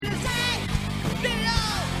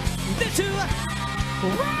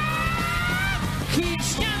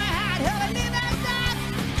Keeps coming hard, hell, leave that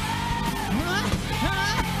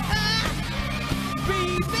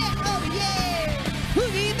baby, oh yeah,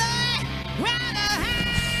 hoogie boy, round the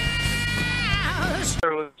house.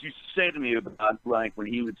 What you say to me about, like, when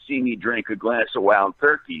he would see me drink a glass of wild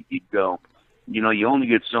turkey, he'd go, you know, you only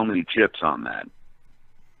get so many chips on that.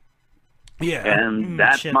 Yeah. And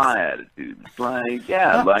that's chips. my attitude. It's like,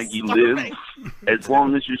 yeah, like you live as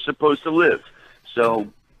long as you're supposed to live. So,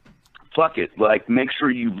 fuck it. Like, make sure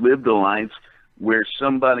you've lived a life where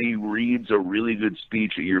somebody reads a really good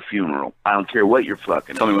speech at your funeral. I don't care what you're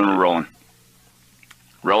fucking. Tell me when we're rolling.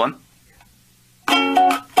 Rolling?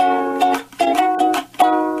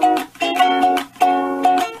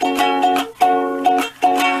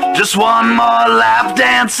 Just one more lap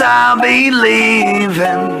dance, I'll be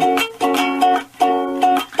leaving.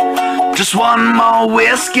 Just one more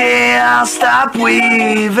whiskey, I'll stop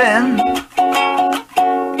weaving.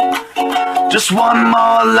 Just one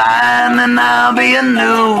more line and I'll be a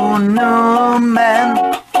new man.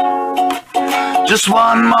 Just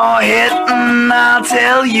one more hit and I'll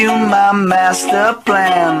tell you my master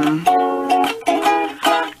plan.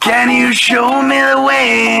 Can you show me the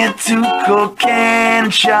way to cocaine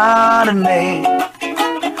and Chardonnay?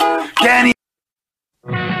 Can you?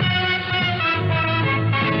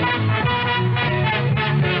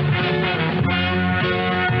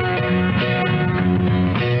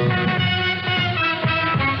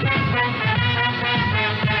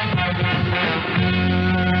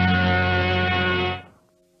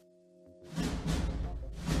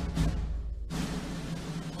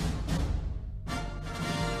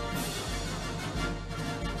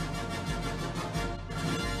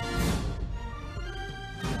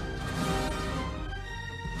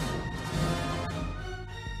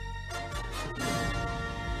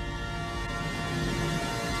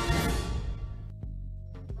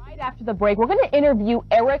 After the break, we're going to interview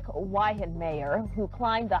Eric Weihenmayer, who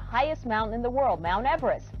climbed the highest mountain in the world, Mount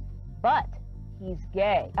Everest. But he's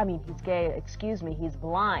gay. I mean, he's gay, excuse me, he's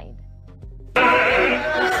blind.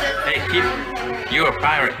 Hey, kid, you're a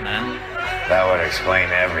pirate, man. That would explain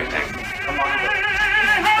everything.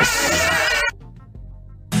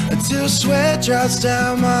 Until sweat drops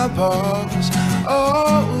down my balls.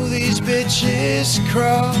 Oh, these bitches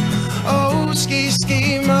crawl. Oh, ski,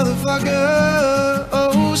 ski, motherfucker.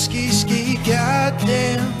 Oh, ski, ski,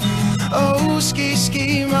 goddamn. Oh, ski,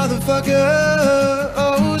 ski, motherfucker.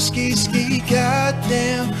 Oh, ski, ski,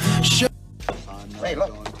 goddamn. Ray,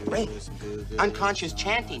 look, Ray. Unconscious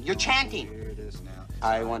chanting. You're chanting.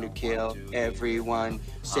 I want to kill everyone.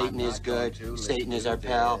 Satan is good. Satan is our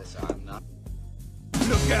pal.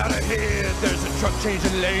 Look out ahead, there's a truck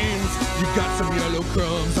changing lanes. You got some yellow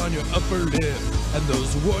crumbs on your upper lip, and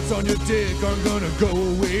those warts on your dick aren't gonna go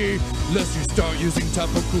away unless you start using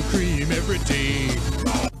topical cream every day.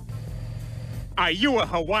 Are you a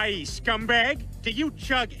Hawaii scumbag? Do you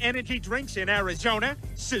chug energy drinks in Arizona?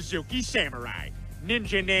 Suzuki Samurai.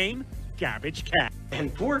 Ninja name, Garbage Cat.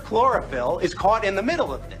 And poor chlorophyll is caught in the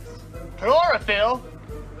middle of this. Chlorophyll?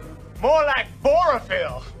 More like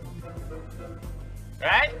borophyll.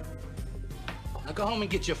 Right? Now go home and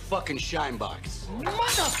get your fucking shine box.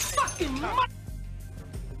 Motherfucking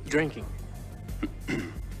Drinking.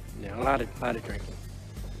 Yeah, a lot of drinking.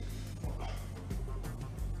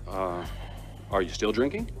 Are you still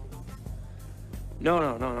drinking? No,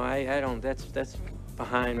 I don't. That's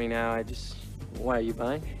behind me now. Why are you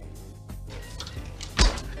buying?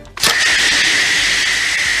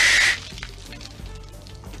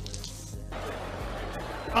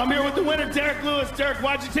 I'm here with the winner, Derek Lewis. Derek,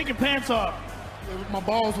 why'd you take your pants off? My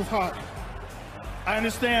balls was hot. I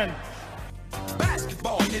understand.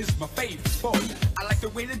 Basketball is my favorite sport. I like the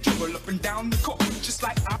way they dribble up and down the court, just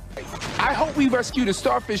like I hope we rescue the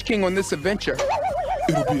Starfish King on this adventure.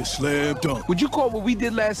 It'll be a slam dunk. Would you call what we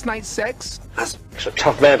did last night sex? It's a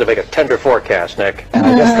tough man to make a tender forecast, Nick. And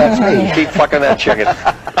I guess that's me. Keep fucking that chicken.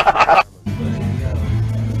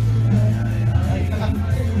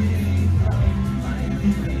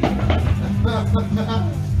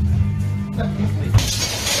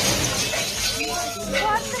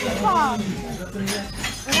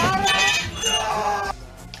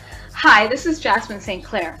 Hi, this is Jasmine St.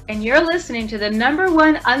 Clair, and you're listening to the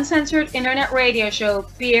 #1 uncensored internet radio show,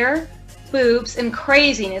 Beer, Boobs, and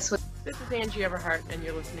Craziness. This is Angie Everhart, and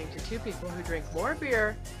you're listening to two people who drink more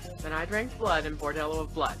beer than I drank blood in Bordello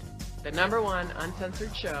of Blood, the #1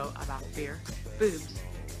 uncensored show about beer, boobs,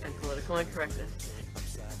 and political incorrectness.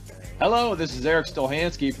 Hello, this is Eric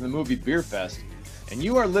Stolhansky from the movie Beer Fest, and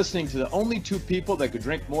you are listening to the only two people that could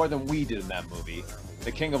drink more than we did in that movie,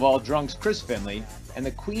 the king of all drunks, Chris Finley, and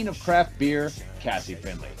the queen of craft beer, Cassie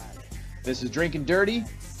Finley. This is Drinking Dirty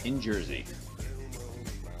in Jersey.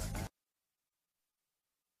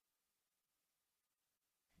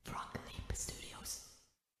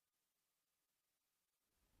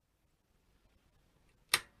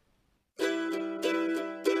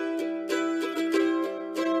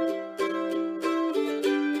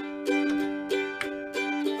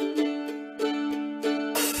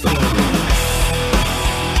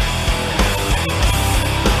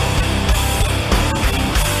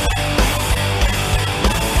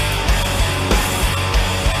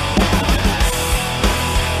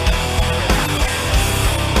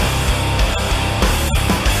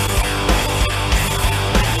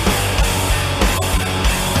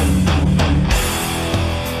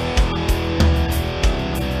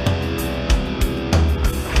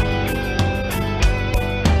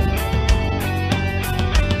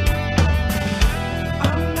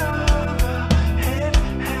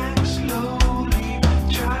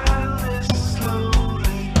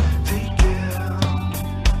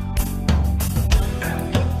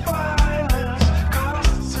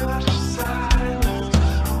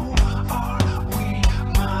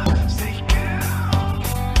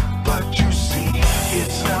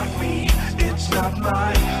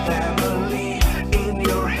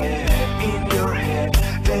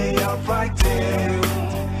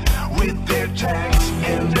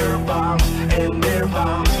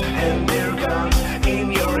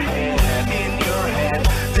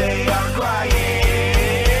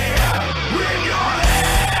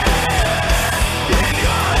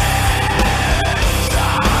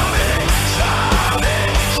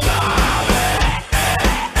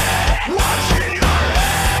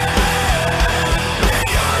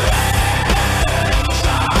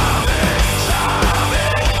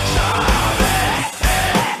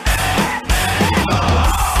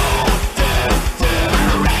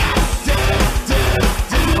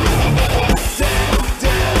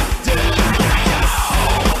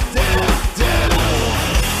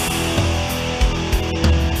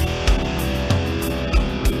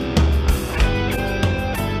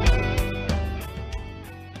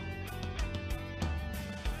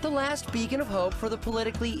 Beacon of hope for the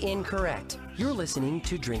politically incorrect. You're listening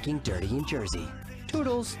to Drinking Dirty in Jersey.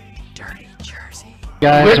 Toodles, Dirty Jersey.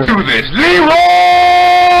 Let's do this. Leroy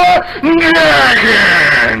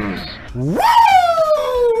Jenkins! Woo!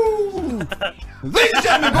 Ladies and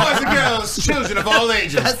gentlemen, boys and girls, children of all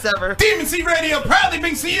ages. Best ever. Demon Seed Radio proudly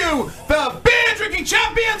brings to you the beer drinking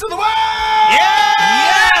champions of the world!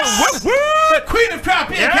 Yes! Woo! The queen of craft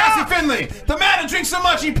beer, Cassie Finley. The man who drinks so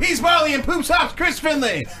much he pees barley and poops hops, Chris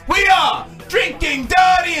Finley. We are Drinking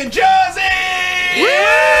Dirty in Jersey!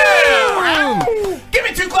 Yeah! Give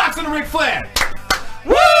me 2 clocks on the Ric Flair.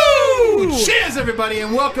 Woo! Cheers, everybody,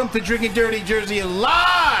 and welcome to Drinking Dirty Jersey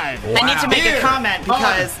Live. I need to make a comment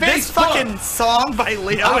because this fucking song by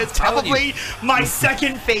Leo is probably my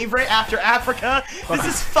second favorite after Africa. This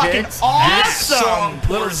is fucking awesome.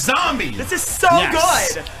 Little zombie. This is so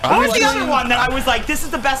good. What was the other one that I was like, this is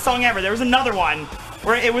the best song ever? There was another one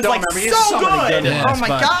where it was like so good. Oh my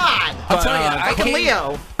god. I'll tell you,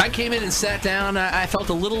 Leo. I came in and sat down. I felt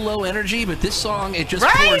a little low energy, but this song, it just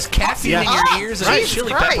pours caffeine in your ears and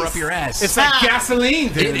chili pepper up your ass. It's like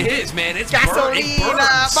gasoline, dude. It is, man. It's gasoline. It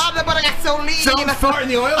burns. Don't fart in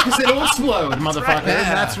the oil because it'll explode, motherfucker.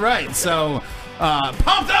 That's right. So,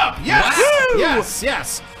 pumped up. Yes. Wow.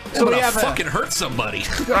 Yes. So we have fucking hurt somebody.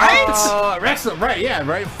 Right? Excellent. Right, yeah,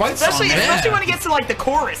 right. Fight especially song, when it gets to like the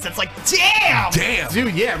chorus. It's like, damn.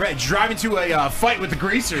 Dude, yeah, right. Driving to a fight with the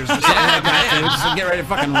greasers or something like that, dude. Just get ready to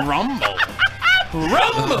fucking rumble.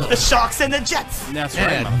 The Sharks and the Jets. That's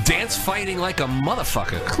right. Dance fighting like a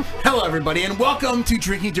motherfucker. Hello, everybody, and welcome to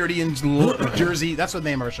Drinking Dirty in Jersey. That's the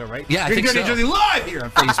name of our show, right? Yeah, Drinking I think Dirty in Jersey live here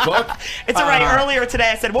on Facebook. It's all right. Earlier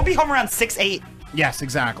today, I said we'll be home around 6-8. Yes,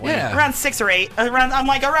 exactly. Yeah. Around 6 or 8. I'm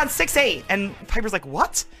like around 6-8, and Piper's like,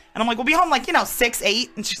 what? And I'm like, we'll be home like 6-8,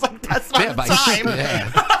 and she's like, that's not the time.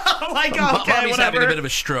 I'm like, okay, Mommy's whatever. having a bit of a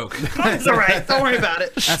stroke. It's all right. Don't worry about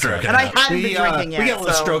it. That's right. And I hadn't been drinking yet. We get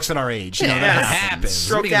little strokes at our age. You know, that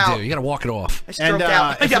happens. What are you gonna do? You gotta walk it off. And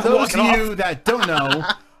for those of you that don't know,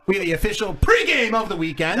 we have the official pregame of the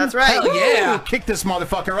weekend. That's right. Hell yeah. Kick this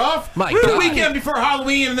motherfucker off. My The God. weekend before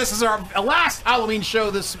Halloween, and this is our last Halloween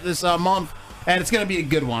show this month. And it's going to be a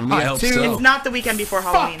good one. We I have hope 2 so. It's not the weekend before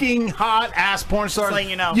Halloween. fucking hot ass porn stars. Just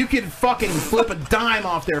letting you know. You could fucking flip a dime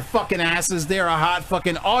off their fucking asses. They're a hot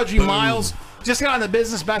fucking Audrey Miles. Just got in the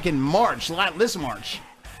business back in March, this March.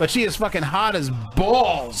 but she is fucking hot as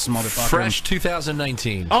balls, motherfucker. Fresh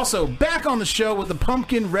 2019. Also, back on the show with the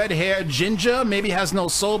pumpkin red hair ginger. Maybe has no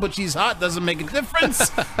soul, but she's hot. Doesn't make a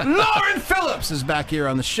difference. Lauren Phillips is back here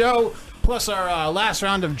on the show. Plus our last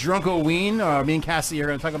round of Drunkoween. Me and Cassie are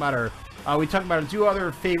going to talk about our... we talked about our 2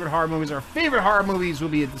 other favorite horror movies. Our favorite horror movies will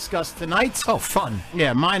be discussed tonight. Oh, fun.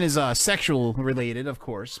 Yeah, mine is sexual related, of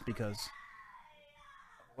course, because...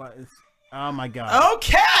 Oh my God.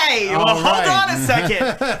 Okay, well, hold on a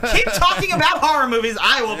second. Keep talking about horror movies.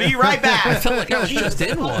 I will be right back. I felt like I was just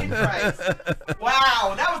in one.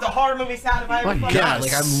 Wow, that was a horror movie sound if I ever My God,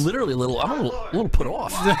 like I'm literally a little put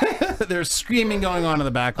off. There's screaming going on in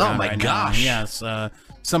the background. Oh my right gosh. Now. Yes.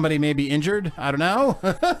 Somebody may be injured. I don't know.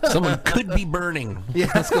 Someone could be burning. Yeah.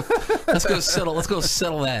 Let's go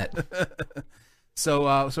settle that. So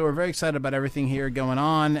we're very excited about everything here going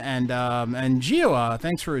on, and Gio,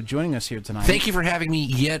 thanks for joining us here tonight. Thank you for having me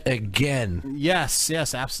yet again. Yes,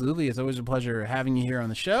 absolutely. It's always a pleasure having you here on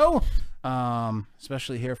the show,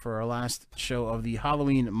 especially here for our last show of the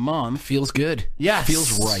Halloween month. Feels good. Yes,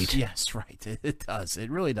 feels right. Yes, right. It does.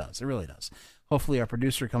 It really does. It really does. Hopefully our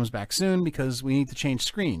producer comes back soon because we need to change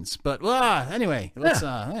screens. But anyway, let's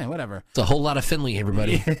whatever. It's a whole lot of Finley,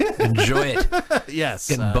 everybody. Enjoy it. Yes.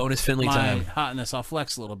 Getting bonus Finley my time. Hotness, I'll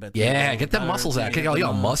flex a little bit. Yeah, get them muscles out.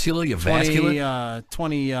 You're muscular, you're vascular.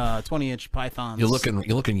 20-inch pythons. You're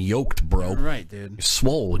looking yoked, bro. Right, dude. You're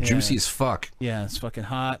swole, juicy as fuck. Yeah, it's fucking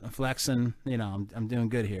hot. I'm flexing. You know, I'm doing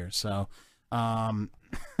good here. So,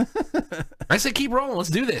 I say keep rolling. Let's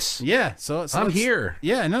do this. Yeah, so I'm here.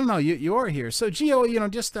 Yeah, no, you are here. So,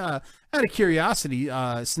 Gio, just out of curiosity,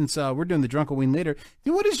 since we're doing the Drunkoween later,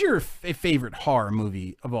 what is your favorite horror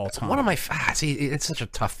movie of all time? One of my see, it's such a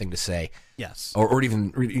tough thing to say. Yes, or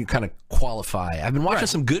even kind of qualify. I've been watching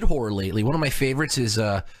some good horror lately. One of my favorites is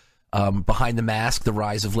Behind the Mask: The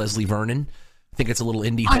Rise of Leslie Vernon. I think it's a little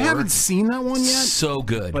indie horror. I haven't seen that one yet. So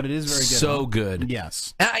good. But it is very good. So good.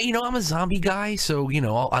 Yes. I'm a zombie guy, so,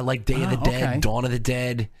 I like Day of the Dead, Dawn of the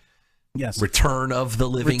Dead. Yes. Return of the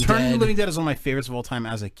Living Dead. Return of the Living Dead is one of my favorites of all time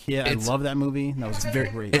as a kid. I love that movie. That was very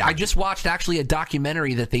great. I just watched, actually, a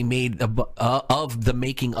documentary that they made of the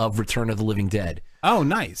making of Return of the Living Dead. Oh,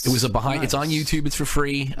 nice. It was It's on YouTube. It's for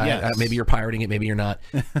free. Yes. Maybe you're pirating it. Maybe you're not.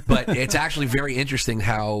 But it's actually very interesting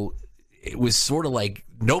how it was sort of like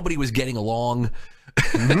nobody was getting along.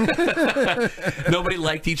 Nobody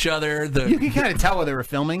liked each other. You can kind of tell what they were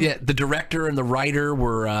filming. Yeah, the director and the writer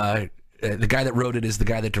were the guy that wrote it is the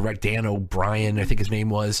guy that directed Dan O'Brien, I think his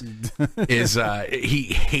name was. He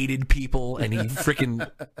hated people, and he freaking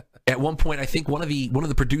at one point I think one of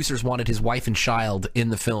the producers wanted his wife and child in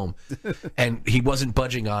the film, and he wasn't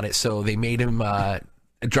budging on it, so they made him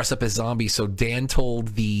dress up as zombies. So Dan told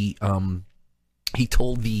the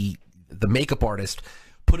makeup artist,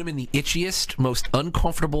 put him in the itchiest, most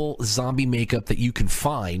uncomfortable zombie makeup that you can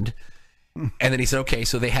find. And then he said, okay,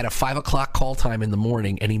 so they had a 5 o'clock call time in the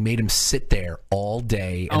morning, and he made him sit there all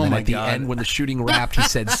day. And then at the end, when the shooting wrapped, he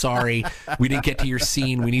said, sorry, we didn't get to your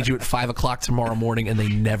scene. We need you at 5 o'clock tomorrow morning, and they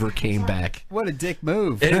never came back. What a dick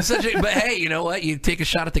move. It was but hey, you know what? You take a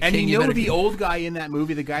shot at the and king. And the old guy in that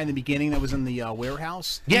movie, the guy in the beginning that was in the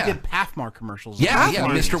warehouse? Yeah. He did Pathmark commercials. Yeah,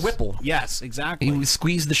 Mr. Whipple. Yes, exactly. He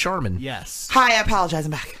squeezed the Charmin. Yes. Hi, I apologize.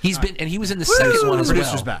 I'm back. He was in the second one as well.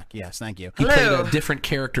 Producer's back. Yes, thank you. He played a different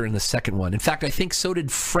character in the second one. In fact, I think so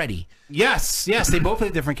did Freddy. Yes, they both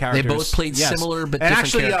played different characters. They both played similar but different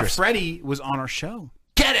characters. And actually, Freddy was on our show.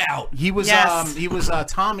 Get out! He was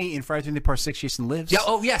Tommy in Friday the 13th Part 6 Jason Lives. Yeah.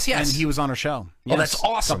 Oh yes. And he was on our show. Yes. Oh, that's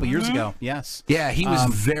awesome. A couple years ago. Yes. Yeah, he was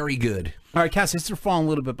very good. All right, Cass, we're falling a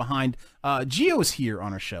little bit behind. Gio is here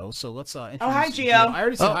on our show, so let's introduce hi, Gio. I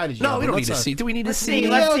already said hi to Gio. No, we don't need to see. Do we need to see?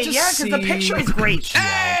 Let's see. Yeah, because the picture is great.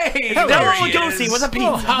 Hey! Bela Lugosi with a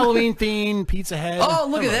pizza. Halloween themed pizza head. Oh,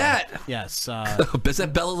 look at that. Yes. Is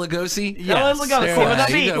that Bela Lugosi? Yes. Bela Lugosi with a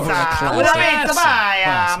pizza. With a pizza.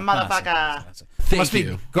 Bye, motherfucker. Must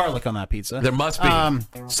be garlic on that pizza. There must be.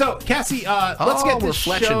 So, Cassie, let's get this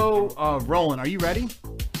show rolling. Are you ready?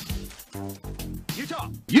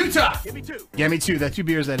 Utah. Give me two. Give me two. That's 2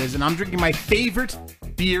 beers, that is. And I'm drinking my favorite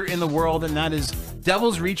beer in the world, and that is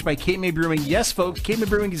Devil's Reach by Cape May Brewing. Yes, folks, Cape May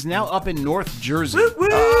Brewing is now up in North Jersey.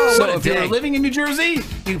 So if you're living in New Jersey, you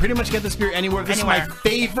can pretty much get this beer anywhere. This is my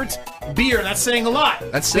favorite beer, and that's saying a lot.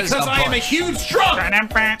 That's because I am a huge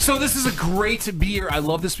drunk. So this is a great beer. I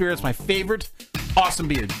love this beer. It's my favorite. Awesome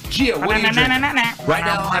beer. Gio, what are you drinking? Right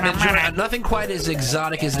now, I'm enjoying nothing quite as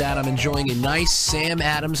exotic as that. I'm enjoying a nice Sam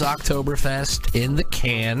Adams Oktoberfest in the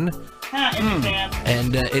can.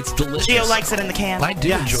 And it's delicious. Gio likes it in the can. I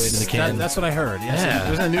do enjoy it in the can. That's what I heard. Yes, Yeah.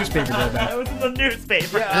 it was in the newspaper. It was in the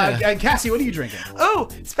newspaper. Cassie, what are you drinking? Oh,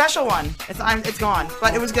 special one. It's gone,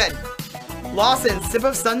 but it was good. Lawson, Sip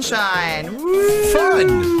of Sunshine. Woo! Fun.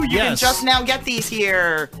 You can just now get these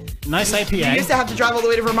here. Nice IPA. You used to have to drive all the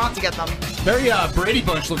way to Vermont to get them. Very Brady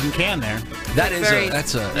Bunch looking can there. That is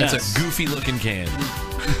that's a goofy looking can.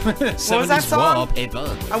 What was that song?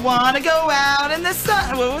 Wallpaper. I want to go out in the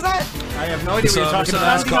sun. What was that? I have no idea what you're talking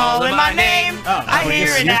about. Calling my name. I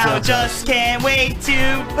hear it now. Just can't wait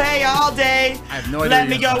to play all day. I have no idea. Let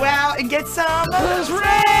me go out and get some of those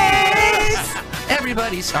rays.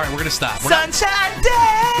 Everybody's all right. We're gonna stop. Sunshine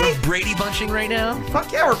Day. We're Brady bunching right now.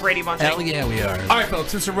 Fuck yeah, we're Brady bunching. Hell yeah, we are. All right,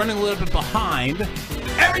 folks. Since we're running a little bit behind,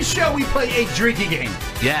 every show we play a drinking game.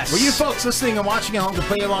 Yes. Where you folks listening and watching at home to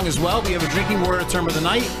play along as well. We have a drinking word or term of the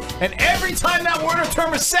night, and every time that word or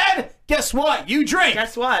term is said, guess what? You drink.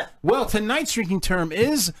 Guess what? Well, tonight's drinking term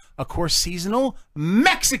is, of course, seasonal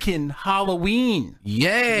Mexican Halloween.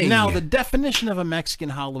 Yay! Now, the definition of a Mexican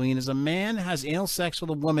Halloween is a man has anal sex with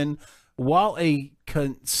a woman while a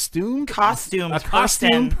costume person.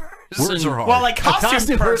 Words are hard. Well, like A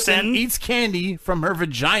costume person eats candy from her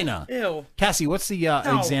vagina. Ew. Cassie, what's the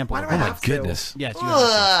example? why do I have to? Goodness. Yes, you Ugh.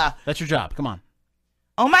 have to. That's your job. Come on.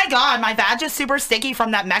 Oh my god, my vag is super sticky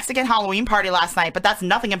from that Mexican Halloween party last night, but that's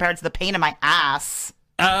nothing compared to the pain in my ass.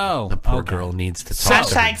 Oh, the poor girl needs to talk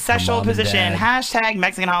to Hashtag her sexual mom and position. dad. Hashtag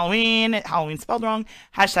Mexican Halloween. Halloween spelled wrong.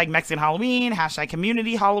 Hashtag Mexican Halloween. Hashtag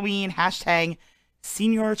community Halloween. Hashtag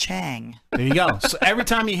Senior Chang. There you go. So every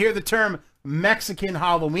time you hear the term Mexican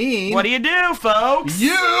Halloween, What do you do, folks?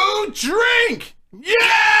 you drink. Yay!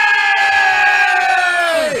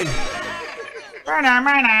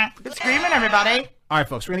 Good screaming, everybody. All right,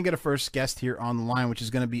 folks, we're going to get a first guest here on the line, which is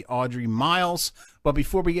going to be Audrey Miles. But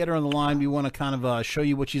before we get her on the line, we want to kind of show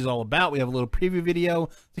you what she's all about. We have a little preview video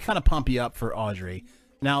to kind of pump you up for Audrey.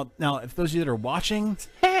 Now, if those of you that are watching,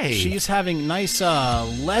 hey, she's having nice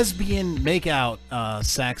lesbian makeout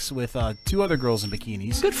sex with two other girls in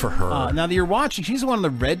bikinis. Good for her. Now that you're watching, she's the one in the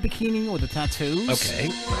red bikini with the tattoos. Okay.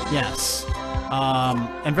 Yes.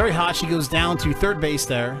 And very hot. She goes down to third base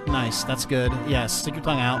there. Nice. That's good. Yes. Stick your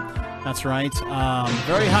tongue out. That's right.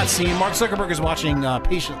 Very hot scene. Mark Zuckerberg is watching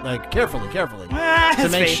carefully to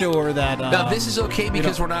make sure that. Now this is okay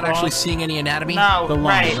because we're not actually seeing any anatomy. No, the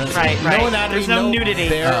line. right. No anatomy. There's no nudity.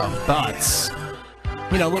 Bare butts.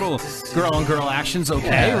 You know, little girl on girl actions,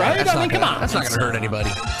 okay, right? I mean, come on. That's not going to hurt anybody.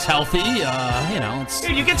 It's healthy. It's.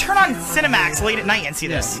 Dude, you can turn on Cinemax late at night and see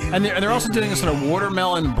this. And they're also doing this in a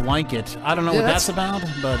watermelon blanket. I don't know what that's about,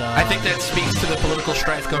 but I think that speaks to the political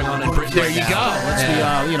strife going on in Britain. There you go. Let's be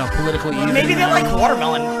politically even. Maybe they like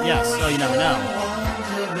watermelon. Yes. So you never know.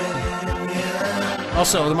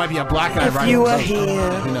 Also, there might be a black guy riding. you were the boat.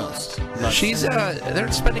 here. Who knows? But She's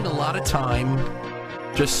they're spending a lot of time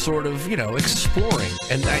just sort of, exploring.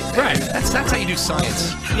 And that's how you do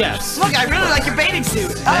science. Yes. Look, I really like your bathing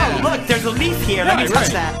suit. Oh, look, there's a leaf here. Let me touch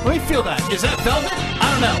that. Let me feel that. Is that velvet?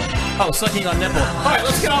 I don't know. Oh, sucking on nipple. All right,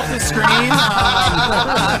 let's get off the screen.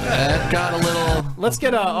 Got a little. Let's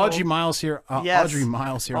get Audrey Miles here. Yes. Audrey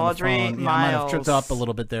Miles here Audrey on the phone. Yeah, I might have tripped Miles. up a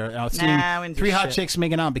little bit there. Seeing Nah, we didn't do three hot shit. chicks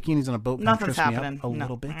making out in bikinis on a boat. Nothing's trips me up happening. a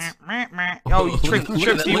little bit. Oh, you tripped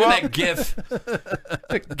Look you at up? that gif.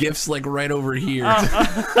 The gif's like right over here. That's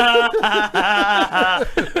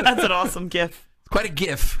an awesome gif. Quite a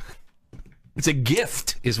gif. It's a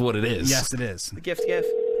gift, is what it is. Yes, it is. The gift.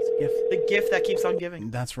 The gift that keeps on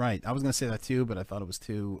giving. That's right. I was going to say that too, but I thought it was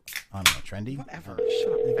too, I don't know, trendy. Whatever.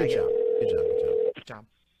 Shut up. Good job. Good job.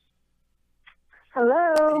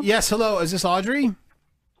 Hello. Yes, hello. Is this Audrey?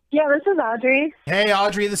 Yeah, this is Audrey. Hey,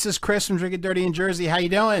 Audrey. This is Chris from Drinking Dirty in Jersey. How you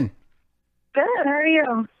doing? Good. How are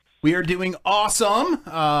you? We are doing awesome.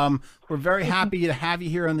 We're very happy to have you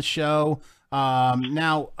here on the show.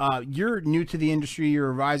 Now, you're new to the industry. You're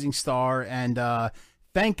a rising star, and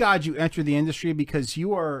thank God you entered the industry because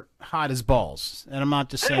you are hot as balls. And I'm not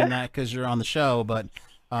just saying that because you're on the show, but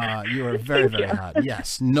you are very, very hot.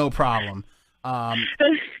 Yes, no problem.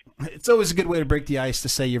 It's always a good way to break the ice to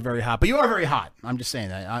say you're very hot, but you are very hot. I'm just saying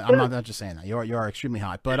that. I'm not just saying that. You are extremely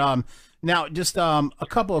hot. But now, just a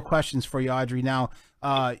couple of questions for you, Audrey. Now,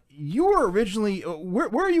 you were originally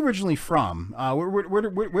where are you originally from?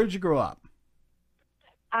 Where did you grow up?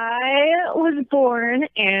 I was born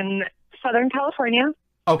in Southern California.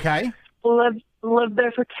 Okay. Lived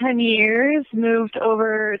there for 10 years. Moved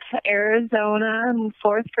over to Arizona in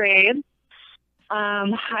 4th grade.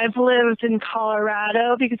 I've lived in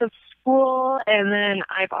Colorado because of school, and then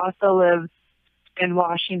I've also lived in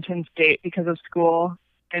Washington State because of school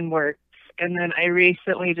and work. And then I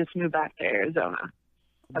recently just moved back to Arizona.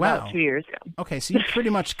 about 2 years ago. Okay, so you pretty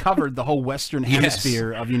much covered the whole Western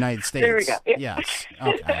Hemisphere of the United States. There we go. Yeah. Yes.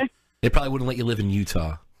 Okay. They probably wouldn't let you live in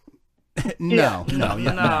Utah. No,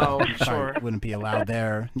 sure. Wouldn't be allowed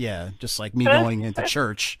there. Yeah, just like me going into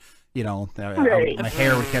church, Right. my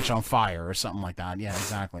hair would catch on fire or something like that. Yeah,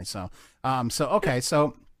 exactly. So,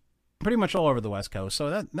 so pretty much all over the West Coast.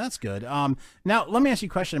 So that's good. Now let me ask you a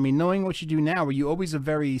question. I mean, knowing what you do now, were you always a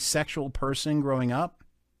very sexual person growing up?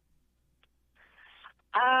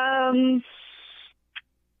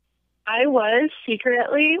 I was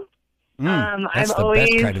secretly. That's I've the always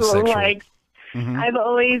best kind of sexual. liked. Mhm. I've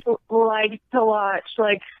always liked to watch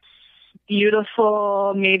like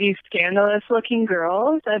beautiful, maybe scandalous-looking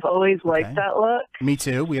girls. I've always liked that look. Me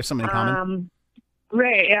too. We have something in common.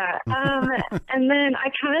 Right, yeah. And then I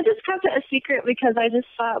kind of just kept it a secret because I just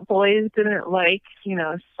thought boys didn't like,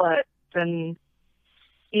 sluts. And,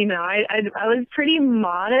 I was pretty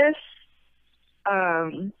modest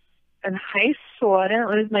in high school. I didn't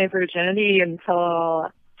lose my virginity until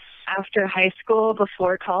after high school,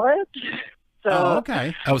 before college. So,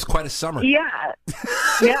 okay. That was quite a summer. Yeah.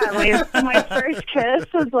 Yeah, my first kiss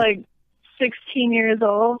was like 16 years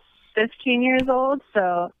old, 15 years old,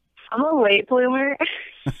 so I'm a late bloomer.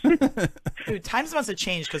 Dude, times must have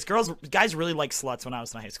changed because guys really like sluts when I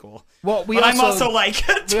was in high school. Well, I'm also like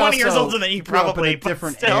 20 years older than you, probably. In a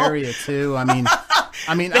different still. area too. I mean,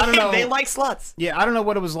 I don't know. They like sluts. Yeah, I don't know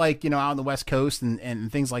what it was like, out on the West Coast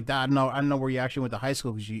and things like that. I don't know where you actually went to high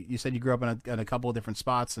school because you said you grew up in a couple of different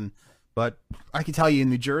spots but I can tell you in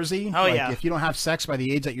New Jersey, if you don't have sex by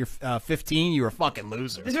the age that you're 15, you're a fucking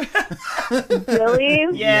loser. Really?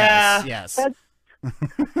 Yeah. Yes. That's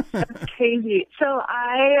crazy. So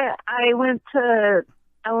I went to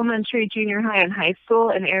elementary, junior high, and high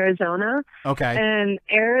school in Arizona. Okay. And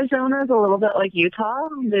Arizona is a little bit like Utah.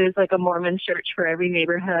 There's like a Mormon church for every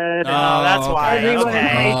neighborhood. Oh, that's why. Everyone in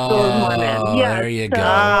high school is Mormon. Yeah, there you so, go.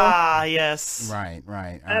 Ah, yes. Right.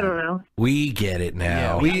 I don't know. We get it now.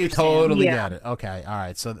 Yeah, we totally Yeah. get it. Okay, all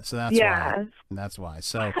right. So that's Yeah. why. That's why.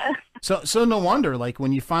 So no wonder, like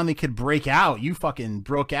when you finally could break out, you fucking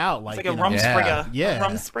broke out like It's like a rumspringa. Yeah. A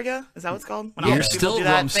rumspringa? Is that what it's called? When You're Amish people still do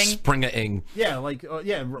that thing? rumspringa-ing. Yeah, like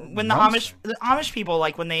When the Amish people,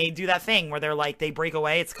 like when they do that thing where they're like they break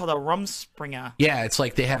away, it's called a rumspringa. Yeah, it's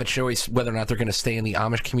like they have a choice whether or not they're going to stay in the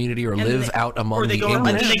Amish community or And live out among or they the go, and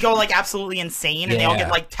English. then they go like absolutely insane, and they all Yeah.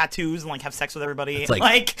 get like tattoos and like have sex with everybody, It's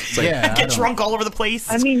like- get drunk all over the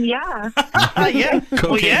place. I mean, yeah. Yeah. Cocaine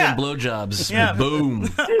Well, yeah. and blowjabs. Yeah. Boom.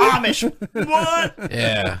 Amish. What?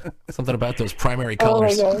 Yeah. Something about those primary Oh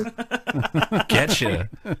my colors. God. Get you.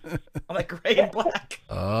 I'm like gray and black.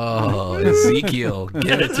 Oh, Ezekiel.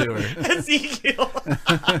 Give it to her. Ezekiel.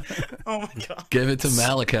 Oh my god. Give it to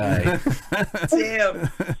Malachi. Damn.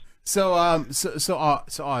 So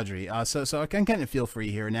Audrey, so I can kind of feel for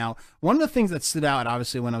you here. Now, one of the things that stood out,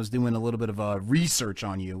 obviously, when I was doing a little bit of research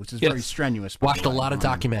on you, which is very strenuous. by Watched the a way. lot of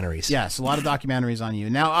documentaries. Yes, a lot of documentaries on you.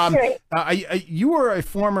 Now, you were a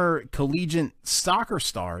former collegiate soccer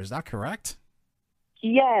star. Is that correct?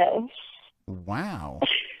 Yes. Wow.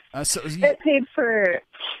 So It paid for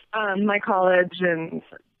my college, and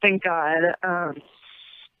thank God.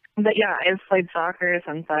 But yeah, I've played soccer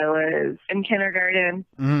since I was in kindergarten.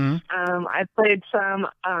 Mm-hmm. I played some.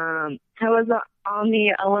 I was on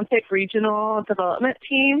the Olympic regional development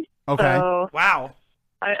team. Okay. So wow.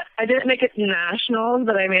 I didn't make it to nationals,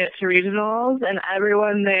 but I made it to regionals, and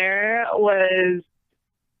everyone there was.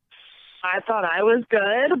 I thought I was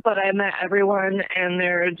good, but I met everyone, and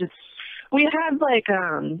they're just. We had like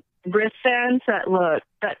wristbands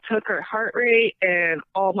that took our heart rate and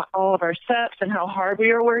all of our steps and how hard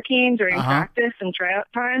we were working during practice and tryout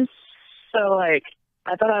times. So like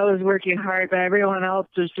I thought I was working hard, but everyone else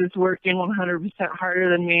was just working 100% harder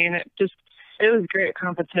than me, and it was great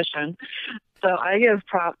competition. So I give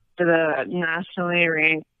props to the nationally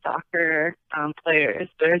ranked soccer players.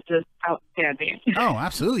 They're just outstanding. Oh,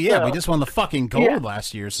 absolutely. Yeah, So- we just won the fucking gold Yeah.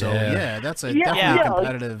 last year. So Yeah. yeah, that's a Yeah. definitely Yeah.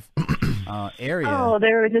 competitive area. Oh,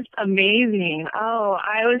 they were just amazing. Oh,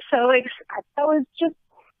 I was I was just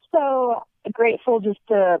so grateful just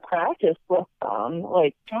to practice with them.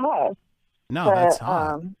 Like, gosh. No, But, that's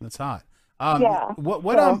hot. That's hot. yeah,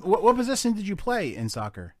 What position did you play in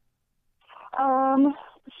soccer?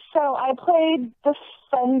 So I played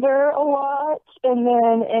defender a lot, and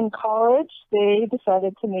then in college they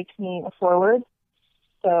decided to make me a forward.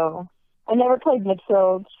 So I never played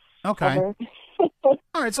midfield. Okay. ever. All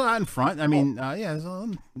right, so out in front. I mean, yeah,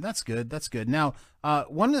 so that's good. That's good. Now,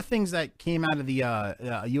 one of the things that came out of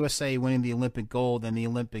the USA winning the Olympic gold and the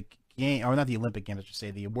Olympic game, or not the Olympic Games, I should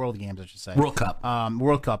say, the World Games, I should say. World Cup.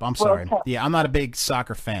 World Cup. I'm sorry. Yeah, I'm not a big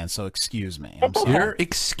soccer fan, so excuse me. I'm sorry. You're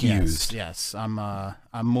excused. Yes, I'm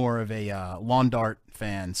more of a lawn dart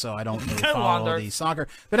fan, so I don't really follow the soccer.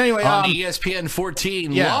 But anyway, on ESPN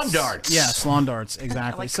 14, lawn darts. Yes, lawn darts,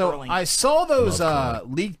 exactly. like so curling. I saw those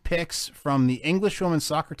leaked pics from the English women's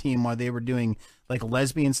soccer team while they were doing like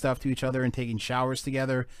lesbian stuff to each other and taking showers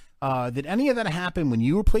together. Did any of that happen when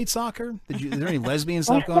you played soccer? Is there any lesbian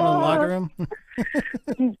stuff going on in the locker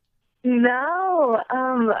room? No,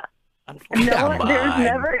 there's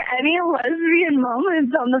never any lesbian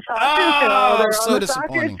moments on the soccer field or so on the soccer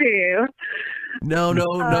disappointing. team.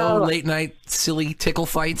 No late night silly tickle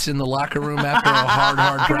fights in the locker room after a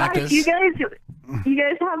hard practice. You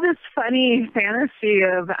guys have this funny fantasy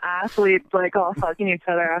of athletes like all fucking each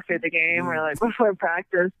other after the game or like before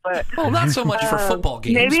practice, but Well, not so much for football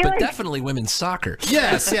games, maybe, but like, definitely women's soccer.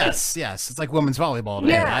 Yes. It's like women's volleyball.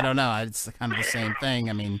 Yeah. I don't know. It's kind of the same thing.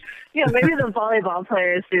 I mean, yeah, maybe the volleyball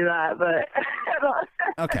players do that, but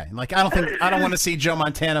okay. Like I don't want to see Joe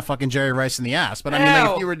Montana fucking Jerry Rice in the ass. But I mean,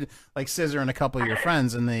 like, if you were like scissoring a couple of your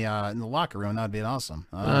friends in the locker room, that'd be awesome.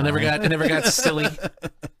 I never got silly.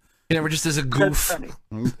 You never just as a goof.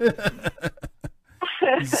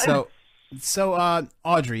 So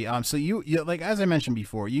Audrey, so you like as I mentioned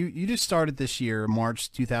before, you just started this year, March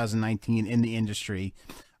 2019, in the industry.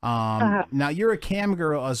 Now you're a cam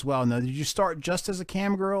girl as well. Now, did you start just as a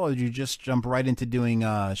cam girl, or did you just jump right into doing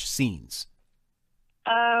scenes?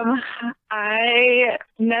 I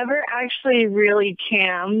never actually really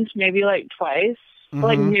cammed, maybe like twice.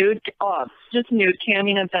 Like just nude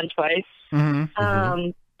camming I've done twice.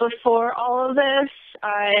 Before all of this,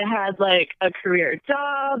 I had like a career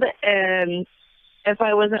job, and if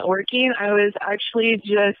I wasn't working, I was actually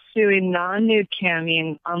just doing non-nude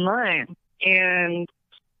camming online, and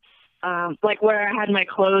like where I had my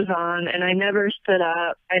clothes on, and I never stood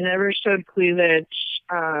up, I never showed cleavage.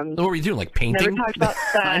 What were you doing, like painting? Never talked about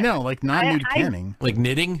sex. I know, like non-nude camming, like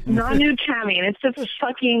knitting. Non-nude camming, it's a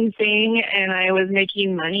fucking thing, and I was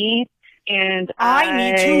making money. And I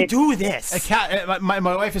need to do this. My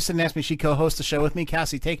wife is sitting and asked me, she co-hosts the show with me.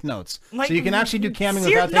 Cassie, take notes. Like, so you can actually do camming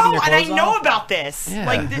without taking your and clothes I know off? about this. Yeah.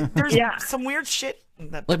 Like, there's some weird shit.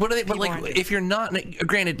 That Like what are they? But people like, aren't if you're not,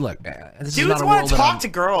 granted, look, this is Dudes not a wanna world that talk I'm- to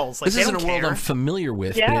girls. Like, this they isn't don't a world care. I'm familiar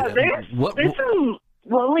with. Yeah, but, there's some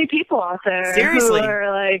lonely people out there Seriously. who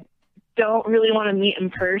are like don't really want to meet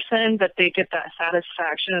in person, but they get that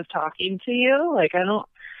satisfaction of talking to you. Like I don't.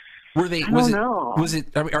 Were they? I Was don't it? know. Was it?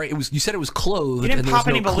 I mean, all right, it was. You said it was clothed. You didn't and there pop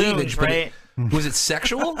was no any balloons, cleavage, but right? was it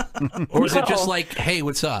sexual, or was it just like, hey,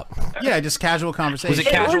 what's up? Yeah, just casual conversation. Was it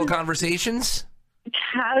casual conversations?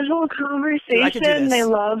 Casual I could do conversation. this. They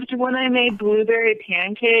loved when I made blueberry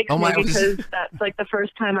pancakes. Oh, my- maybe because that's like the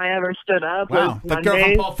first time I ever stood up. Wow, was the girl from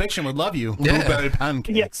Mondays. Pulp Fiction would love you. Yeah. Blueberry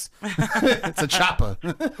pancakes. It's a chopper.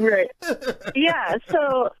 Right. Yeah,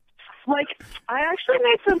 so like I actually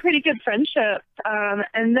made some pretty good friendships.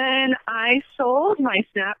 And then I sold my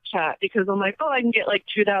Snapchat because I'm like, oh, I can get like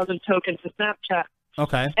 2,000 tokens to Snapchat.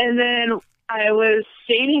 Okay. And then I was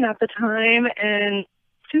dating at the time, and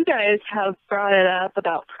two guys have brought it up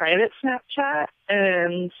about private Snapchat,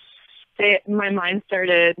 and my mind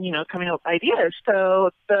started, coming up with ideas. So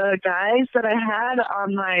the guys that I had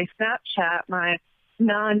on my Snapchat, my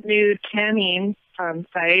non-nude camming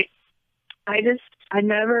site, I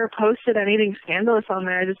never posted anything scandalous on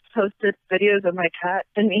there. I just posted videos of my cat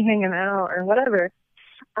and me hanging out or whatever.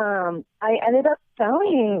 I ended up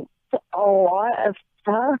selling a lot of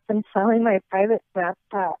stuff and selling my private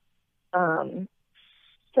Snapchat.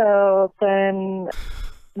 So then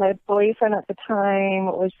my boyfriend at the time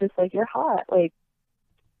was just like, you're hot. Like,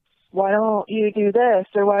 why don't you do this?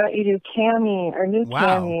 Or why don't you do camming or new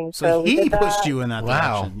camming? Wow. So we he did pushed that. you in that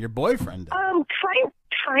direction. Your boyfriend did.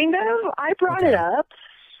 Kind of. I brought it up.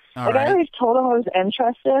 All Like, right. I always told him I was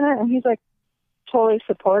interested in it, and he's like totally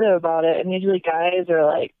supportive about it. And usually guys are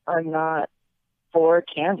like, I'm not for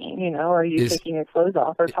camming, or you taking your clothes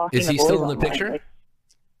off or talking Is to he boys still in the online. picture? Like,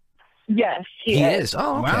 yes, He is.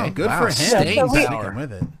 Oh, okay. Wow, good Wow. for him. Staying Yeah, so we- Sticking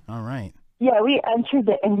with it. All right. Yeah, we entered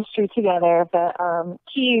the industry together, but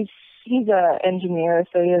he's a engineer,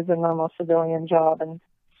 so he has a normal civilian job, and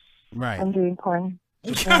Right. I'm doing porn.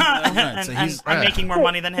 Right, so and he's I'm making more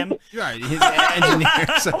money than him. Right, he's an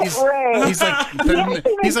engineer, so he's Right. he's like He the, actually he's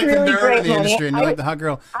like makes the really nerd great in the money. industry, and you're like the hot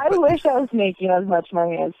girl. I wish I was making as much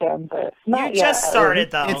money as him, but not You just yet. started,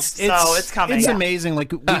 though, so it's coming. It's Yeah. amazing.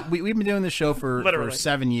 Like we've been doing this show for Literally.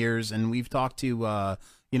 7 years, and we've talked to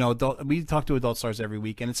we talk to adult stars every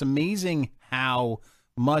week, and it's amazing how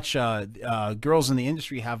much girls in the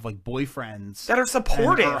industry have like boyfriends that are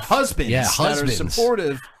supportive, or husbands, Yeah, that husbands. are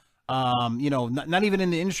supportive not even in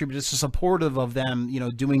the industry, but just supportive of them,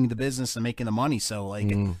 doing the business and making the money. So like,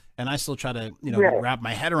 and I still try to, Right. wrap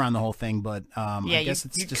my head around the whole thing. But Yeah, I guess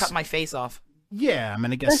it's you just cut my face off. Yeah, I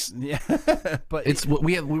mean, I guess yeah, but it's what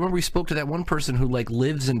we have. We remember we spoke to that one person who like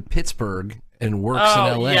lives in Pittsburgh and works in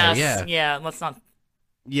L.A. Yes, yeah. Let's not.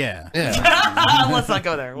 Yeah. Let's not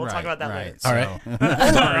go there. We'll talk about that later. All right.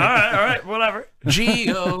 all right, whatever.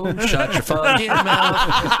 Geo, shut your fucking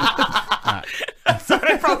mouth.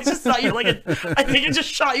 Sorry, I probably just saw you I think it just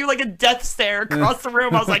shot you like a death stare across the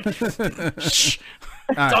room. I was like, shh.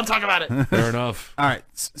 All right. Don't talk about it. Fair enough. All right.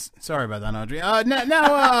 Sorry about that, Audrey.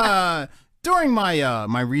 Now, during my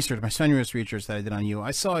my research, my strenuous research that I did on you,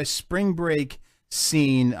 I saw a spring break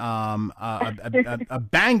scene, a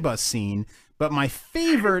bang bus scene. But my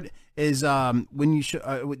favorite is when you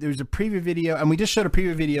there's a preview video, and we just showed a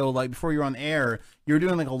preview video like before you were on air. You were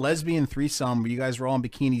doing like a lesbian threesome where you guys were all in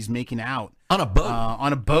bikinis making out on a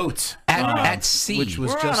boat. At sea, which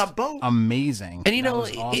was We're just on a boat. amazing. And That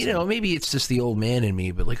was awesome. maybe it's just the old man in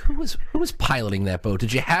me, but like, who was piloting that boat?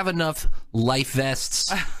 Did you have enough life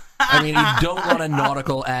vests? I mean, you don't want a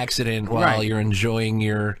nautical accident while Right. you're enjoying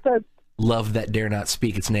your love that dare not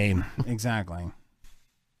speak its name. Exactly.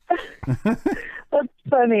 That's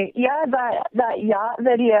funny. Yeah, that yacht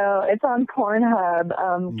video, it's on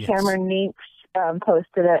Pornhub. Yes. Cameron Meeks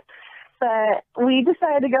posted it. But we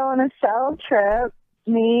decided to go on a cell trip,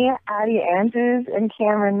 me, Addie Andrews, and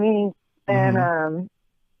Cameron Meeks. And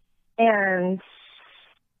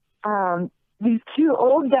these two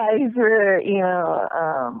old guys were,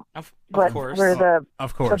 of course. were the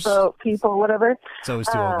boat people, whatever. It's always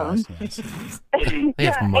two old guys. Yes. They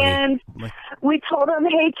have Yeah, money. and we told them,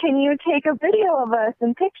 hey, can you take a video of us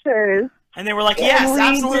and pictures? And they were like, And yes, we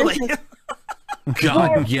absolutely. just-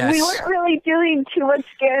 God, yes. We weren't really doing too much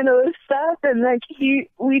scandalous stuff, and like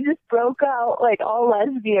we just broke out like all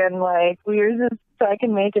lesbian, like we were just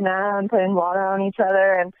fucking making out and putting water on each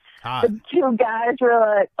other, and the two guys were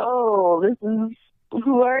like, "Oh,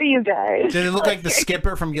 who are you guys?" Did it look like the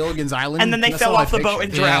skipper from Gilligan's Island? And then they That's fell all I off the boat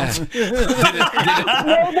pictured. and drowned.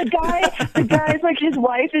 No, the guy's like, his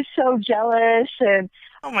wife is so jealous, and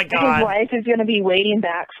oh my his God, wife is gonna be waiting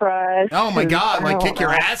back for us. Oh my God! I Like don't kick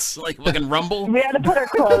your know. ass, like fucking rumble. We had to put our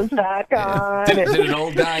clothes back on. Did an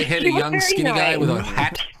old guy hit a He was young very skinny guy nice. with a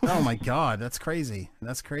hat? Oh my God, that's crazy.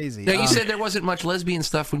 That's crazy. Now, you said there wasn't much lesbian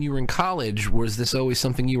stuff when you were in college. Was this always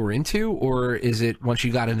something you were into, or is it once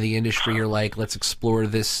you got into the industry, you're like, let's explore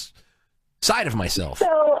this side of myself?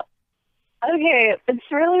 So, okay, it's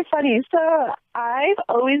really funny. So, I've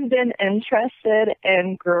always been interested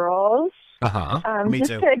in girls. Me just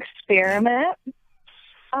too. to experiment.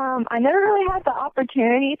 I never really had the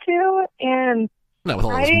opportunity to, and Not with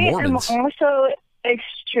all I those am Mormons. also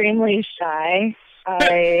extremely shy.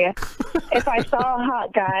 If I saw a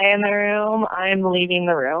hot guy in the room, I'm leaving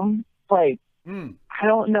the room. Like, I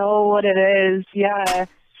don't know what it is. Yeah,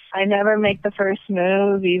 I never make the first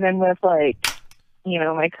move, even with like,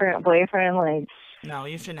 my current boyfriend. Like, no,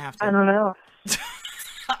 you shouldn't have to. I don't know.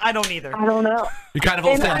 I don't either. I don't know. You're kind of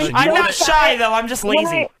And old-fashioned. I'm not shy though. I'm just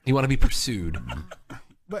lazy. You want to be pursued.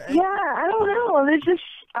 Yeah, I don't know. There's just,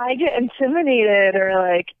 I get intimidated or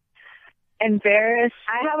like embarrassed.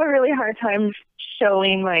 I have a really hard time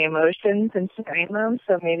showing my emotions and sharing them,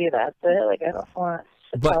 so maybe that's it. Like, I don't want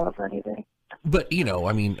to tell them anything. But,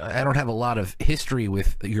 I mean, I don't have a lot of history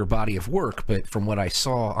with your body of work, but from what I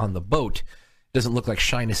saw on the boat, it doesn't look like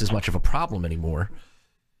shyness is much of a problem anymore.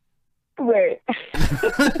 Right.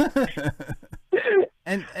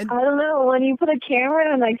 and I don't know. When you put a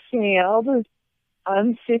camera next to me,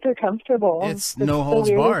 I'm super comfortable. It's the no holds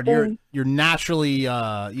weirdest barred. thing. You're naturally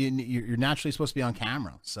you're naturally supposed to be on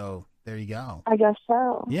camera. So there you go. I guess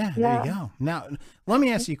so. Yeah, there you go. Now, let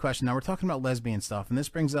me ask you a question. Now, we're talking about lesbian stuff, and this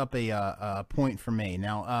brings up a point for me.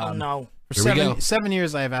 Now, Oh, no. For Here we go. 7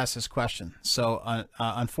 years, I have asked this question. So,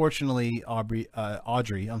 unfortunately, Audrey,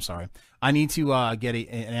 I'm sorry. I need to get an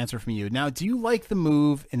answer from you. Now, do you like the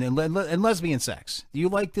move in lesbian sex? Do you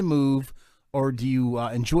like the move, or do you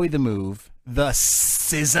enjoy the move, the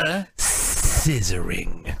scissoring?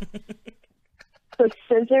 The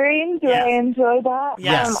scissoring, do I enjoy that?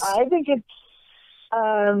 Yes. I think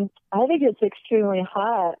it's extremely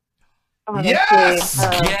hot. Honestly. Yes!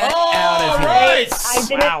 Get out of here. I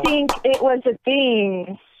didn't think it was a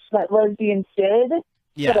thing that lesbians did,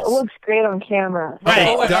 Yes. but it looks great on camera.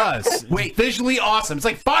 It does. Wait, visually awesome. It's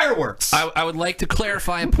like fireworks. I would like to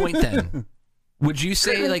clarify a point then. Would you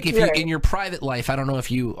say, like, if you in your private life, I don't know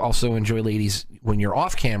if you also enjoy ladies when you're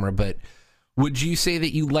off camera, but would you say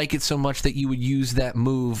that you like it so much that you would use that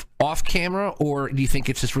move off camera, or do you think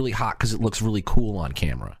it's just really hot because it looks really cool on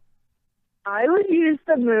camera? I would use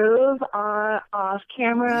the move off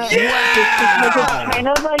camera. Yeah! Just because it's kind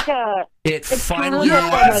of like it's finally kind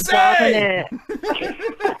of like a dominant.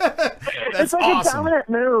 That's it's like awesome. a dominant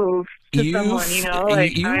move to someone, you know,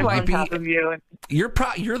 like you I'm might on be- top of you. You're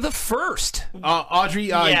the first. Audrey,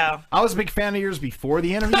 Yeah. I was a big fan of yours before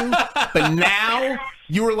the interview, but now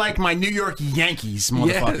you were like my New York Yankees,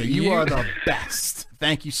 motherfucker. Yeah, you you- are the best.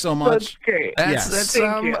 Thank you so much. That's great.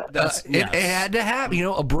 That's it had to happen. You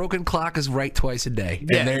know, a broken clock is right twice a day.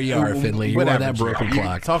 And there you are, Finley. You are Whatever, that broken Jay. You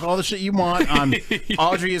clock. Talk all the shit you want.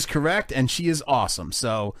 Audrey is correct, and she is awesome.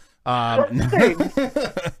 So,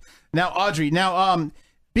 now, Audrey,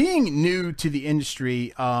 being new to the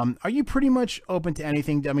industry, are you pretty much open to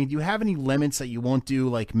anything? I mean, do you have any limits that you won't do,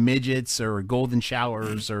 like midgets or golden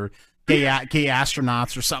showers or gay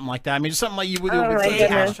astronauts or something like that? I mean, just something like you would do Oh, with my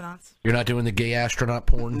goodness. You're not doing the gay astronaut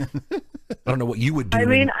porn? I don't know what you would do. I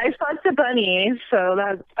mean, I fucked a bunny, so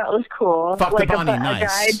that was cool. Fucked a like bunny, a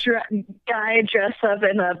nice. guy dressed up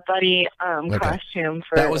in a bunny costume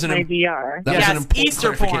for That was my VR. That was an important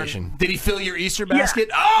Easter clarification. Did he fill your Easter basket?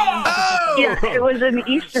 Yeah, it was an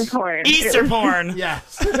Easter porn. Easter It was- porn.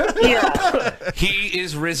 Yes. Yeah. He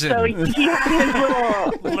is risen. So he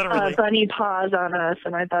had his little bunny paws on us,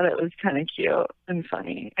 and I thought it was kind of cute and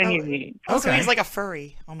funny and unique. Also, he's like a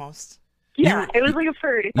furry, almost. Yeah, it was like a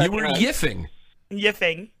furry. You were yiffing.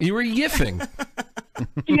 Yiffing. You were yiffing.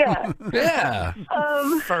 Yeah. Yeah.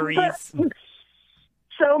 Furries.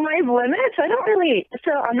 So my limits, I don't really.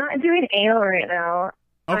 So I'm not doing anal right now.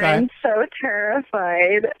 Okay. I'm so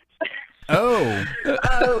terrified. Oh.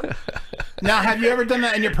 Now, have you ever done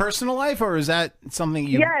that in your personal life, or is that something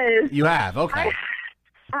you Yes. you have? Okay.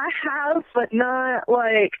 I have, but not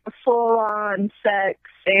like full on sex,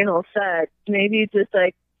 anal sex. Maybe just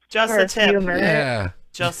like Just for the a few tip. minutes. Yeah.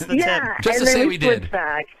 Just the Yeah, tip. Just and to then say we switch did.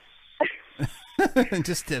 back.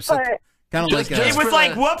 Just tips. But Kind of like It was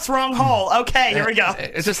like, whoops, wrong hole. Okay, here we go.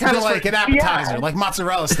 It's just kind of like an appetizer, like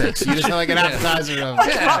mozzarella sticks. You just have like an appetizer of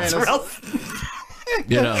Mozzarella.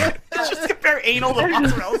 You know, Just compare anal to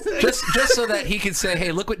mozzarella sticks. just so that he can say,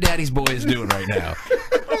 "Hey, look what Daddy's boy is doing right now.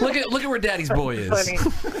 Look at where Daddy's boy is.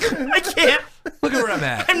 I can't. Look at where I'm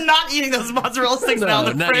at." I'm not eating those mozzarella sticks now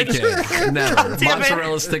in the no, you fridge. can't. Never. God damn it.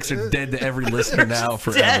 Mozzarella sticks are dead to every listener now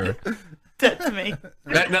forever. Dead to me.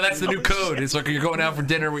 Now that's the new code. It's like you're going out for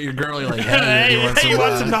dinner with your girl. You're like, "Hey, Hey, you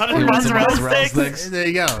want some, you want some mozzarella sticks?" There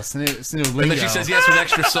you go. It's new lingo. And then she says yes with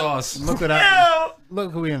extra sauce. Look what I,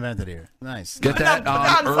 look who we invented here. Nice. Get that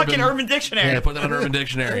on fucking Urban Dictionary. Yeah, put that on Urban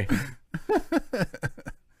Dictionary.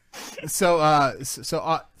 So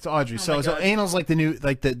Audrey, so anal's like the new,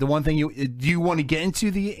 like the one thing you do. You want to get into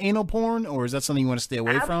the anal porn, or is that something you want to stay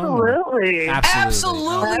away from? Absolutely.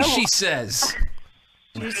 Absolutely, she says.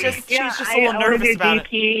 She's just Yeah, a I little wanna nervous do about it.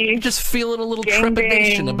 DP. Just feeling a little Gang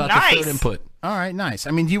trepidation bang. about Nice. the third input. All right, nice.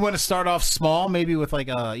 I mean, do you want to start off small, maybe with like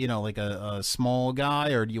a like a small guy,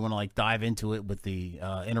 or do you want to like dive into it with the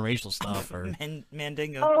interracial stuff? Or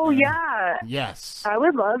Mandingo. Oh yeah. yes, I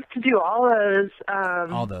would love to do all those.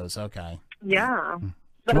 all those. Okay, Yeah.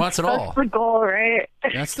 She wants it all. That's the goal, right?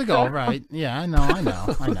 that's the goal, right? Yeah, I know.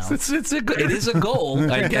 It is a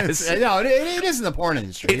goal, I guess. No, it is in the porn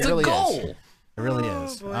industry. It's it really a goal. Is. It really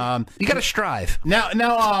is. You got to strive. Now,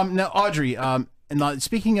 Audrey. And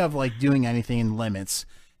speaking of like doing anything in limits,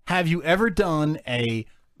 have you ever done a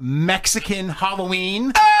Mexican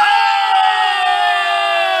Halloween?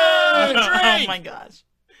 Oh my gosh.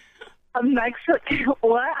 A Mexican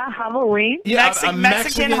what? A Halloween? Yeah, a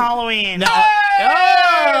Mexican Halloween. No,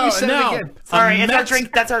 You said it no. again. Sorry, A it's our Mex-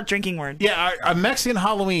 drink. That's our drinking word. Yeah, a Mexican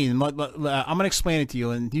Halloween. I'm going to explain it to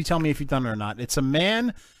you, and you tell me if you've done it or not. It's a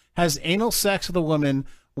man has anal sex with a woman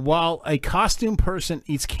while a costume person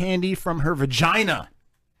eats candy from her vagina.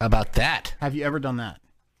 How about that? Have you ever done that?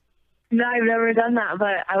 No, I've never done that,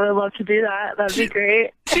 but I would love to do that. That'd be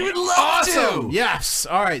great. She would love Awesome. Yes.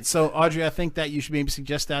 All right. So, Audrey, I think that you should maybe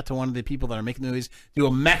suggest that to one of the people that are making the movies. Do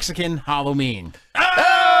a Mexican Halloween.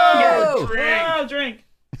 Oh, drink.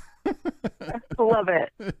 Love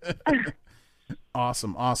it.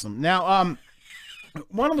 Awesome. Now,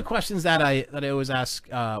 one of the questions that I always ask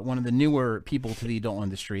one of the newer people to the adult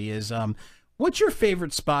industry is, what's your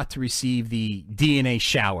favorite spot to receive the DNA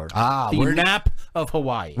shower? The where do- map of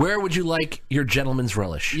Hawaii. Where would you like your gentleman's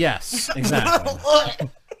relish? Yes, exactly.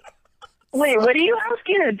 Wait, what are you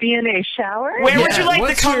asking? A DNA shower? Where would you like the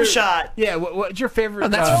what's cum your- shot? Yeah, what's your favorite? Oh,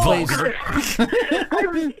 that's place? vulgar.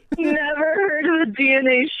 I've never heard of a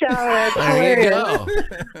DNA shower. That's There you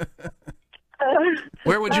hilarious. Oh. go.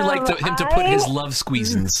 Where would you like him to put his love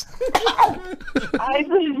squeezins? I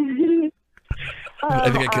I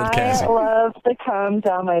think I killed Cassie. I love to come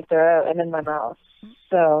down my throat and in my mouth.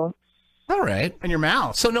 So All right. In your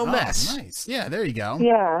mouth. So no mess. Nice. Yeah, there you go.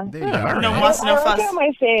 Yeah. There you go. All No right. muss, no I like fuss. it on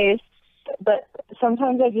my face, but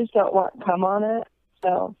sometimes I just don't want cum on it.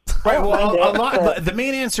 So Right. I don't Well, mind a it, lot. but- The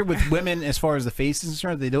main answer with women, as far as the face is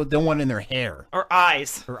concerned, they don't want it in their hair Or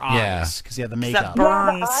eyes. or eyes because the makeup. Yeah,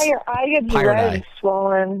 the eye gets Pirate red eye. and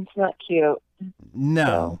swollen. It's not cute.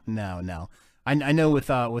 No. I know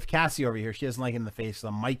with Cassie over here, she doesn't like it in the face, so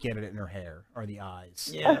I might get it in her hair or the eyes.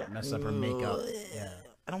 Yeah. Mess up her makeup. Yeah.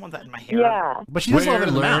 I don't want that in my hair. Yeah. But she does love We're it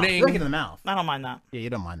in the mouth. learning. You like it in the mouth. I don't mind that. Yeah, you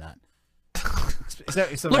don't mind that.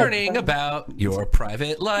 Learning about your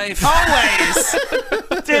private life. Always.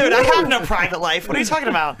 Dude, I have no private life. What are you talking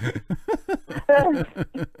about?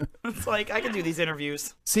 It's like, I can do these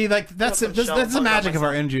interviews. See, like that's the magic of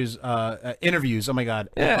our interviews. Interviews. Oh my God,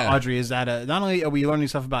 Yeah. Audrey, is that not only are we learning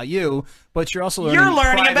stuff about you, but you're also learning. You're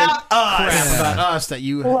learning private about us. crap about us that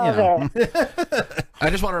you. Love know. I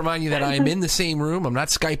just want to remind you that I'm in the same room. I'm not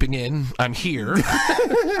Skyping in. I'm here.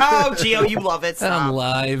 Oh, Gio, you love it. Stop. I'm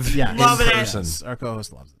live Yeah, in Loving it. person. Our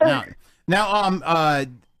co-host loves it. Now,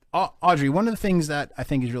 Audrey, one of the things that I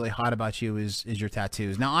think is really hot about you is your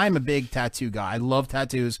tattoos. Now, I'm a big tattoo guy. I love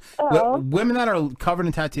tattoos. Women that are covered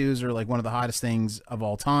in tattoos are like one of the hottest things of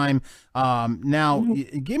all time. Now,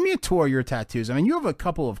 give me a tour of your tattoos. I mean, you have a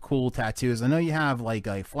couple of cool tattoos. I know you have like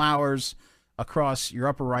flowers across your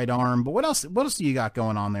upper right arm, but what else do you got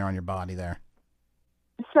going on there on your body there?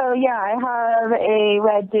 So yeah, I have a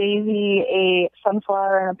red daisy, a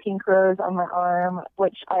sunflower, and a pink rose on my arm,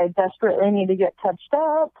 which I desperately need to get touched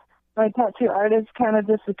up. My tattoo artist kind of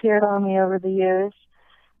disappeared on me over the years.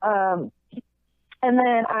 And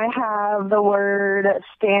then I have the word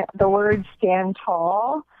stand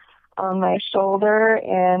tall on my shoulder,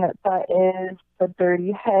 and that is the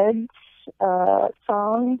Dirty Heads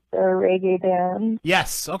song, the reggae band.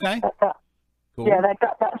 Yes. Okay. Cool. Yeah,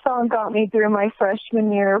 that song got me through my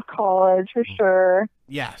freshman year of college for sure.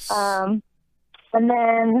 Yes. And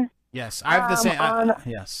then Yes, I have the same.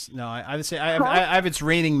 Yes, no, I would say I have It's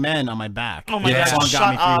Raining Men on my back. Oh my That God, song shut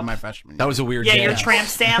got me up. through my freshman year. That was a weird. Yeah, jam. your tramp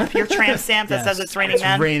stamp that says it's raining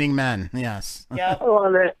men. It's Raining Men. Yes. Yeah, I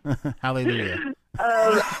love it. Hallelujah.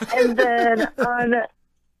 And then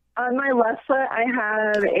on my left foot, I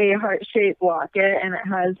have a heart-shaped locket, and it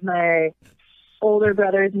has my older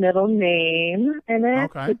brother's middle name in it.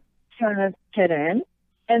 Okay. It's kind of hidden.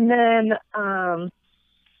 And then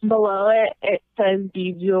below it says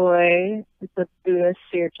Be Joy. It's a Buddhist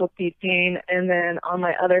spiritual teaching. And then on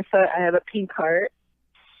my other foot, I have a pink heart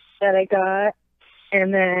that I got.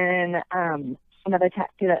 And then another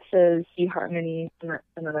tattoo that says eHarmony. And that's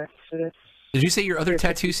another Buddhist. Did you say your other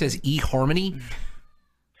tattoo says eHarmony?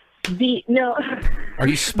 No. Are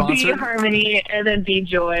you sponsored? eHarmony and then Be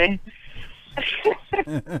Joy.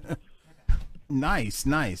 Nice.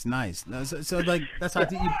 So like that's how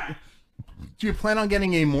you. Do you plan on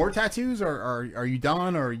getting any more tattoos, or are you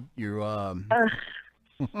done, or you? I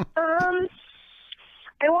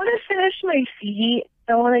want to finish my feet.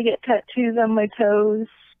 I want to get tattoos on my toes,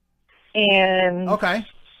 and okay.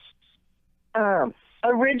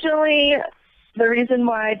 Originally, the reason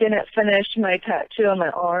why I didn't finish my tattoo on my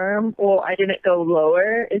arm, I didn't go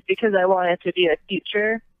lower, is because I wanted to be a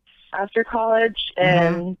teacher after college,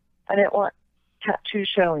 and I didn't want tattoo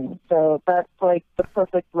showing. So that's like the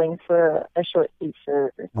perfect length for a short sleeve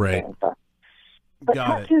shirt or something Right. like that. But Got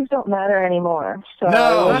it. tattoos don't matter anymore. So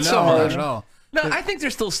Not so much at all. No, I think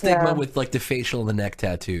there's still stigma Yeah. with like the facial and the neck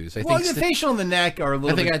tattoos. I Well, think the facial and the neck are a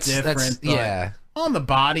little bit different. but yeah. On the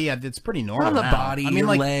body, it's pretty normal. On the now. body, I mean, your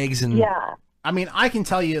like, legs, and Yeah. I mean, I can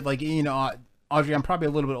tell you, like, Audrey, I'm probably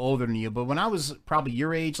a little bit older than you, but when I was probably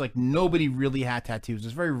your age, like, nobody really had tattoos.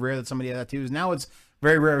 It's very rare that somebody had tattoos. Now it's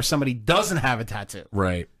very rare if somebody doesn't have a tattoo.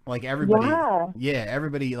 Right. Like, everybody, Yeah.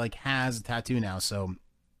 everybody, like, has a tattoo now. So,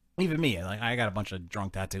 even me, like, I got a bunch of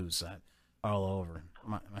drunk tattoos all over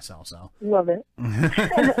myself. So, Love it.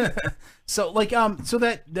 so like, so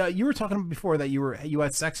that you were talking before that you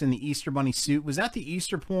had sex in the Easter Bunny suit. Was that the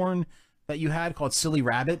Easter porn that you had called Silly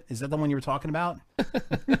Rabbit? Is that the one you were talking about?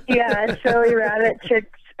 Yeah, Silly Rabbit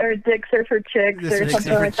Chicks, or Dicks Are for Chicks, or Dicks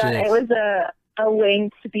something Are for like that. Chicks. It was a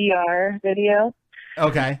linked VR video.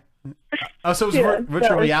 Okay. Oh, so it was Yeah, a virtual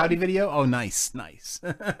that was reality video? Oh, nice.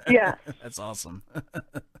 Yeah. That's awesome.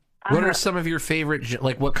 What are some of your favorite?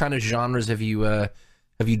 Like, what kind of genres have you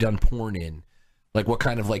done porn in? Like, what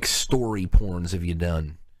kind of like story porns have you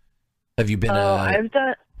done? Have you been I've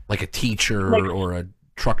done like a teacher like- or a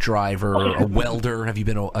truck driver, or a welder? Have you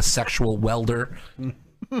been a sexual welder?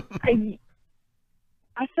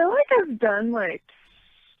 I feel like I've done like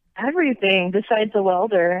everything besides a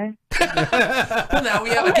welder. Well, now we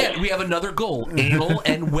have another goal: anal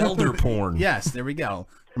and welder porn. Yes, there we go.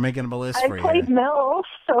 We're making up a list I for you. played MILF,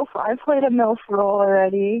 so I played a MILF role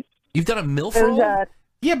already. You've done a MILF It was role? at-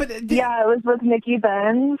 Yeah, but yeah, it was with Nikki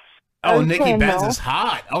Benz. I Oh, was Nikki playing Benz MILF. is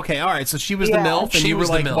hot. Okay, all right. So she was Yeah. the MILF, and She you were was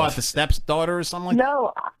the like, MILF. what, the stepdaughter or something like that?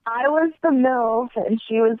 No, I was the MILF, and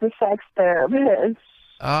she was the sex therapist.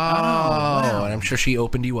 Oh, and I'm sure she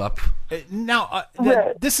opened you up. Now,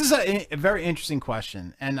 this is a very interesting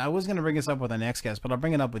question, and I was going to bring this up with our next guest, but I'll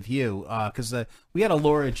bring it up with you because we had a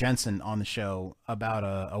Laura Jensen on the show about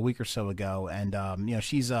a week or so ago, and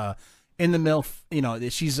she's in the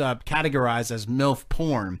MILF. She's categorized as MILF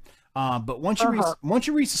porn. But once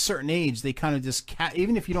you reach a certain age, they kind of just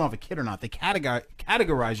even if you don't have a kid or not, they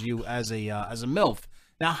categorize you as a MILF.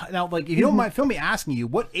 Now, like if you don't mind, feel me asking you,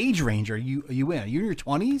 what age range are you in? Are you in your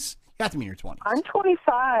 20s? You have to be in your 20s. I'm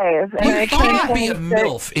 25. And You I can't turned be a 26.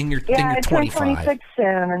 MILF in your Yeah, I 25. turned 26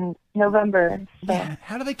 soon in November. So. Yeah,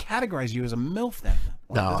 how do they categorize you as a MILF then?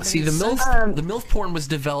 No, see the MILF porn was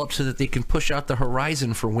developed so that they can push out the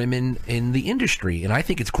horizon for women in the industry, and I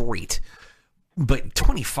think it's great. But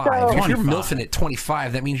 25, if you're MILFing at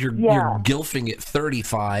 25, that means you're gilfing at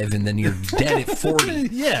 35, and then you're dead at 40.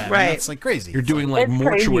 Yeah, right. That's like crazy. You're doing like It's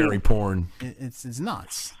mortuary crazy. porn. It's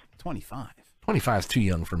nuts. 25. 25 is too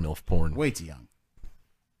young for MILF porn. Way too young.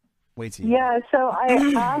 Way too young. Yeah, so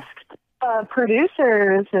I asked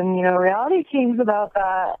producers and, reality teams about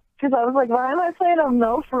that because I was like, why am I playing a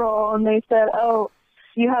MILF role? And they said, oh,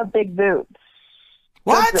 you have big boobs.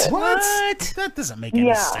 What? That's it. What? That doesn't make any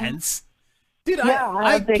Yeah. sense. Dude, Yeah, I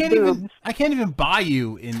I have big can't boobs. even I can't even buy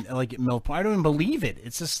you in like MILF porn. I don't even believe it.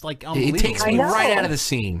 It's just like It unbelievable. takes me right out of the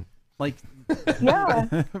scene. Like, yeah,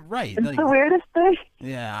 right. it's like- the weirdest thing.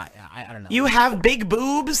 Yeah, I don't know. You have big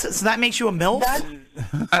boobs, so that makes you a MILF?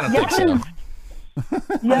 I don't think so.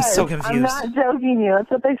 Yes, so I'm confused. not joking you.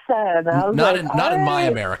 That's what they said. I was Not like, in my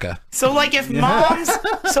 "Alright." America. So like if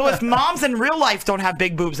moms in real life don't have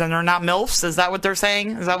big boobs, then they're not MILFs? Is that what they're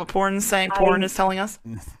saying? Is that what porn is saying? Porn is telling us?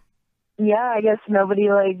 Yeah, I guess nobody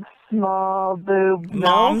likes small boob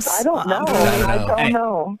Moms? I don't know. I don't Hey,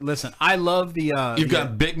 know. Listen, I love the. You've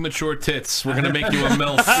got big mature tits. We're gonna make you a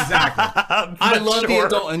MILF. Exactly. I love the Mature.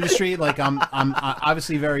 adult industry. Like I'm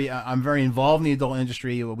obviously I'm very involved in the adult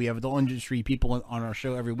industry. We have adult industry people on our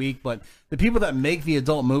show every week, but the people that make the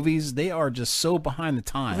adult movies, they are just so behind the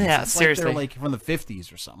times. Yeah, it's seriously. Like they're like from the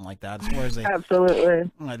 50s or something like that. As far as they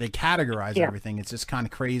Absolutely. they categorize Yeah. everything, it's just kind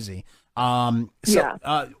of crazy.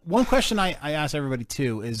 Yeah. One question I ask everybody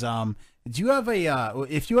too is, do you have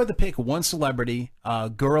if you had to pick one celebrity,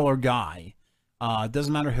 girl or guy,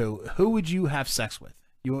 doesn't matter who would you have sex with?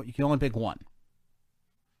 You can only pick one.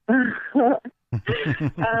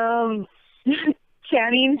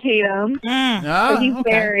 Channing Tatum. Ah, But he's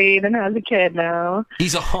okay. married and has a kid now.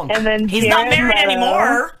 He's a hunk. And then He's not Jared married Leto.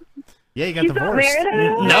 anymore. Yeah, you got He's not divorced. married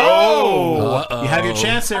anymore? No. You have your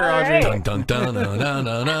chance there, Audrey. Dun dun dun dun dun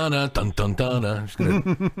dun dun dun dun dun dun. Just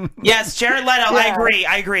gonna- Yes, Jared Leto. Yeah.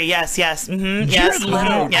 I agree. Yes. Yes. Jared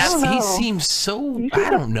Leto. Yes. don't He know. seems so. He's I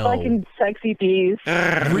don't a know. Fucking sexy piece.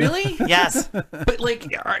 Really? Yes. But like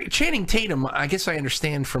all right, Channing Tatum, I guess I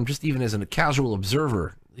understand from just even as a casual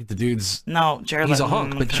observer, like, the dude's No, Jared he's Leto. a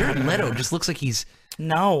hunk, but Jared Leto just looks like he's.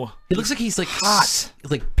 No. He looks like he's like Hot.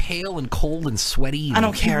 like pale and cold and sweaty. I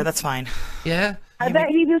don't care. That's fine. Yeah. I bet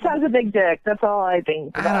he just has a big dick. That's all I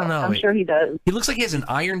think. I don't about. know. I'm sure he does. He looks like he has an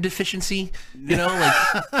iron deficiency,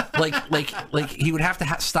 like he would have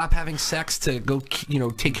to stop having sex to go,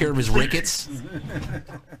 take care of his rickets.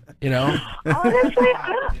 Honestly,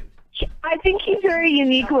 I think he's very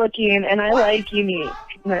unique looking, and I like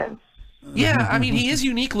uniqueness. Yeah, I mean he is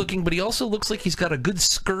unique looking, but he also looks like he's got a good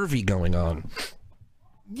scurvy going on.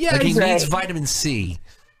 Yeah, Like he he's needs vitamin C.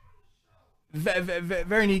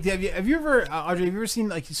 very neat. Have you ever, Audrey? Have you ever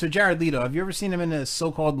seen Jared Leto? Have you ever seen him in a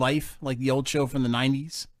So-Called Life, like the old show from the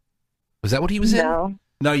 '90s? Was that what he was in?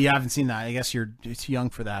 No, you haven't seen that. I guess you're too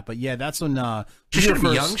young for that. But yeah, that's when She shouldn't be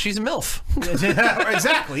young. She's a MILF.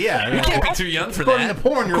 Exactly. Yeah, You can't be too young for According that. to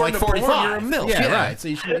porn, you're According like to porn, 45. you're a MILF. Yeah, Yeah. right. So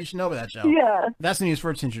you should know about that show. Yeah. That's when he was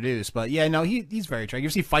first introduced. But yeah, no, he's very attractive. You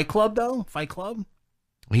ever see Fight Club though? Fight Club.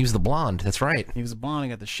 He was the blonde. That's right. He was a blonde. I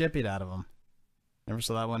got the shit beat out of him. Never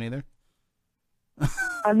saw that one either. I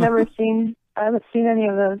haven't seen any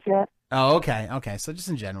of those yet. Oh, okay. So just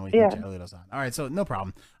in general, you Yeah. think Jared Leto's on. All right, so no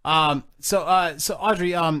problem. So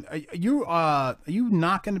Audrey, are you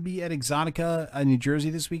not going to be at Exotica, New Jersey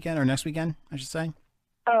this weekend or next weekend? I should say.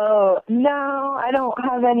 Oh, no, I don't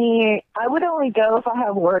have any. I would only go if I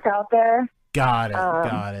have work out there. Got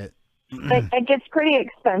it. It gets pretty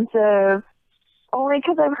expensive, only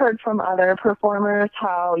because I've heard from other performers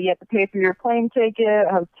how you have to pay for your plane ticket,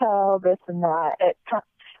 hotel, this and that.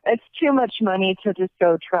 It's too much money to just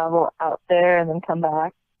go travel out there and then come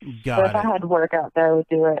back. Got if I had work out there, I would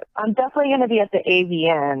do it. I'm definitely going to be at the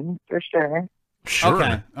AVN for sure. Okay.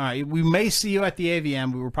 All right. We may see you at the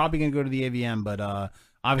AVM. We were probably going to go to the AVM, but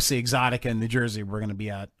obviously Exotica in New Jersey we're going to be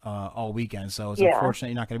at all weekend. So it's unfortunate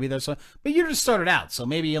you're not going to be there. So, but you just started out. So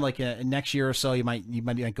maybe like next year or so you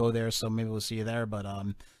might go there. So maybe we'll see you there. But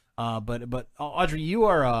Audrey,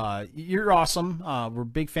 you're awesome. We're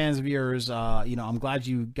big fans of yours. I'm glad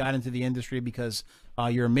you got into the industry because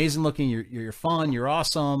you're amazing looking. You're fun. You're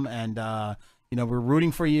awesome. And we're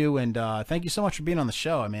rooting for you. And thank you so much for being on the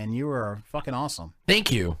show. I mean, you were fucking awesome.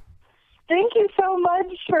 Thank you. Thank you so much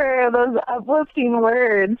for those uplifting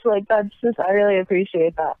words. Like, that's just, I really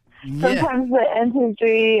appreciate that. Yeah. Sometimes the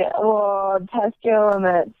industry will test your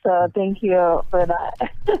limits, so thank you for that.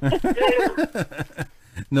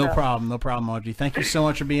 No problem, Audrey. Thank you so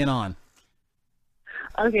much for being on.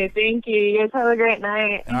 Okay, thank you. You guys have a great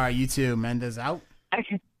night. All right, you too. Mendez out.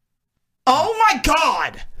 Okay. Oh my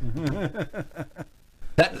God!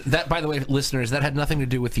 That, by the way, listeners, that had nothing to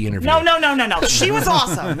do with the interview. No. She was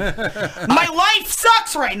awesome. My life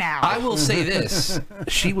sucks right now. I will say this: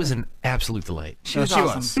 she was an absolute delight. She was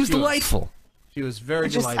awesome. She was delightful. She was very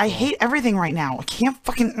delightful. I hate everything right now. I can't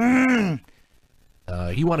fucking.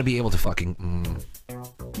 You want to be able to fucking.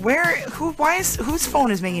 Whose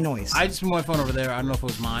phone is making noise? I just moved my phone over there. I don't know if it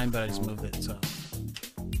was mine, but I just moved it. So.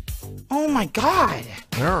 Oh my God!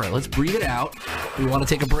 All right, let's breathe it out. We want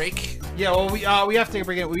to take a break. Yeah, well, we have to take a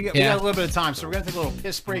break. We got a little bit of time, so we're gonna take a little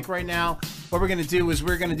piss break right now. What we're gonna do is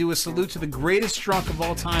we're gonna do a salute to the greatest drunk of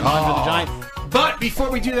all time, Andre the Giant. But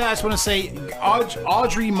before we do that, I just want to say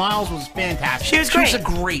Audrey Miles was fantastic. She was great. She was a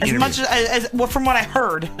great as interview. much as well, from what I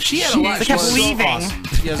heard. She had a lot. She kept leaving.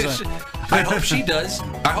 Awesome. I hope she does.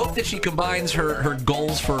 I hope that she combines her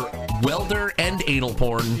goals for welder and anal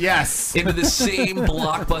porn. Yes. Into the same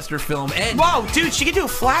blockbuster film. And whoa, dude, she could do a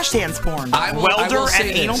Flashdance porn. Welder and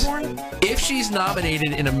anal porn. If she's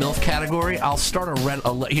nominated in a MILF category, I'll start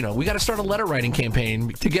we got to start a letter writing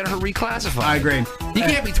campaign to get her reclassified. I agree. You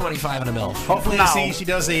can't be 25 in a MILF. Hopefully, she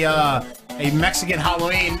does a Mexican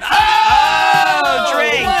Halloween. Oh,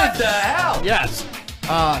 drink. What the hell? Yes.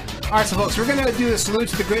 All right, so folks, we're going to do the salute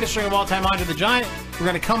to the greatest drink of all time, Andre the Giant. We're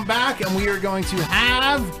going to come back, and we are going to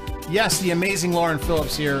have, the amazing Lauren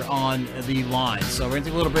Phillips here on the line. So we're going to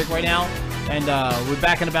take a little break right now, and we're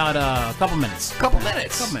back in about a couple minutes.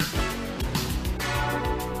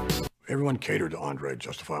 Everyone catered to Andre,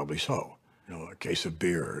 justifiably so. A case of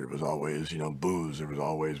beer, it was always, booze, it was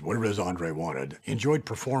always whatever it is Andre wanted. He enjoyed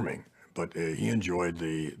performing, but he enjoyed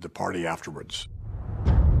the party afterwards.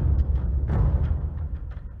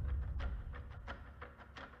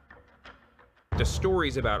 The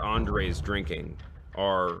stories about Andre's drinking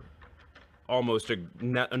are almost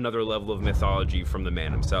another level of mythology from the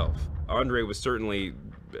man himself. Andre was certainly,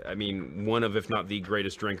 one of, if not the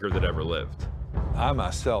greatest drinker that ever lived. I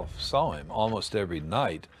myself saw him almost every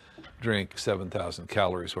night drink 7,000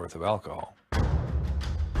 calories worth of alcohol.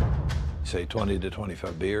 Say 20 to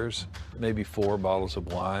 25 beers, maybe 4 bottles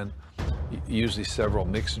of wine, usually several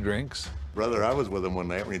mixed drinks. Brother, I was with him one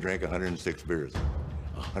night when he drank 106 beers.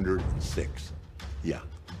 106. Yeah.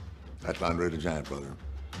 That's Andre the Giant, brother.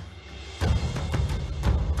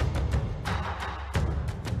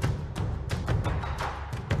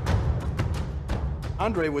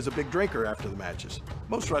 Andre was a big drinker after the matches.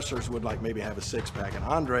 Most wrestlers would maybe have a 6-pack, and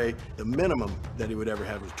Andre, the minimum that he would ever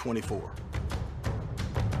have was 24.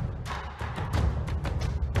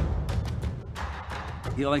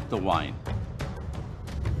 He liked the wine.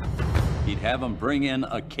 He'd have him bring in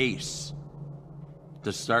a case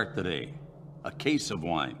to start the day. A case of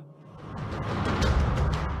wine.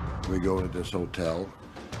 We go to this hotel,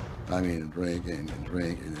 drinking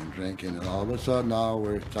and all of a sudden now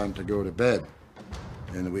it's time to go to bed.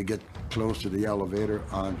 And we get close to the elevator,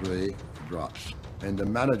 Andre drops. And the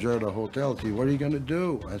manager of the hotel says, "What are you gonna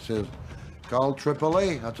do?" I says, "Call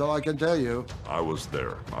AAA, that's all I can tell you." I was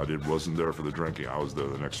there. Wasn't there for the drinking. I was there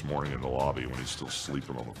the next morning in the lobby when he's still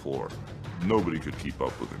sleeping on the floor. Nobody could keep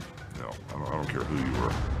up with him. No, I don't care who you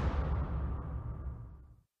were.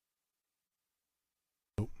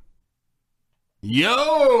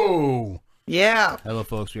 Yo! Yeah. Hello,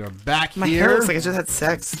 folks. We are back My here. hair looks like I just had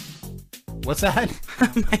sex. What's that?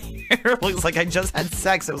 My hair looks like I just had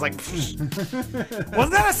sex. It was like,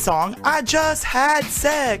 wasn't that a song? I just had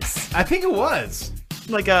sex. I think it was.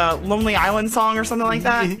 Like a Lonely Island song or something like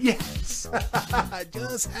that? Yes. I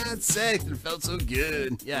just had sex. It felt so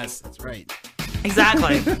good. Yes, that's right.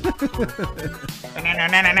 Exactly.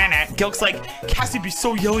 Gilk's like, Cassie be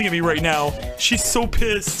so yelling at me right now. She's so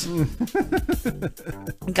pissed.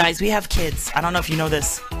 Guys, we have kids. I don't know if you know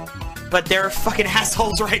this, but they're fucking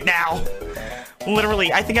assholes right now.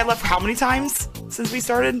 Literally, I think I left how many times since we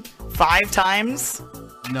started? 5 times?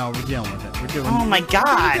 No, we're dealing with it. We're doing. Oh my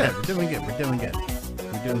God. We're doing good. We're doing good.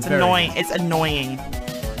 We're doing It's very annoying. good. It's annoying.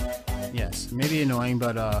 Yes, maybe annoying,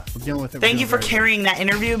 but we're dealing with it. Thank you for carrying that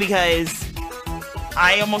interview because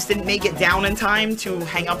I almost didn't make it down in time to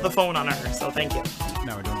hang up the phone on her. So thank you.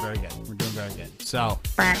 No, we're doing very good. We're doing very good. So.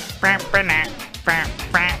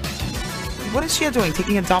 What is Gio doing?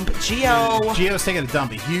 Taking a dump? Gio's taking a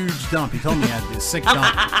dump. A huge dump. He told me he had to do a sick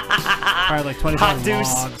dump. Probably like 25 Hot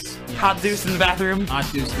deuce. logs. Yeah. Hot deuce in the bathroom. Hot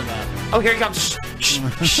deuce in the bathroom. Oh, here he comes. Shh.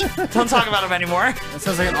 Don't talk about him anymore. That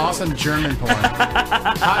sounds like an awesome German porn.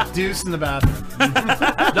 Hot deuce in the bathroom.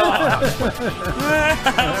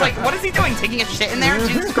 I was like, what is he doing? Taking a shit in there?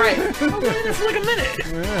 Jesus Christ. I've been in there for like a minute.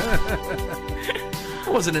 I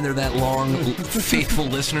wasn't in there that long, faithful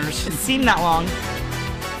listeners. It seemed that long.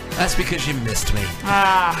 That's because you missed me.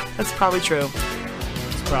 Ah, that's probably true.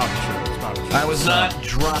 It's probably true. It's probably true. I was not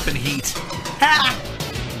dropping heat.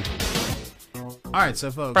 All right,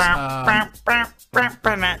 so folks.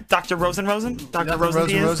 Dr. Rosen? Dr. Rosen?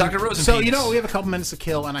 Dr. Rosen. So, you know, we have a couple minutes to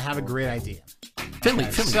kill, and I have a great idea.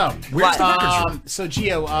 Finley. So, Where's the record room? So,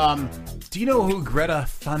 Gio, do you know who Greta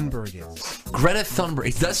Thunberg is? Greta Thunberg.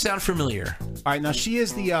 It does sound familiar. All right, now she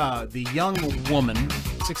is the young woman,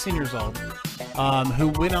 16 years old, who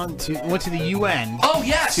went to the UN. Oh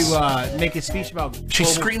yes. To make a speech about she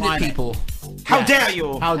global screamed climate. at people. How dare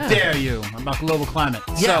you? How dare you about global climate?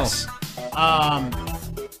 Yes. So,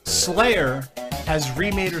 Slayer has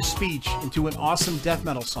remade her speech into an awesome death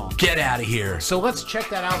metal song. Get out of here. So let's check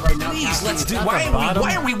that out right now. Please, let's do. It's at Why the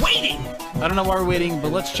are we waiting? I don't know why we're waiting,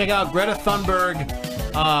 but let's check out Greta Thunberg,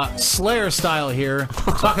 Slayer style here,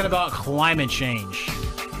 talking about climate change.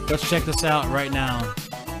 Let's check this out right now.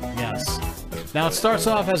 Yes. Now it starts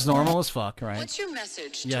off as normal as fuck, right? What's your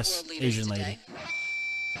message? Yes, to world leaders Asian lady. today?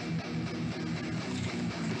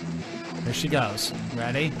 There she goes.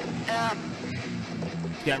 Ready?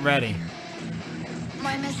 Get ready.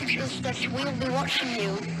 My message is that we'll be watching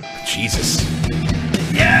you. Jesus.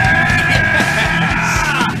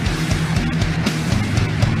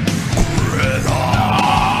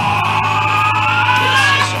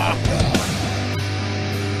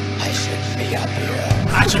 I should be up here.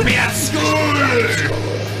 I should be at school.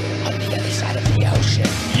 On the other side of the ocean.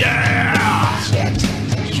 Yeah. Yet,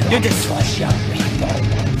 you're just flush young people.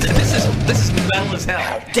 This is metal as hell.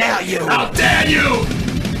 How dare you? How dare you?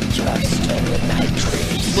 You have stolen my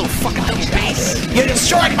dreams. Little fucking double bass. You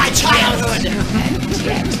destroyed my childhood. And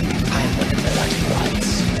yet, I'm one of the lucky ones.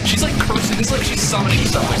 She's like cursing. It's like she's summoning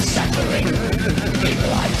People are something. suffering.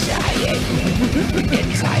 People are dying.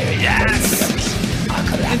 Entire Yes. are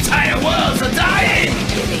collapsing. Entire worlds are dying.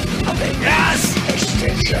 Beginning of a Yes.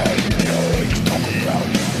 extinction. No, it's talking about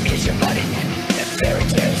is your body the fairy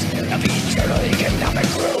tales of eternal economic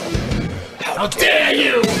growth. How dare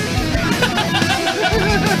you?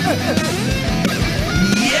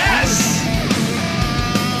 Yes.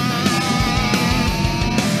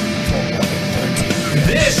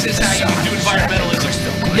 This is how you do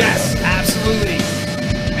environmentalism. Yes, absolutely.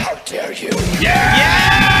 How dare you? Yeah!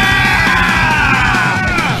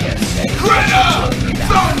 Greta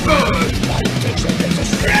Thunberg!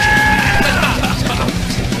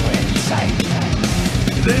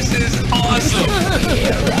 This is awesome.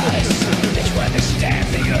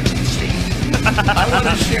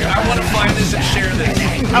 I want to find this and share this.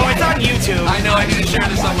 Oh, it's on YouTube. I know, I need to share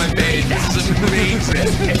this on my page. This is amazing.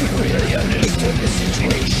 If you really understood the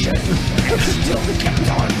situation and still kept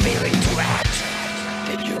on failing to act,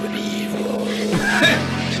 then you would be evil.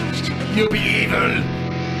 You'll be evil.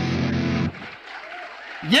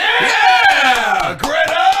 Yeah!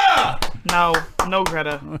 Greta! No,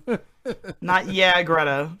 Greta. Not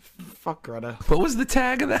Greta. Fuck Greta. What was the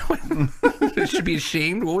tag of that one? It should be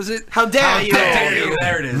ashamed. What was it? How dare you? How dare you?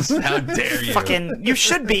 There it is. How dare you? Fucking, you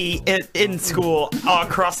should be in school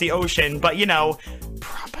across the ocean, but you know,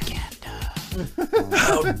 propaganda.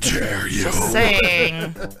 How dare you? Just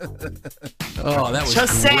saying. Oh, that was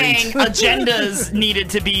Just great. saying, agendas needed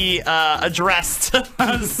to be addressed.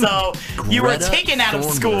 So you were Greta taken out of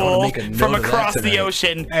Thunberg. school I'm gonna make a note from of that across the tonight.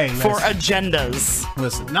 ocean Hey, for listen. agendas.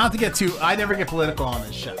 Listen, not to get too. I never get political on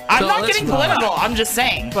this show. I'm not getting political. I'm just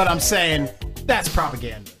saying. But I'm saying that's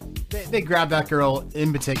propaganda. They grabbed that girl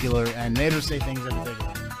in particular and made her say things in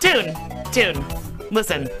particular. Dude,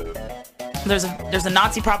 listen. There's a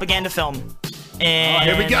Nazi propaganda film. And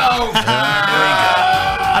here we go.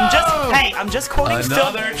 I'm just quoting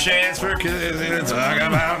Another chance for kids to talk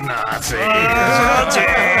about Nazis. That's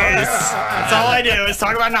all I do is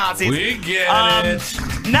talk about Nazis. We get it.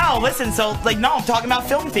 No, listen, so, like, no, I'm talking about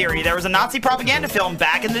film theory. There was a Nazi propaganda film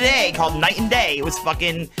back in the day called Night and Day. It was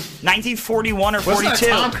fucking 1941 or 42. Wasn't that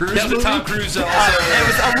Tom Cruise That was movie? Tom Cruise also. It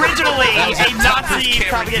was originally That was a Tom Cruise, Nazi Cameron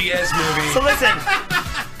propaganda Diaz movie. So listen,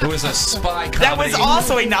 It was a spy comedy. that was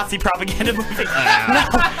also a Nazi propaganda movie. No.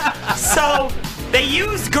 So they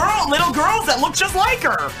used little girls that look just like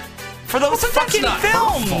her for those fucking not her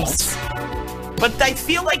films. But I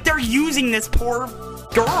feel like they're using this poor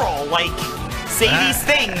girl, like, say these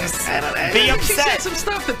things, be She said upset. some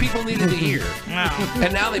stuff that people needed to hear. No.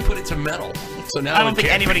 And now they put it to metal. So now I don't it think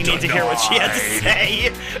can't anybody be needs to hear what she had to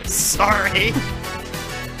say. Sorry.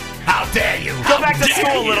 How dare you? Go back to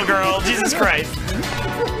school, little girl. Jesus Christ.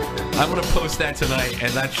 I'm gonna post that tonight,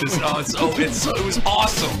 and that's just it was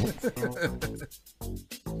awesome.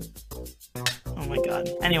 Oh my god.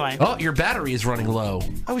 Anyway. Oh, your battery is running low.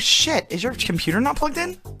 Oh shit! Is your computer not plugged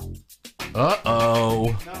in?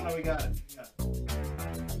 Uh-oh. No, we got it.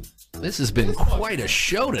 This has been quite a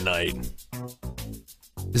show tonight.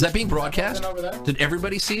 Is that being broadcast? Over there? Did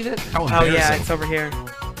everybody see that? How Oh embarrassing. yeah, it's over here.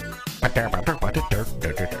 I don't like to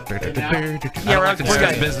we're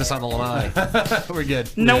discuss good. business on the line. We're good.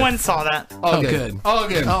 No one saw that. All good. Oh,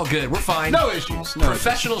 good. We're fine. No issues. No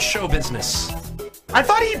Professional show business. I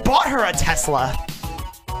thought he bought her a Tesla.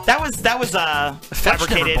 That was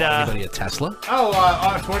fabricated. Never bought anybody a Tesla.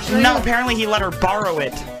 Oh, unfortunately. No, apparently he let her borrow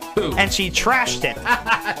it. Who? And she trashed it.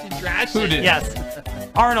 Who did? Yes.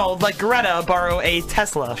 Arnold let Greta borrow a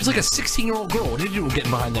Tesla. She's like a 16-year-old girl. What did you do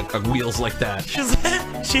getting behind the wheels like that?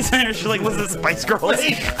 She's like, listen, Spice Girls.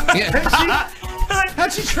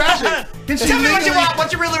 How'd she trash it? Tell me what you want.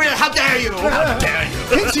 What you really? How dare you? How dare you?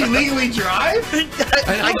 Can she legally drive?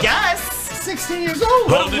 I guess. 16 years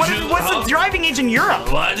old. What's the driving age in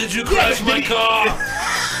Europe? Why did you crash my car?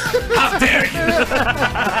 How dare you?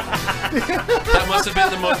 That must have been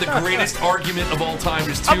the greatest argument of all time.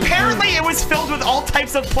 Apparently, it was filled with all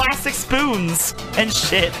types of plastic spoons and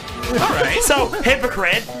shit. All right. So,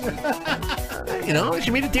 hypocrite. You know, she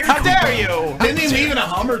made a dairy. How dare you? Didn't he leave in a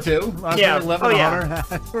Hummer too? Yeah. Hummer.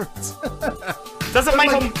 Doesn't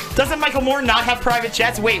Michael Moore not have private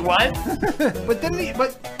jets? Wait, what? But didn't he?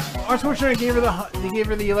 But unfortunately, they gave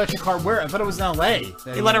her the electric car. Where? I thought it was in L.A.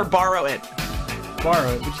 He let her borrow it.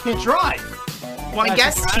 Borrow it, but you can't drive. Well, I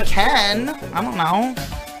guess she can. I don't know.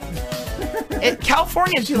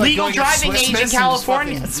 California's legal driving age in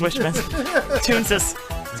California. Swishmas. Toonsis.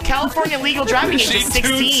 California legal driving age is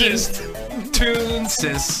 16.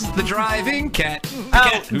 Toonsis, the driving cat.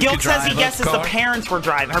 Oh, Gil says he guesses the parents were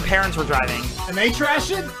driving. Her parents were driving. And they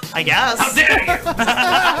trashed it? I guess. How dare you?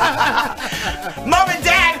 Mom and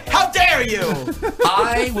Dad, how dare you?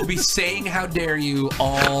 I will be saying how dare you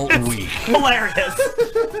all week. Hilarious.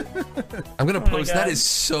 I'm going to post. That is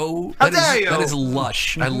so... How dare you? That is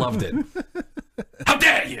lush. I loved it. How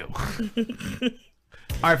dare you?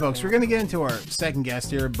 All right, folks, we're going to get into our second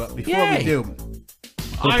guest here, but before Yay. we do...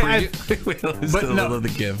 But no. Love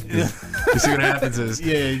the gift. You see what happens is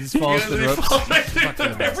he just falls to the ropes.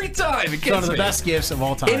 Every time. It's one of the best gifts of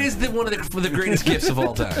all time. It is one of the greatest gifts of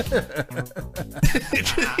all time.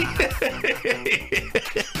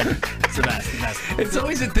 It's the best. It's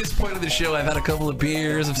always at this point of the show, I've had a couple of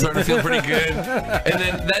beers, I'm starting to feel pretty good. And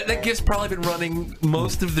then that gift's probably been running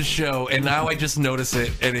most of the show, and now I just notice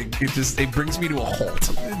it, and it brings me to a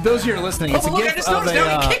halt. Those of you who are listening, it's a look, gift I just of noticed a...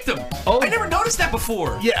 now he kicked him. I never noticed that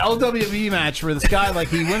before. Yeah, LWE match where this guy, like,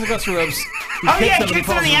 he wins across the ropes. He Oh, yeah, him kicks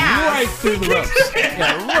and him in the falls ass. right through the ropes.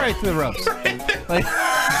 Yeah, right through the ropes. Like,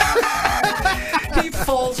 He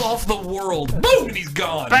falls off the world. Boom! And he's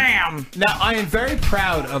gone. Bam! now, I am very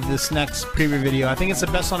proud of this next preview video. I think it's the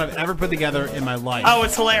best one I've ever put together in my life. Oh,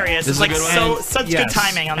 it's hilarious. This It's is a like good one? such Yes. good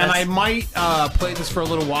timing on this. And I might play this for a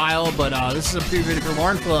little while, but this is a preview video for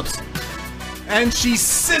Lauren Phillips. And she's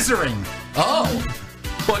scissoring. Oh.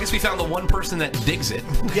 Well, I guess we found the one person that digs it.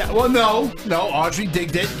 Yeah, well, no, Audrey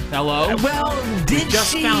digged it. Hello. Well, did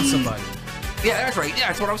Just she? found somebody. Yeah, that's right. Yeah,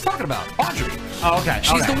 that's what I was talking about. Audrey. Oh, okay.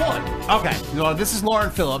 She's okay. the one. Okay. Well, this is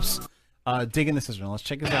Lauren Phillips digging the scissor. Let's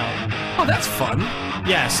check this out. Oh, that's fun.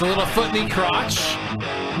 Yes, a little foot knee crotch.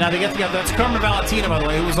 Now they get together. That's Carmen Valentina, by the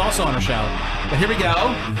way, who was also on her show. But here we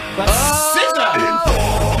go. Let's scissor.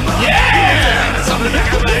 Yeah!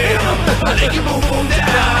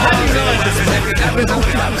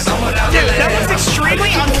 Dude, that was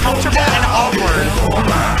extremely uncomfortable and awkward.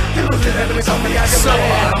 So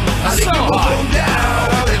hot. If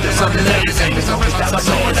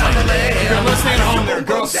you're listening at home, there are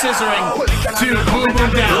girls scissoring to Boom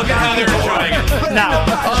Boom Down. Look at how they're enjoying it. No.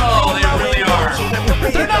 Oh, they really are.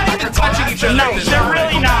 They're not even touching each other. No, they're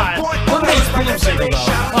really not. Look at those boom signal,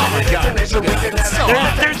 though. Oh my god. There's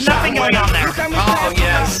nothing going on there. Oh,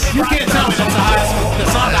 yeah.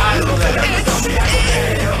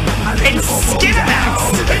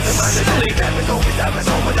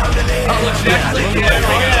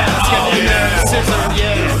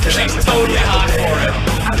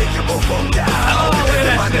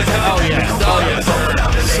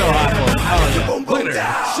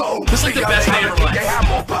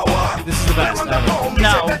 best. No.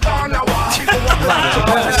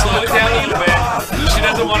 Slow it down a little bit. She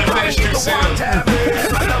doesn't want to finish too soon.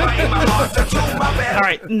 All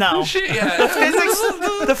right, no. Yeah.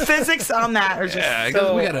 The physics on that are just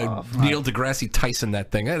so we gotta Neil deGrasse Tyson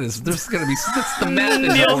that thing. There's gonna be that's the math.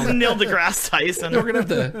 Neil deGrasse Tyson. We're gonna have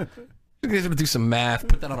to. We're gonna have to do some math.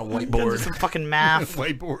 Put that on a whiteboard. Do some fucking math.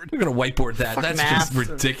 Whiteboard. We're gonna whiteboard that. Fucking That's math. just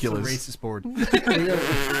ridiculous. It's a racist board.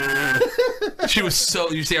 She was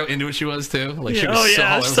so. You see how into it she was too. Like she Yeah. was Oh, so.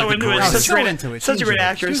 yeah, it was so like into the it. greatest- Such a great- such a great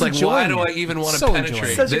actress. She's like, She's why enjoying do I it. even want to So penetrate?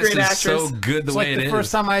 enjoying it. Such a This great is actress. so good the It's way like it the is.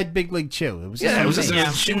 first time I had Big League Chew. It was Yeah, it was just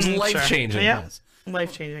amazing. she was life changing. Yeah,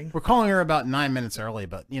 life changing. We're calling her about 9 minutes early,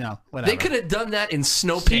 but you know, whatever. They could have done that in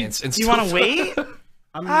snow pants. You want to wait?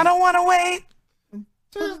 I don't want to wait.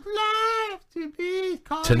 Just life to be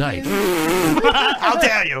Tonight. How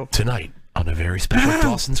dare you? Tonight on a very special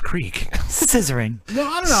Dawson's Creek. Scissoring. No,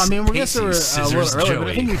 I don't know. I mean, we're guessing we're a Scissors little early, but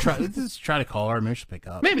I Joey. think let's try to call her. Maybe she'll pick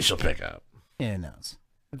up. Maybe she'll pick up. Yeah, who knows?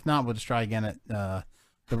 If not, we'll just try again at the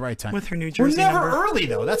right time. With her New Jersey We're never number. early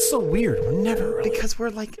though. That's so weird. We're never early. Because we're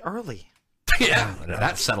like early. Yeah,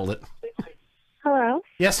 that settled it. Hello.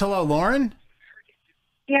 Yes, hello, Lauren.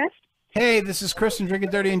 Yes. Hey, this is Chris from Drinking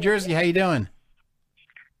Dirty in Jersey. How you doing?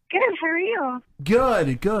 Good. How are you?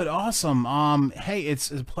 Good, awesome. Hey,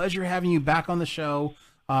 it's a pleasure having you back on the show.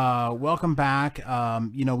 Welcome back.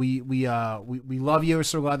 You know, we love you. We're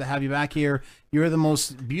so glad to have you back here. You're the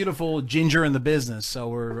most beautiful ginger in the business, so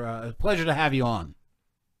we're a pleasure to have you on.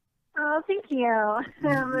 Oh, thank you.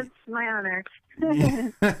 It's my honor.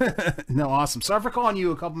 No, awesome. Sorry for calling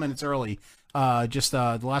you a couple minutes early. Just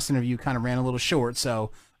the last interview kind of ran a little short,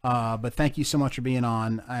 so but thank you so much for being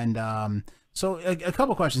on. And so a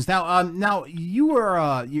couple questions. Now you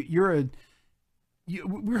were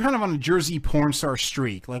we're kind of on a Jersey porn star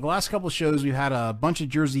streak. Like the last couple of shows, we've had a bunch of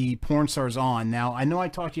Jersey porn stars on. Now I know I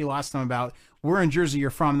talked to you last time about where in Jersey you're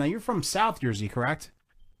from. Now you're from South Jersey, correct?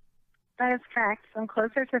 That is correct. I'm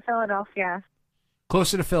closer to Philadelphia.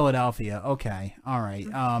 Closer to Philadelphia. Okay. All right.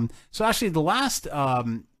 So actually, the last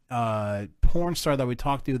porn star that we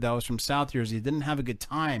talked to that was from South Jersey didn't have a good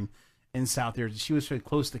time in South Jersey. She was very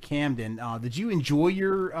close to Camden. Did you enjoy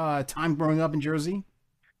your time growing up in Jersey?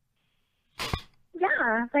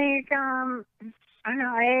 Yeah, like I don't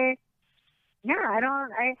know. I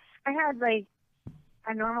had like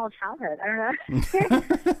a normal childhood. I don't know.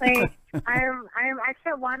 Like I'm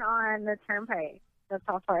exit 1 on the turnpike. That's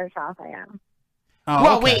how far south I am. Oh,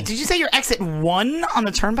 well, okay. wait, did you say you're exit 1 on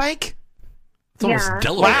the turnpike? It's almost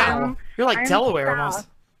Delaware. Wow. You're like I'm Delaware south. almost.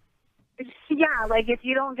 Yeah, like if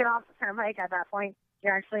you don't get off the turnpike at that point,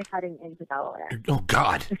 you're actually heading into Delaware. Oh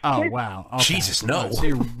God. Oh wow. Okay. Jesus, no. So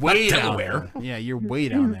you're way Not down Delaware. there. Yeah, you're way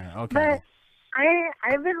down there. Okay. But I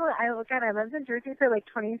lived in Jersey for like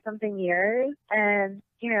 20 something years, and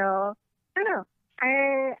you know, I don't know.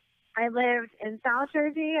 I lived in South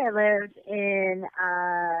Jersey. I lived in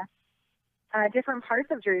different parts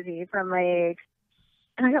of Jersey, from like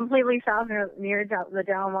completely south near the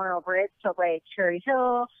Delmore Bridge to like Cherry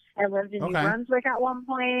Hill. I lived in New Brunswick at one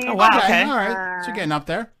point. Oh, wow. Okay. All right. So you're getting up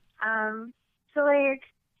there. So like,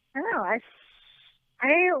 I don't know.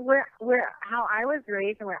 How I was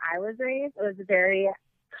raised and where I was raised, it was a very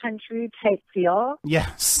country type feel.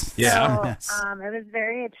 Yes. Yeah. So, Yes. it was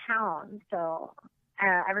very a town. So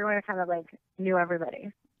everyone kind of like knew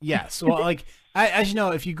everybody. Yes. Well, like, as you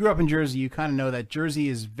know, if you grew up in Jersey, you kind of know that Jersey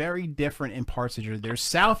is very different in parts of Jersey. There's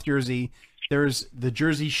South Jersey, there's the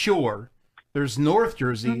Jersey Shore, there's North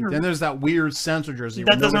Jersey, then there's that weird Central Jersey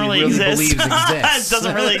That where doesn't nobody really believes exist. exists. It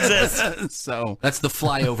doesn't really exist. So That's the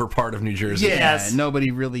flyover part of New Jersey. yeah, nobody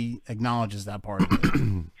really acknowledges that part of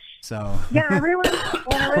it. So Yeah, everyone.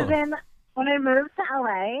 When I moved to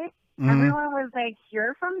LA, everyone was like,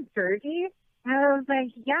 "You're from Jersey?" And I was like,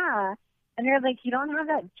 "Yeah." And they're like, "You don't have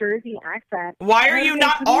that Jersey accent." Why are And I you was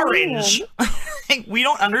not like, "What do you orange? mean?" We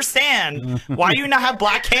don't understand. Why do you not have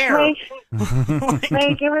black hair? Like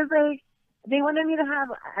it was like they wanted me to have.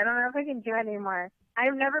 I don't know if I can do it anymore.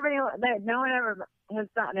 I've never been able. No one ever has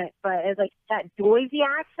gotten it, but it's like that Jersey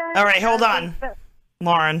accent. All right, hold on,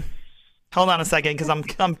 Lauren. Hold on a second, because I'm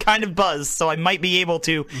kind of buzzed, so I might be able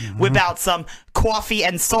to whip out some coffee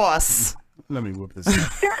and sauce. let me whip this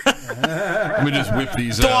up. Let me just whip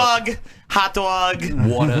these Dog, hot dog,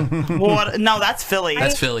 water. No, that's Philly.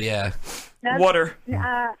 That's Philly, yeah. That's, Water.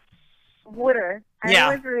 Water. I Yeah.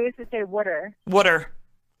 always used to say water. Water.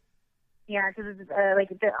 Yeah, because it's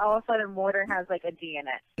all of a sudden water has like a D in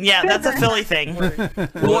it. Yeah, that's a Philly thing.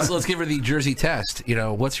 Well, let's give her the Jersey test. You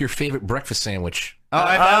know, what's your favorite breakfast sandwich?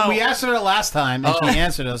 We asked her last time, and she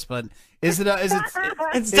answered us. But it's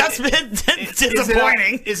that's been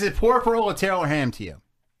disappointing. Is it pork roll or tail or ham to you?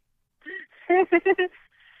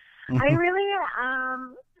 I really,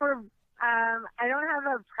 I don't have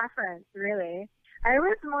a preference, really. I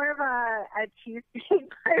was more of a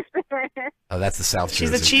cheesesteak person. Oh, that's the South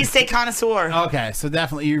She's a Jersey. cheesesteak connoisseur. Okay, so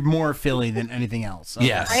definitely you're more Philly than anything else. Okay.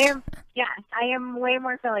 Yes. I am way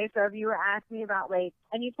more Philly. So if you were asking me about like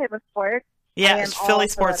any type of sport, Yeah, I am Philly all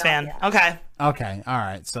sports fan. Philadelphia. Okay. Okay, all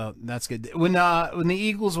right, so that's good. When the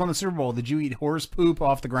Eagles won the Super Bowl, did you eat horse poop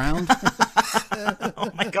off the ground?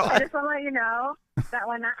 Oh my God. I just want to let you know that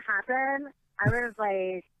when that happened, I was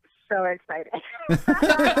like so excited.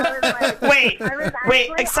 Wait,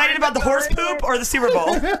 excited about the horse poop or the Super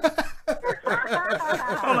Bowl?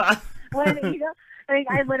 Hold on.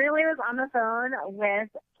 I literally was on the phone with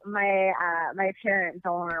my my parents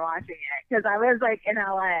when we were watching it because I was like in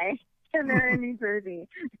LA and they're in New Jersey.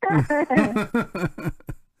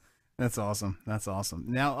 That's awesome. That's awesome.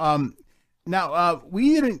 Now,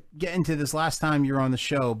 we didn't get into this last time you were on the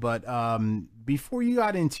show, but before you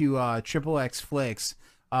got into Triple X Flicks,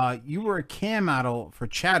 you were a cam model for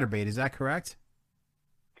Chatterbait. Is that correct?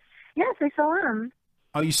 Yes, I still am.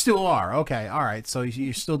 Oh, you still are? Okay, all right. So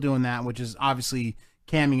you're still doing that, which is obviously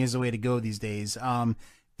camming is the way to go these days.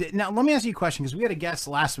 Now, let me ask you a question, because we had a guest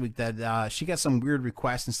last week that she got some weird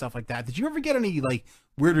requests and stuff like that. Did you ever get any like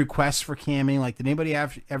weird requests for camming? Like, did anybody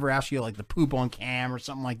ever ask you like the poop on cam or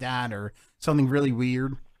something like that, or something really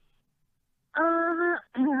weird? Well,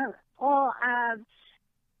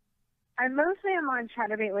 I mostly am on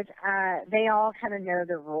Chatterbait, which they all kind of know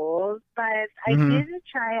the rules. But I did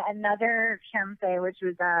try another campsite, which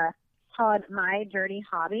was called My Dirty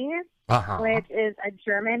Hobby, which is a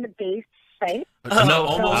German-based site. No,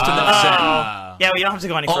 almost enough said. Yeah, we don't have to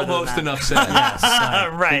go any further. Almost than that. enough said. Yes,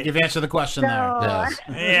 Right. You've answered the question there. Yes.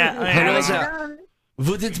 Yeah. Hello,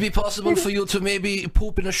 would it be possible for you to maybe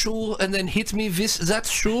poop in a shoe and then hit me with that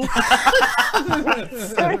shoe? I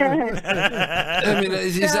mean,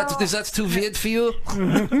 is that too weird for you?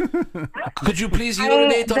 Could you please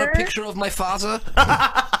urinate on a picture of my father?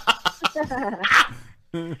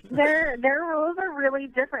 Their rules are really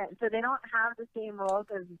different, so they don't have the same rules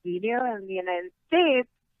as we do in the United States.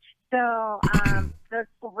 So the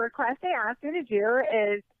request they asked me to do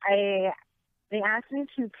is they asked me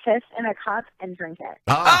to piss in a cup and drink it.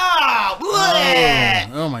 Oh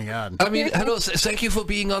my God. I mean, hello, thank you for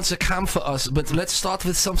being on the cam for us, but let's start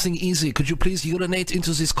with something easy. Could you please urinate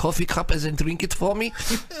into this coffee cup and then drink it for me?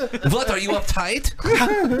 What, are you uptight?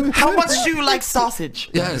 How much do you like sausage?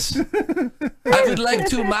 Yes. I would like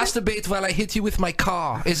to masturbate while I hit you with my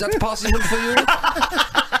car. Is that possible for you?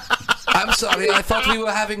 I'm sorry, I thought we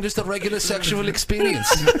were having just a regular sexual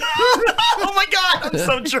experience. Oh my God, I'm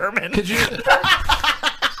so German. Could you...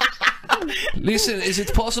 Listen, is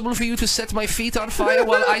it possible for you to set my feet on fire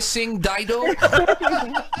while I sing Dido?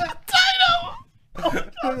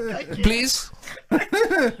 Please? I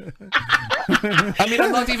mean,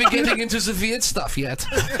 I'm not even getting into the weird stuff yet.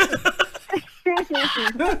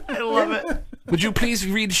 I love it. Would you please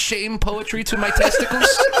read shame poetry to my testicles?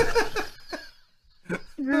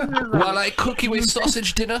 While I cook you a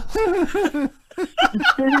sausage dinner?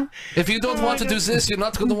 If you don't want to do this, you're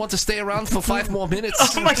not going to want to stay around for 5 more minutes.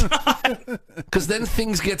 Oh my God. Because then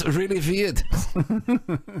things get really weird.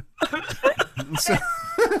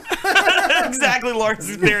 Exactly Lauren's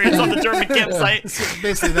experience on the German campsite.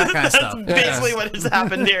 Basically that kind of stuff. That's basically what has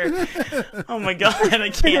happened here. Oh my God, I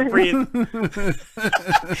can't breathe.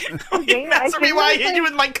 Masturbate while I hit you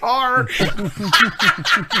with my car.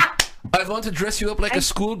 I want to dress you up like a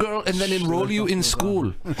schoolgirl and then enroll you in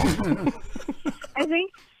school. I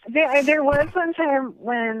think there was one time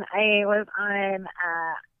when I was on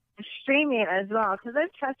streaming as well, because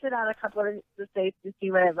I've tested out a couple of the sites to see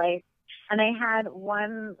what I like. And I had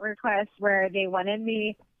one request where they wanted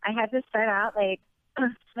me, I had to start out like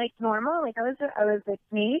normal, like I was like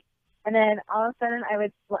me, and then all of a sudden I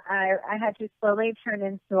had to slowly turn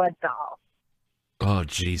into a doll. Oh,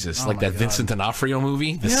 Jesus. Oh like my that God. Vincent D'Onofrio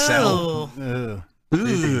movie? The No. Cell?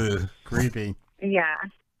 Ugh. Creepy. Yeah,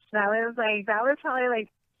 that was probably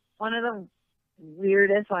like one of the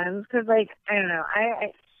weirdest ones, because like I don't know,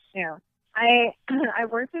 I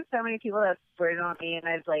worked with so many people that squirted on me, and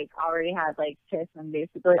I've like already had like piss in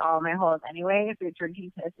basically all my holes anyway. If you're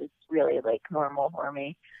drinking piss, it's really like normal for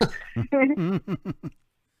me.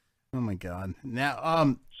 Oh my God.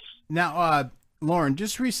 Now, Lauren,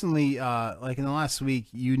 just recently, like in the last week,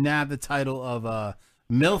 you nabbed the title of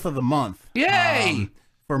MILF of the Month. Yay!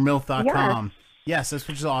 For MILF.com. Yes, that's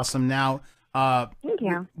which is awesome. Now, Thank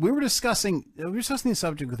you. we were discussing the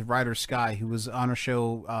subject with Ryder Sky, who was on our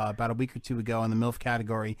show about a week or two ago in the MILF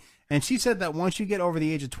category, and she said that once you get over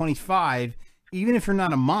the age of 25, even if you're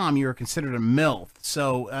not a mom, you're considered a MILF.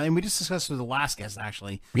 So, and we just discussed with the last guest,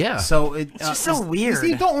 actually. Yeah. So It's just so weird. Is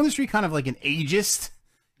the adult industry kind of like an ageist?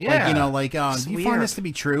 Yeah. Like, It's do you weird. find this to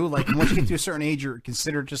be true? Like, once you get to a certain age, you're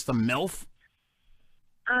considered just a MILF?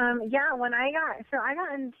 Yeah, when I got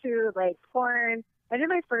into like porn, I did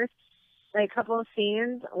my first like couple of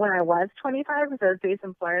scenes when I was 25 because I was based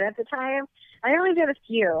in Florida at the time. I only did a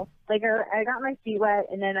few. Like I got my feet wet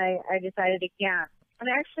and then I decided to camp. And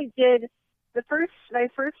I actually did my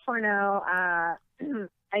first porno I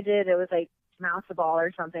did, it was like Mouse the Ball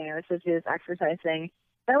or something. I was supposed to do this exercise thing.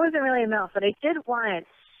 That wasn't really a mouth, but I did one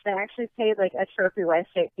that actually played like a trophy wife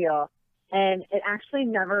type deal. And it actually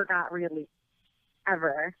never got released.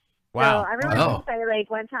 Ever. Wow. So I remember I like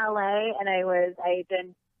went to LA and I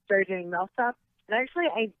then started doing MILF stuff. And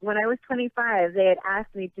actually when I was 25, they had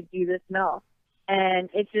asked me to do this MILF. And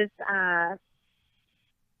it just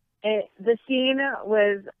the scene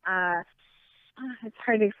was it's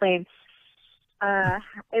hard to explain.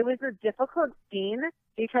 It was a difficult scene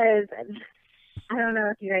because I don't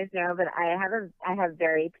know if you guys know, but I have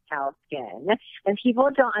very pale skin. And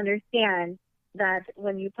people don't understand that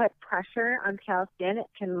when you put pressure on pale skin, it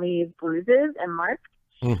can leave bruises and marks.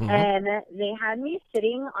 Mm-hmm. And they had me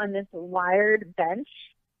sitting on this wired bench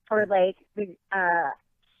for like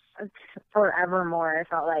forevermore, I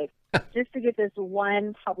felt like, just to get this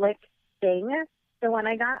one public thing. So when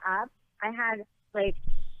I got up, I had like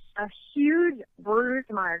a huge bruise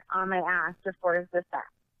mark on my ass before the set.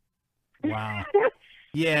 Wow.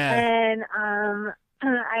 Yeah. And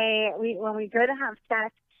when we go to have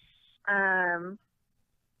sex,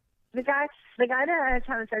 the guy that I was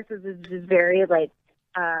having sex with is very like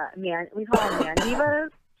man. We call him man divas.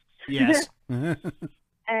 Yes.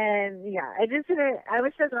 And yeah, I just didn't. I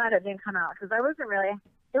was so glad it didn't come out because I wasn't really.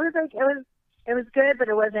 It was good, but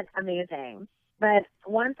it wasn't amazing. But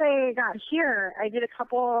once I got here, I did a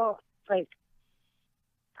couple like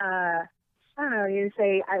I don't know. You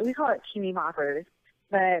say we call it teeny boppers,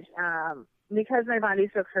 but because my body's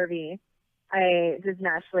so curvy, I just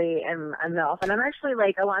naturally am a MILF. And I'm actually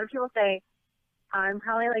like, a lot of people say I'm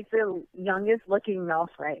probably like the youngest looking MILF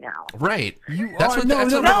right now. Right. That's what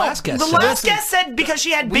the last guest said. The last guest said because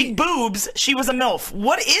she had big boobs, she was a MILF.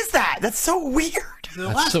 What is that? That's so weird. The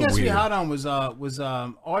last guest we had on was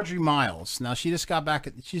Audrey Miles. Now she just got back.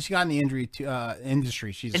 She's got in the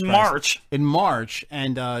industry. She's in March. In March,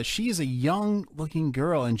 and she is a young-looking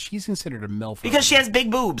girl, and she's considered a MILF because she has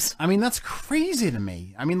big boobs. I mean, that's crazy to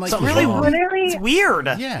me. I mean, like Literally, it's weird.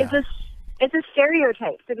 Yeah, it's a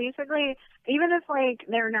stereotype. So basically, even if like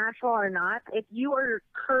they're natural or not, if you are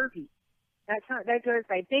curvy, that goes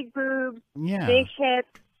by big boobs, big hips,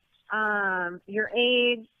 your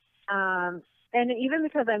age. And even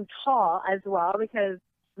because I'm tall as well, because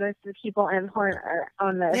most of the people in porn are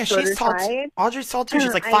on the shorter side. Audrey's tall too.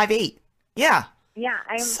 She's like 5'8". Yeah. Yeah.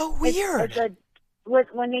 So weird.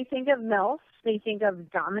 When they think of MILF, they think of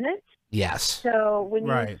dominant. Yes. So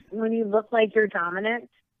when you look like you're dominant,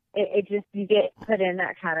 it just you get put in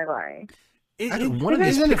that category. One of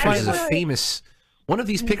these pictures is a famous. One of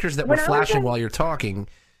these pictures that we're flashing while you're talking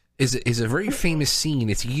is a very famous scene.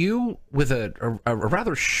 It's you with a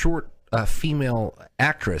rather short female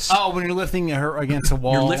actress. Oh, when you're lifting her against the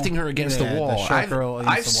wall. You're lifting her against the wall.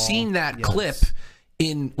 I've seen that clip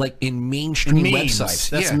in mainstream websites.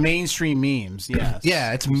 That's mainstream memes. Yes.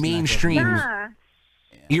 Yeah, it's mainstream. Yeah.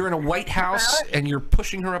 You're in a White House and you're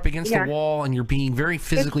pushing her up against the wall and you're being very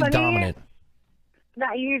physically dominant.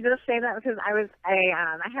 That you just say that because I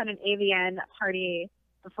had an AVN party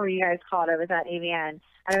before you guys called. I was at AVN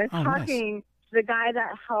and I was talking to the guy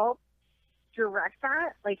that helped direct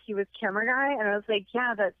that. Like he was camera guy, and I was like,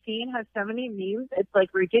 yeah, that scene has so many memes. It's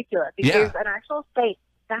like ridiculous. There's an actual site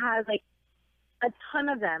that has like a ton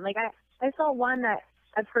of them. Like I saw one that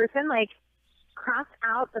a person like crossed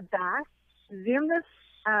out the back, zoomed us,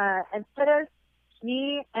 and put us,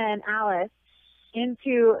 me and Alice,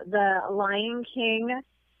 into the Lion King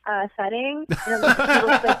setting, and it looks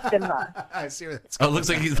like Simba. I see what that's. Oh, it looks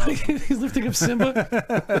like he's lifting up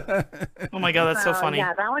Simba. Oh my god, that's so funny.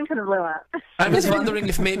 Yeah, that one could have blew up. I was wondering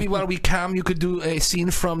if maybe while we come, you could do a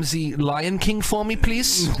scene from the Lion King for me,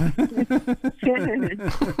 please.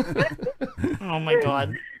 Oh my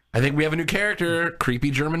god. I think we have a new character,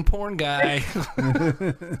 creepy German porn guy.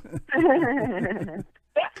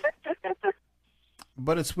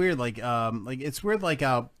 But it's weird,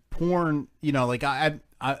 porn. You know, like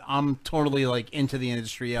I'm totally like into the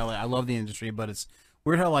industry. I love the industry, but it's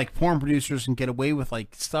weird how like porn producers can get away with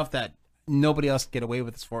like stuff that nobody else can get away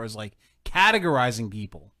with as far as like categorizing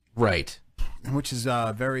people, right? Which is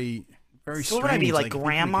very, very So strange. would I be like if we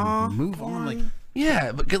grandma? can move on, like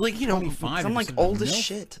Yeah, but like, you know, 25 I'm like is old as milf?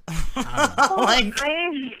 shit. Well, Like,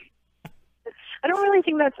 I don't really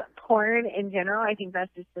think that's porn in general. I think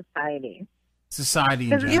that's just society. Society in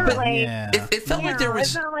Because it's general. not like, Yeah. It felt like there was.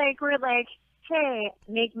 It's not like we're like, hey,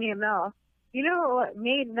 make me a MILF. You know what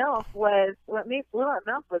made MILF was, what made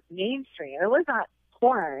MILF was mainstream. It was not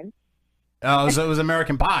porn. Oh, it was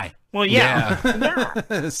American Pie. well, yeah.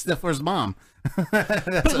 Stifler's mom.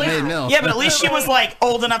 That's what made MILF. Yeah, but at least she was like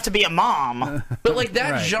old enough to be a mom. But like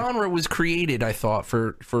that Right. genre was created, I thought,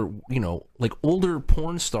 for you know, like older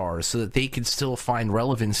porn stars, so that they could still find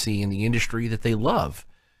relevancy in the industry that they love.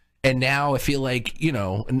 And now I feel like, you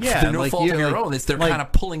know, and Yeah, through no like fault you, of your like- own, it's they're like, kind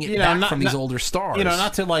of pulling it you know, back not- from these not- older stars. You know,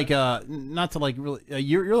 not to like really.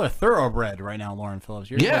 You're a thoroughbred right now, Lauren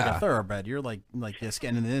Phillips. You're like Yeah. a thoroughbed. You're like just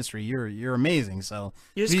getting in the industry. You're amazing. So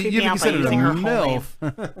You just creep you'd me be out by considered a using her whole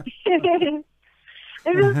MILF.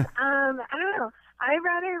 It was, I don't know. I'd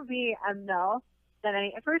rather be a MILF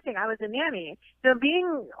than first thing, I was a nanny. So being,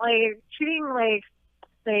 like, treating, like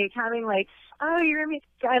having, like, oh, you're me.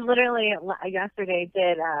 I literally, yesterday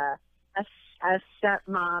did a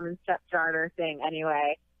stepmom and stepdaughter thing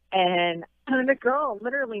anyway. And the girl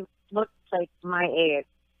literally looked like my age.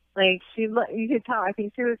 Like, you could tell, I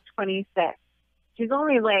think she was 26. She's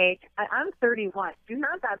only like, I'm 31. She's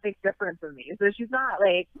not that big difference in me. So she's not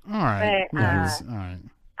like, All right. but, All right.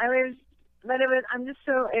 I'm just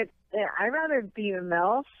so, I'd rather be a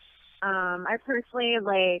MILF. I personally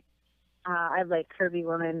I like curvy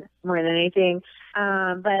women more than anything.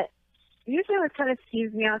 But usually what kind of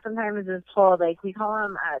skews me out sometimes is told, like, we call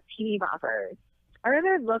them teeny boppers. I'd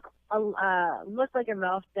rather look like a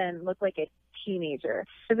MILF than look like a teenager.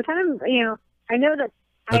 Because it kind of, you know, I know that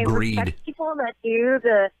Agreed. I respect people that do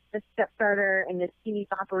the stepdaughter and the teeny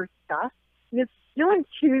bopper stuff. Because no one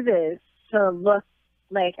chooses to look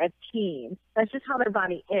like a teen. That's just how their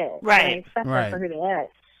body is. Right. And I accept Right. that for who they is.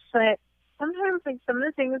 But sometimes, like, some of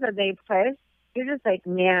the things that they push, you're just like,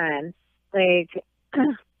 man, like,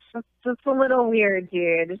 it's just a little weird,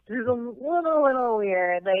 dude. It's just a little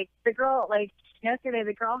weird. Like, the girl, like, yesterday,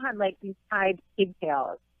 the girl had, like, these tied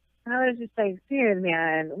pigtails. And I was just like, dude,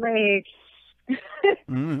 man, like, it's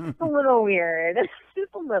a little weird. Just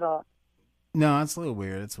a little. No, it's a little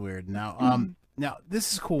weird. It's weird. Now, now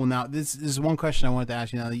this is cool. Now, this is one question I wanted to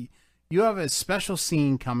ask you. Now, you have a special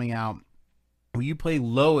scene coming out where you play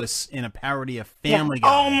Lois in a parody of Family Guy.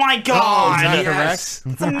 Oh my god! is that Yes.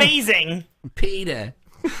 correct? It's amazing. Peter.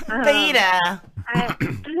 Beta.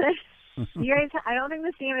 You guys, I don't think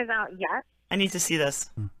the scene is out yet. I need to see this.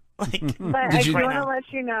 Like, But I do right want to now. let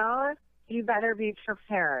you know, you better be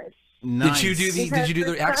prepared. Nice. Did you do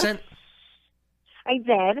the accent? I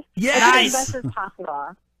did. Yes! I did as best as possible.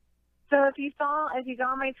 So if you go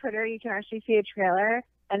on my Twitter, you can actually see a trailer,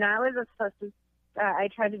 and I was supposed to. I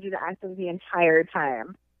tried to do the accent the entire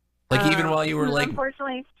time. Like even while you were like,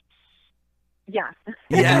 unfortunately, yeah.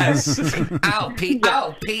 yes, ow, Peter,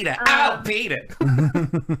 ow, Peter, ow, Peter.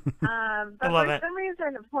 But love for it. some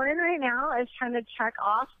reason, porn right now is trying to check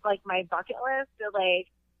off like my bucket list. So like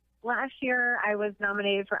last year, I was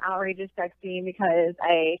nominated for outrageous sex scene because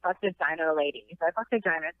I fucked a dino lady. So I fucked a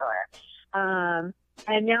dinosaur.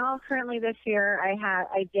 And now currently this year,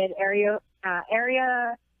 I did Area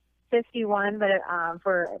 51, but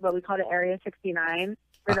for what we called it Area 69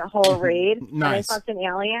 for the whole raid. Nice. And I fucked an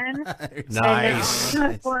alien. Nice. And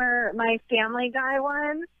then for my Family Guy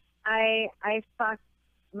one, I fucked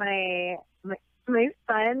my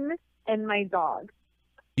son and my dog.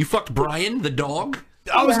 You fucked Brian, the dog?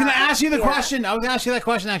 I was going to ask you the question. I was going to ask you that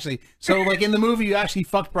question, actually. So, like, in the movie, you actually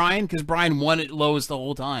fucked Brian because Brian wanted Lois the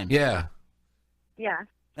whole time. Yeah. Yeah.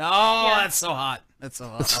 Oh, that's so hot. That's so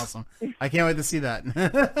awesome. I can't wait to see that.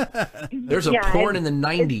 There's a porn in the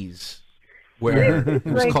 90s where it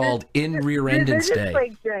was like, called In Rear They're Endance just Day.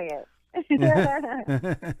 like doing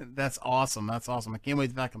it. That's awesome. That's awesome. I can't wait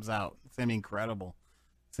till that comes out. It's going to be incredible.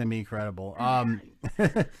 It's going to be incredible.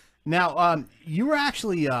 Now, you were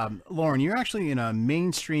actually, Lauren, you're actually in a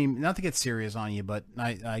mainstream, not to get serious on you, but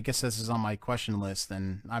I guess this is on my question list,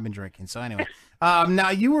 and I've been drinking. So anyway,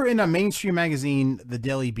 now you were in a mainstream magazine, The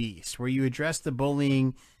Daily Beast, where you addressed the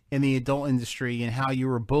bullying in the adult industry and how you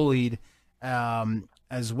were bullied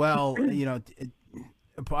as well, you know,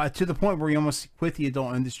 to the point where you almost quit the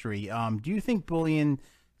adult industry. Do you think bullying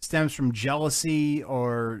stems from jealousy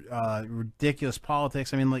or ridiculous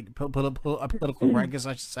politics? I mean, like political correctness,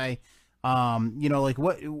 I should say. You know, like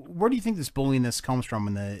where do you think this bullyingness comes from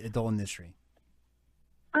in the adult industry?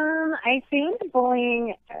 I think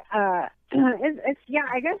bullying, it's yeah,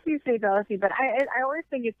 I guess you say jealousy, but I always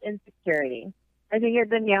think it's insecurity. I think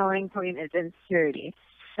the nailing point is insecurity.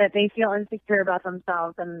 that they feel insecure about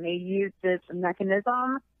themselves, and they use this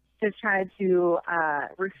mechanism to try to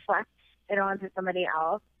reflect it onto somebody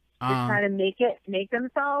else, to try to make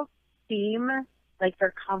themselves seem like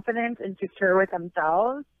they're confident and secure with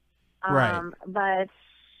themselves. Right. But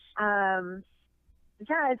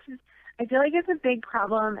yeah, it's just, I feel like it's a big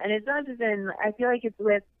problem, and it's not just in, I feel like it's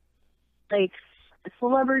with like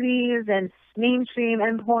celebrities and mainstream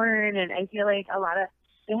and porn, and I feel like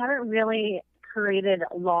they haven't really created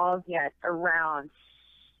laws yet around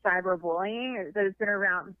cyberbullying that has been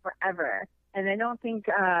around forever. And I don't think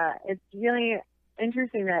it's really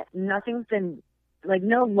interesting that nothing's been, like,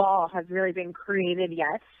 no law has really been created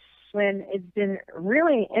yet, when it's been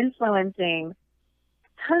really influencing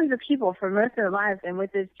tons of people for most of their lives. And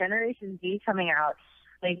with this Generation Z coming out,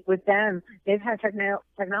 like, with them, they've had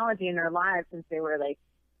technology in their lives since they were, like,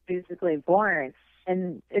 basically born.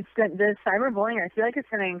 And it's the cyberbullying, I feel like it's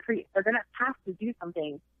going to increase. They're going to have to do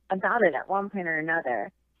something about it at one point or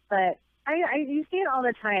another. But you see it all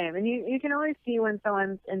the time, and you can always see when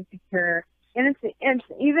someone's insecure. And it's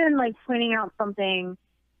even, like, pointing out something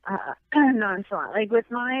nonchalant. Like, with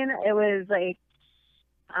mine, it was, like,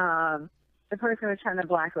 the person was trying to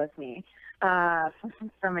blacklist me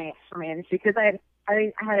from my industry, because I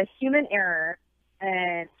had a human error,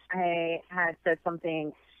 and I had said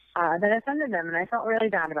something that offended them, and I felt really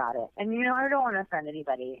bad about it. And, you know, I don't want to offend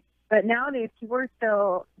anybody. But nowadays, people are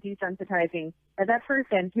so desensitizing that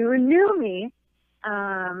person who knew me,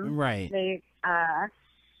 right? They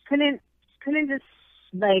couldn't just,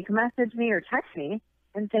 like, message me or text me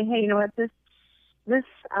and say, hey, you know what, this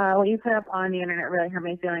what you put up on the internet really hurt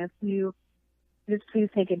my feelings. Can you just please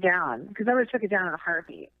take it down? Because I would have took it down in a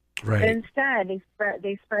heartbeat. Right. But instead, they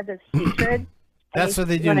spread this hatred. That's what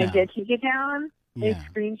they do when now. I did take it down, they Yeah.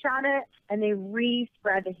 screenshot it and they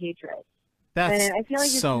re-spread the hatred. That's and I feel like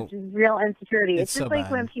so- it's just real insecurity. it's It's just so like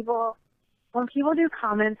bad. when people do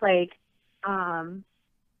comments like, I'm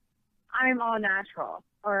all natural,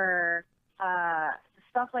 or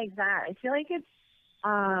stuff like that. I feel like it's,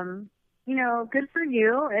 you know, good for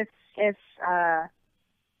you if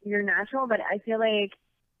you're natural, but I feel like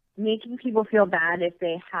making people feel bad if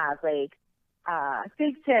they have, like,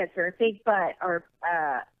 fake tits or a fake butt, or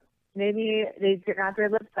maybe they got their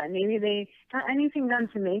lips done, maybe they got anything done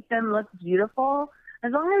to make them look beautiful,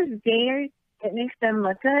 as long as it makes them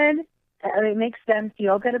look good, it makes them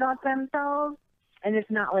feel good about themselves, and it's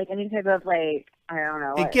not like any type of, like, I don't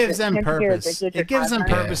know. It gives them purpose. It gives them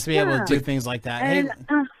purpose to be able to do Yeah. things like that. And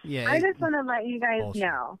Hey, yeah, I just want to let you guys Bullshit.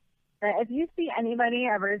 know that if you see anybody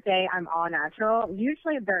ever say I'm all natural,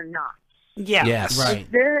 usually they're not. Yeah. Yes. Right.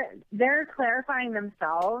 They're clarifying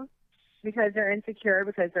themselves because they're insecure,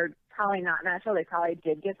 because they're probably not natural. They probably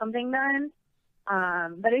did get something done.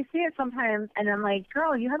 But I see it sometimes, and I'm like,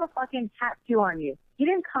 girl, you have a fucking tattoo on you. You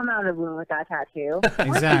didn't come out of the womb with that tattoo. Once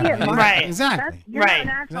you Exactly. get marked, Right. Exactly. You're Right.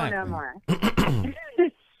 not natural no Exactly. more.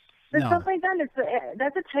 But No. stuff like that,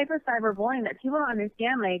 that's a type of cyberbullying that people don't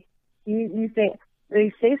understand. Like,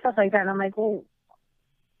 they say stuff like that, and I'm like, well,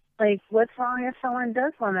 like, what's wrong if someone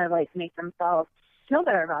does want to, like, make themselves feel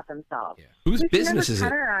better about themselves? Whose We should business never is it?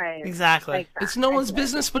 categorize Exactly. like that. It's no one's I feel.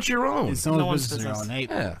 business but your own. It's no one's business. Your own. Hey,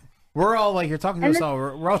 Yeah. we're all, like, you're talking to And us all.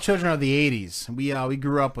 We're all children of the '80s. We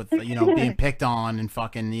grew up with, you know, being picked on and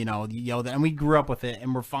fucking, you know, yelled at, and we grew up with it,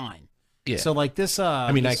 and we're fine. Yeah. So, like, this.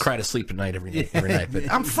 I mean, I this- cry to sleep at night every night, but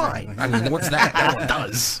I'm fine. I mean, what's that? No one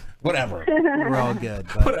does. Whatever. We're all good.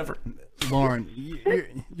 But Whatever. Lauren,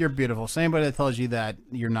 you're beautiful. So anybody that tells you that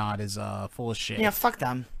you're not is full of shit. Yeah, fuck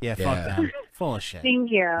them. Yeah, fuck Yeah. them. Full of shit.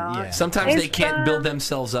 Thank you. Yeah. Sometimes they It's, can't build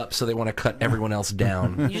themselves up, so they want to cut everyone else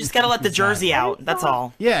down. You just gotta let the jersey out. That's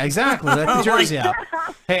all. Yeah, exactly. Let the jersey out.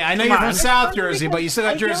 Hey, I know Come you're on. from South Jersey, but you still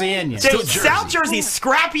got Jersey in you. Dude, South Jersey's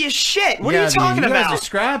scrappy as shit. What Yeah, are you talking dude, you guys about? are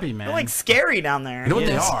scrappy, man. They're like scary down there. You know what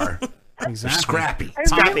they Yes. are? Exactly. Scrappy. I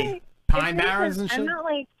Scrappy. really- Pine it's barrens and because shit. I'm not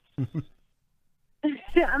like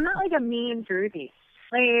I'm not like a mean Jersey.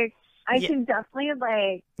 Like, I Yeah. can definitely,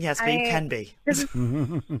 like, Yes, but you can be.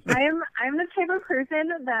 I'm the type of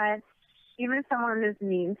person that even if someone is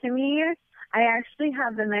mean to me, I actually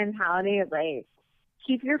have the mentality of, like,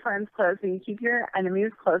 keep your friends close and keep your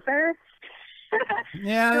enemies closer.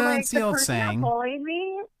 Yeah, So, like, that's the old person that saying. bullied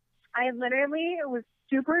me, I literally was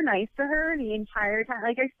super nice to her the entire time.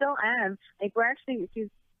 Like, I still am. Like, she's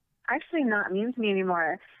actually not mean to me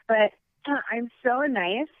anymore. But I'm so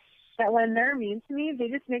nice that when they're mean to me, they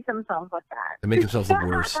just make themselves look bad. They make themselves look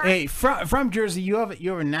worse. Hey, from Jersey, you have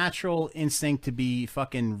a natural instinct to be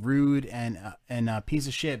fucking rude and a piece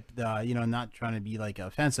of shit. You know, not trying to be like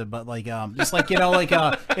offensive, but like just like, you know, like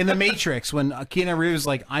in the Matrix when Keanu Reeves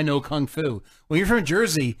like, I know kung fu. When you're from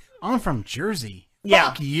Jersey, I'm from Jersey. Yeah.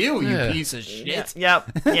 Fuck you, Yeah. you piece of shit.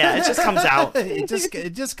 Yep. Yeah, it just comes out. it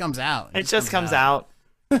just comes out. It just comes out.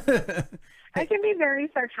 I can be very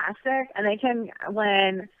sarcastic, and I can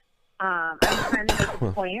when I'm trying to make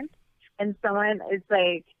a point, and someone is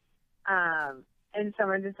like, and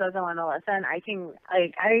someone just doesn't want to listen. I can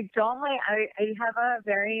I don't like I have a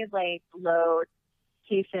very low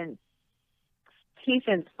patience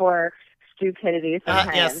for stupidity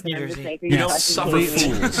sometimes. Yes, New and I'm just Jersey. like, You don't suffer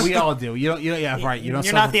fools. We all do. You don't. Yeah, right. You don't.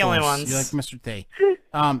 You're suffer not the only fools. ones. You're like Mr. T.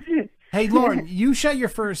 Hey, Lauren, you shot your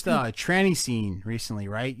first tranny scene recently,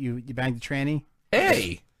 right? You banged a tranny.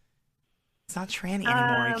 Hey, it's not tranny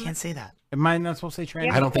anymore. You can't say that. Am I not supposed to say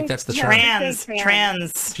tranny? I don't think that's the term. Trans.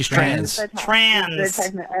 She's trans. Trans.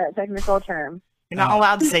 The technical term. You're not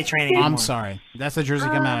allowed to say tranny anymore. I'm sorry. That's the Jersey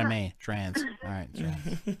coming out of me. Trans. All right.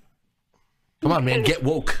 Trans. Come on, man, get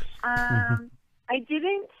woke. I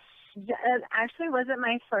didn't. Actually, wasn't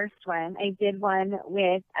my first one. I did one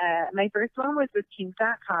with. My first one was with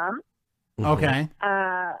Kink.com. Okay.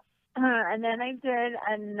 And then I did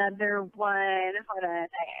another one. Hold on.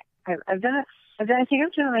 I've done. I think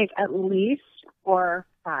I've done at least 4 or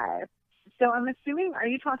 5. So I'm assuming. Are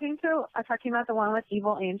you talking about the one with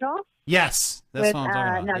Evil Angel? Yes, that's with what I'm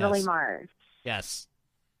talking about. Natalie yes. Mars. Yes,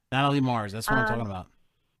 Natalie Mars. That's what I'm talking about.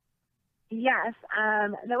 Yes,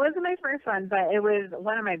 that wasn't my first one, but it was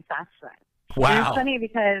one of my best ones. Wow. And it's funny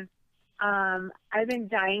because I've been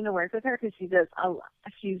dying to work with her because she's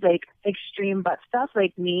like extreme butt stuff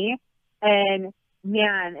like me, and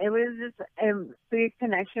man, it was just the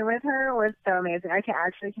connection with her was so amazing. I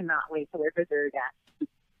cannot wait to work with her again.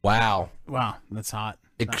 Wow. Wow, that's hot.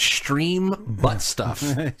 Extreme butt stuff.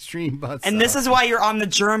 Extreme butt stuff. And this is why you're on the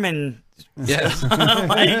German Yes.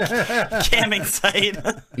 camming site.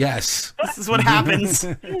 Yes. This is what happens.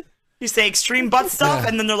 You say extreme butt stuff,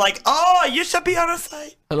 and then they're like, "Oh, you should be on a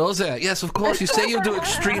site." Hello there. Yes, of course. You say you do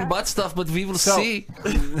extreme butt stuff, but we will see.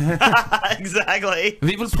 Exactly.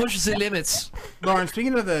 We will push the limits. Lauren,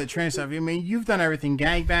 speaking of the trans stuff, I mean, you've done everything: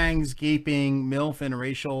 gangbangs, gaping, MILF,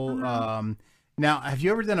 interracial. Now, have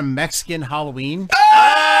you ever done a Mexican Halloween?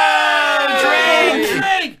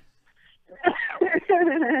 Drink!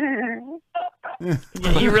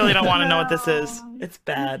 You really don't want to know what this is. It's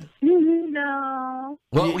bad. No.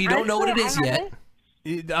 Well, we don't know what it is yet.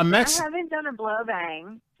 A I haven't done a blow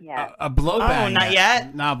bang yet. A blow bang. Oh, not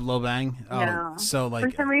yet? Not a blow bang. Oh, No. so For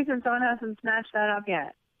like some reason, someone hasn't snatched that up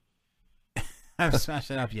yet. I haven't smashed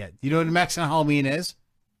it up yet. Do you know what a Mexican Halloween is?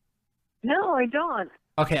 No, I don't.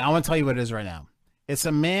 Okay, I want to tell you what it is right now. It's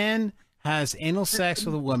a man has anal sex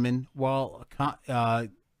with a woman while a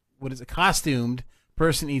costumed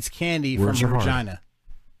person eats candy Words from her are hard. vagina.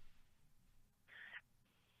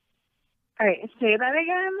 All right, say that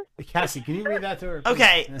again. Cassie, can you read that to her? please?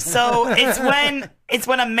 Okay, so it's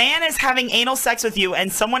when a man is having anal sex with you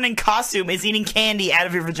and someone in costume is eating candy out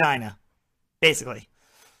of your vagina, basically.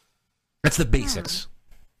 That's the basics.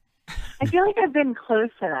 I feel like I've been close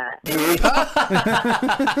to that.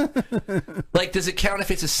 Like, does it count if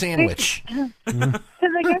it's a sandwich? Because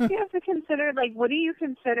I guess you have to consider, what do you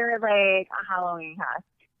consider, a Halloween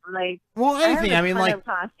costume? Well, anything. I I mean, have a ton like, of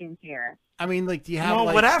costumes here. I mean, like, do you have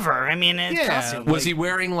Well, whatever. I mean, it's costume. Was he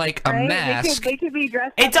wearing like a Right? mask? They could be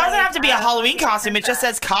dressed It up doesn't like have to be a Halloween costume. It just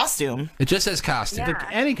says costume. It just says costume. Yeah.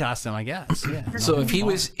 Any costume, I guess. Yeah. So if he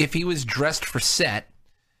was dressed for set,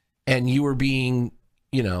 and you were being,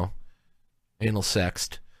 anal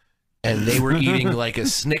sexed, and they were eating like a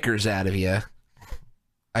Snickers out of you,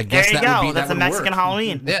 I guess There you that would go. be That's a would Mexican work.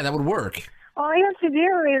 Halloween. Yeah, that would work. All I have to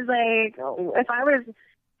do is, if I was...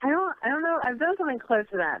 I don't know. I've done something close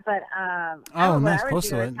to that, but Oh, what nice, I would close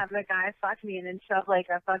do to is it. have the guy fuck me and then shove a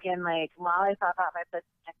fucking lollipop out my pussy.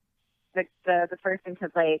 The person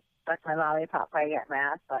could suck my lollipop while I get my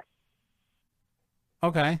ass fucked.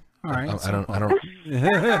 Okay. All right. I don't know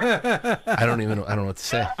what to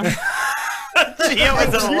say. Gio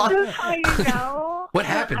is a lot. This is how you know What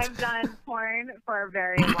happened? I've done porn for a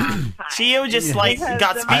very long time. Gio just Because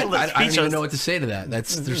got the- speechless. I don't even know what to say to that.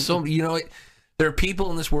 There's so there are people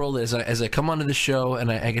in this world as I come onto the show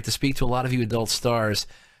and I get to speak to a lot of you adult stars.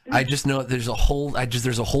 I just know there's a whole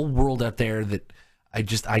world out there that I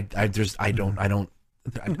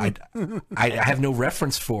have no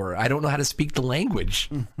reference for. I don't know how to speak the language.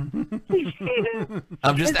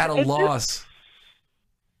 I'm just at a loss.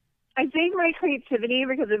 I think my creativity,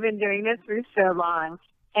 because I've been doing this for so long,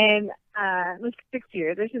 and 6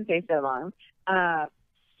 years, I shouldn't say so long, but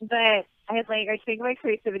I think my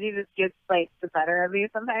creativity just gets the better of me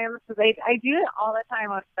sometimes, because I do it all the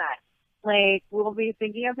time on set. We'll be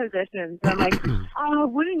thinking of positions, and I'm like, oh,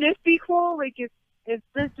 wouldn't this be cool? If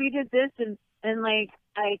we did this, and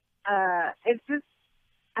it's just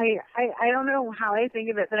I don't know how I think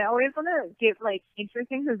of it, but I always want to give like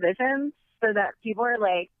interesting positions so that people are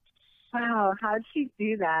like, wow, how'd she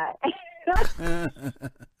do that?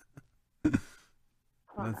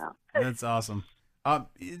 That's awesome.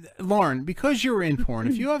 Lauren, because you were in porn,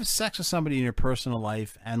 if you have sex with somebody in your personal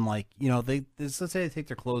life and like, let's say they take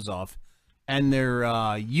their clothes off and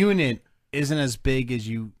their unit isn't as big as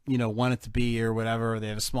you want it to be or whatever, or they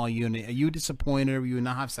have a small unit, are you disappointed or you would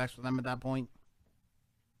not have sex with them at that point?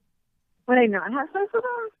 Would I not have sex with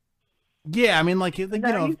them? Yeah, I mean, like Is that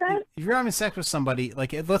what you said? if you're having sex with somebody,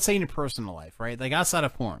 like let's say in your personal life, right? Like outside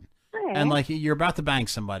of porn, Okay. and like you're about to bang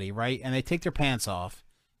somebody, right? And they take their pants off,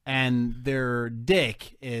 and their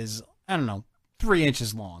dick is, I don't know, 3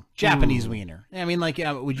 inches long, Japanese wiener. I mean, like,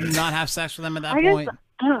 would you not have sex with them at that point?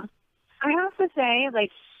 I have to say,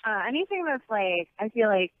 like, anything that's like, I feel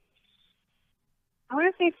like, I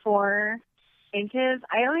want to say 4 inches.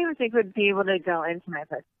 I don't even think would be able to go into my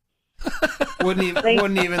pussy. wouldn't even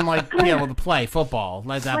be able to play football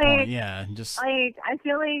at that point. Yeah, just like I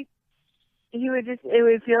feel like it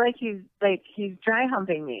would feel like he's dry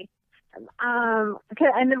humping me. And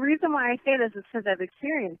the reason why I say this is because I've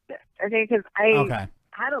experienced it. Okay, because I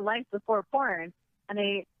had a life before porn, and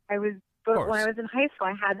I was when I was in high school,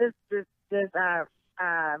 I had this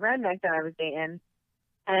redneck that I was dating,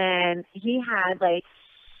 and he had it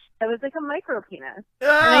was like a micro penis.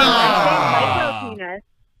 Micro penis.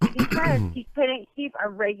 Because he couldn't keep a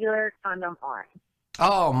regular condom on.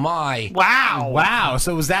 Oh my! Wow!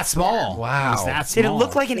 So it was that small? Wow! It was that Did it small?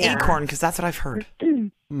 look like an acorn? Because that's what I've heard. So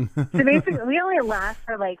basically, we only last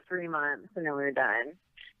for like 3 months, and then we were done.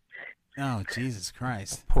 Oh Jesus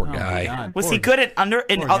Christ! Poor Oh, my guy. God. Was Poor he good at Poor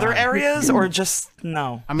other guy. areas or just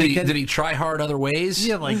no? I mean, did he try hard other ways?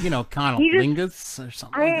 Yeah, like kind of He just- lingus or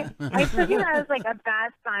something. I took it as like a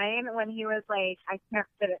bad sign when he was like, I can't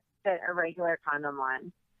fit a regular condom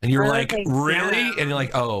on. And you were I was like, really? yeah. And you're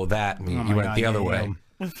like, oh, that. And Oh you my went God, the other yeah,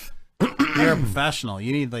 way. You're a professional.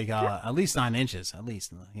 You need like at least 9 inches, at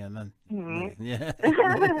least. Yeah, then, yeah.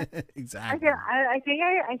 Exactly. I think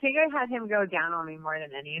I had him go down on me more than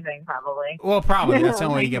anything, probably. Well, probably that's the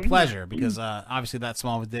only way you get pleasure because obviously that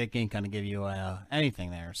small of a dick ain't gonna give you anything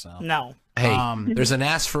there. So no. Hey, there's an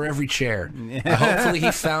ass for every chair. Hopefully he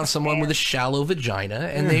found someone with a shallow vagina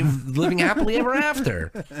and they're living happily ever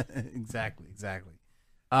after. Exactly.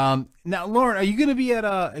 Now, Lauren, are you going to be at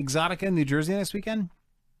Exotica in New Jersey next weekend?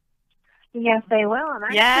 Yes, they will. I'm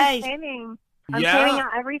actually planning. I'm Yeah. planning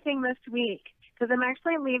out everything this week because I'm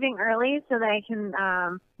actually leaving early so that I can.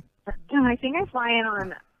 I think I fly in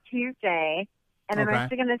on Tuesday, and I'm Okay.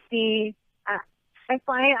 actually going to see. I'm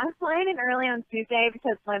flying in early on Tuesday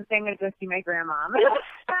because Wednesday I'm going to go see my grandma.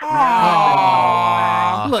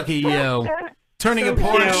 Aw, look at you. Turning So a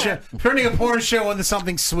porn show into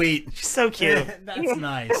something sweet. She's so cute. That's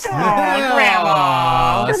nice. Aw,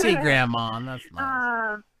 Grandma. I see Grandma. That's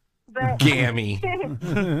nice. But Gammy.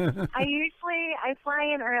 I fly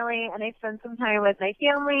in early and I spend some time with my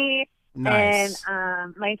family Nice.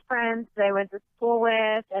 and my friends that I went to school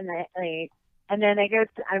with, and I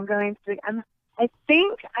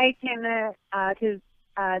think I can because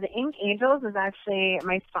the Ink Angels is actually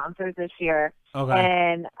my sponsors this year. Okay.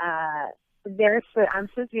 And I'm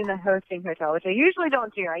supposed to be in the hosting hotel, which I usually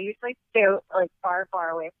don't do. I usually stay like far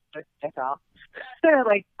away from the hotel. They're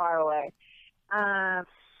like far away.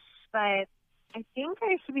 But I think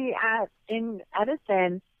I should be in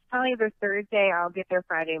Edison probably either Thursday or I'll get there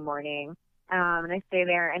Friday morning. And I stay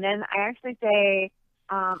there. And then I actually stay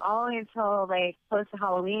all the way until like close to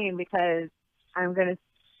Halloween because I'm going to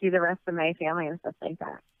see the rest of my family and stuff like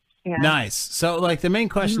that. Yeah. Nice. So, like, the main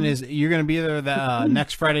question is, you're going to be there the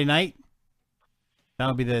next Friday night?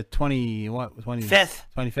 That'll be the 25th.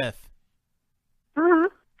 25th. Mm-hmm. All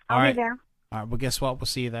I'll right. be there. All right. Well, guess what? We'll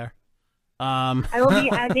see you there. I will be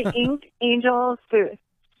at the Ink Angels booth.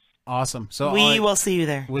 Awesome. So We will see you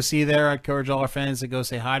there. We'll see you there. I encourage all our fans to go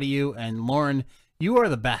say hi to you. And Lauren, you are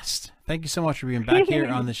the best. Thank you so much for being back here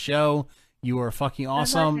on the show. You are fucking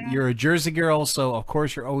awesome. You're a Jersey girl, so of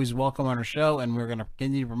course you're always welcome on our show, and we're gonna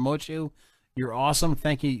continue to promote you. You're awesome.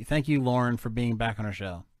 Thank you, Lauren, for being back on our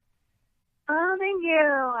show. Oh, thank you.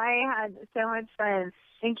 I had so much fun.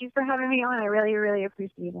 Thank you for having me on. I really, really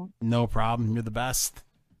appreciate it. No problem. You're the best.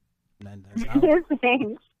 And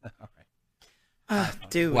then Thanks.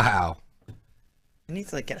 Dude. Wow. I need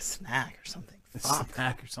to like get a snack or something.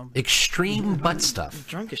 Snack or something. Extreme butt stuff. I'm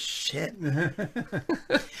drunk as shit. Right,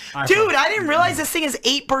 Dude, I didn't realize this thing is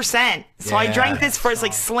 8%. So I Yeah. drank this first,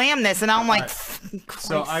 like slam this, and now I'm like,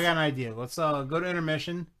 So I got an idea. Let's go to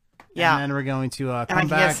intermission. Yeah. And then we're going to I come can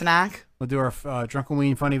back. get a snack? We'll do our Drunken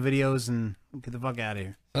Ween funny videos and get the fuck out of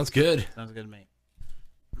here. Sounds good. Sounds good to me.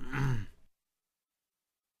 You're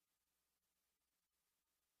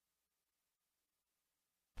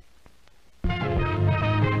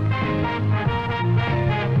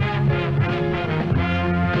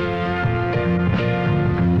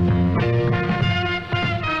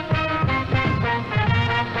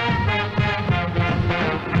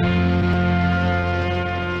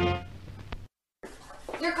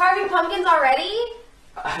carving pumpkins already?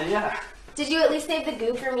 Yeah, Did you at least save the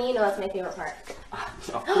goo for me? You know that's my favorite part.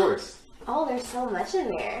 of course. Oh, there's so much in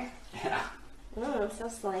there. Yeah. So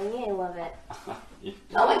slimy. I love it.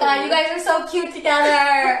 Oh my god, you guys are so cute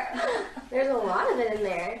together. There's a lot of it in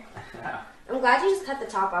there. Yeah. I'm glad you just cut the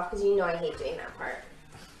top off because you know I hate doing that part.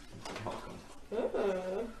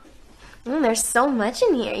 There's so much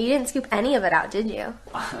in here. You didn't scoop any of it out, did you?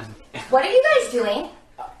 What are you guys doing?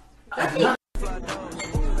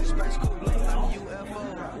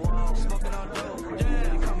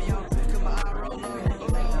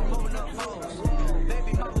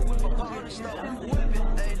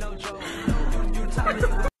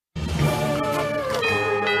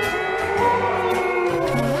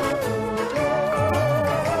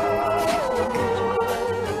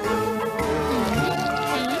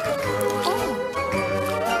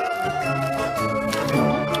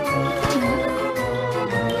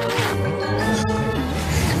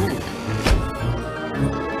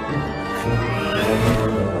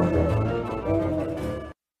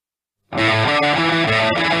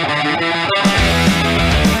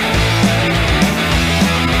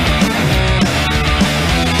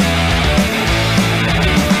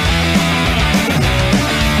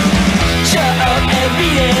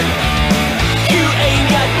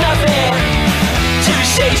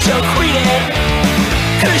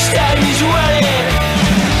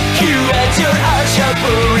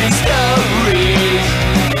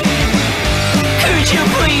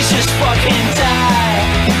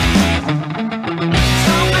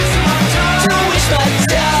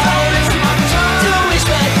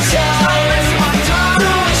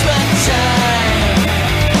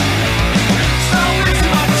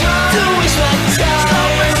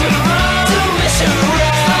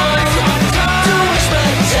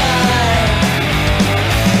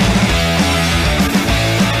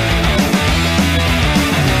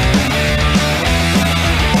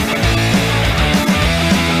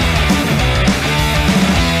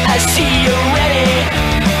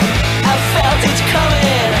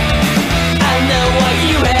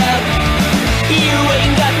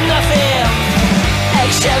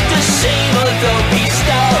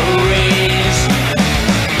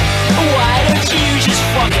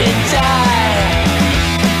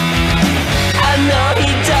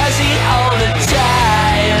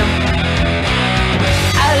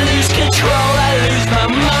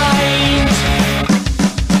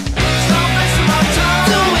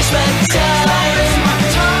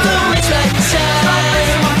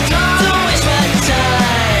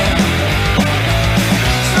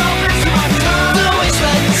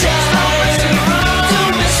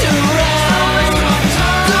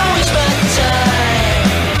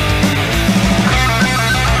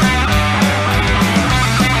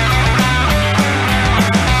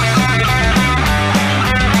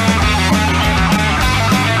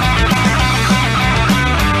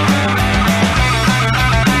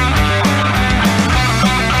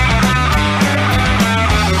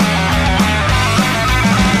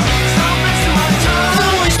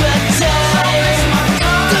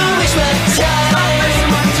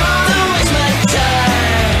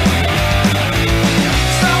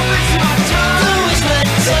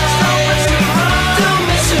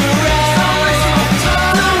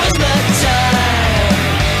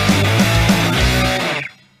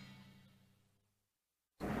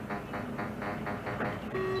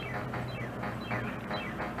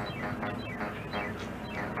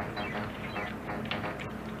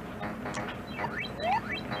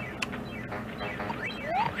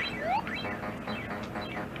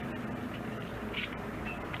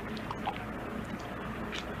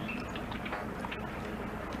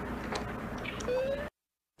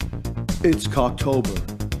 It's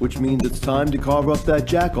Cocktober, which means it's time to carve up that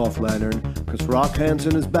jack-off lantern, because Rock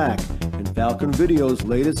Hansen is back in Falcon Video's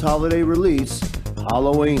latest holiday release,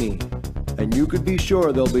 Halloweeny. And you could be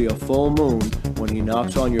sure there'll be a full moon when he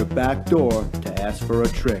knocks on your back door to ask for a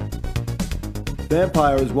trick.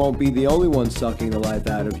 Vampires won't be the only ones sucking the life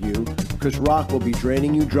out of you, because Rock will be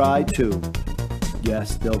draining you dry too.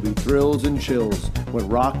 Yes, there'll be thrills and chills when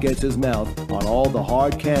Rock gets his mouth on all the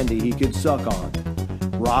hard candy he could suck on.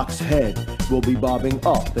 Rock's head will be bobbing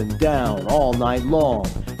up and down all night long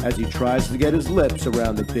as he tries to get his lips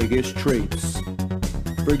around the biggest treats.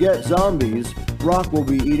 Forget zombies, Rock will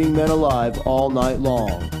be eating men alive all night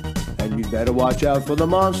long. And you'd better watch out for the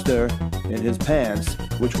monster in his pants,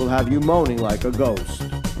 which will have you moaning like a ghost.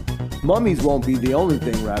 Mummies won't be the only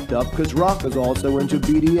thing wrapped up, because Rock is also into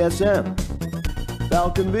BDSM.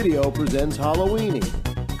 Falcon Video presents Halloweeny,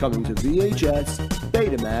 coming to VHS,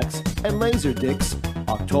 Betamax, and Laserdiscs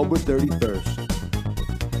October 31st.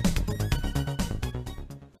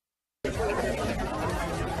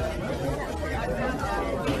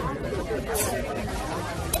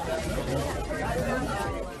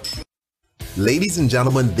 Ladies and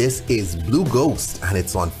gentlemen, this is Blue Ghost, and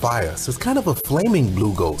it's on fire. So it's kind of a flaming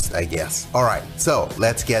blue ghost, I guess. All right, so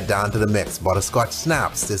let's get down to the mix. Butterscotch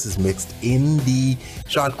snaps. This is mixed in the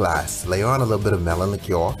shot glass. Layer on a little bit of melon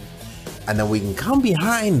liqueur, and then we can come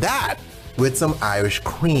behind that with some Irish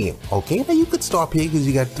cream. Okay, now you could stop here because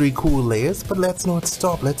you got 3 cool layers, but let's not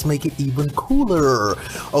stop. Let's make it even cooler.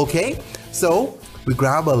 Okay, so we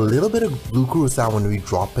grab a little bit of blue curacao when we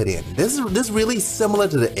drop it in. This is really similar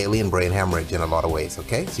to the alien brain hemorrhage in a lot of ways,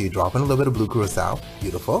 okay? So you drop in a little bit of blue curacao,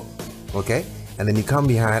 beautiful, okay? And then you come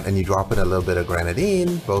behind and you drop in a little bit of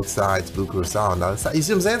grenadine, both sides, blue curacao on the other side. You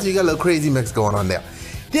see what I'm saying? So you got a little crazy mix going on there.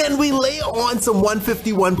 Then we layer on some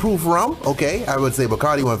 151 proof rum, okay? I would say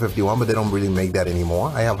Bacardi 151, but they don't really make that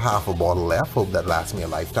anymore. I have half a bottle left, hope that lasts me a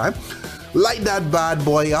lifetime. Light that bad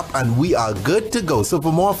boy up and we are good to go. So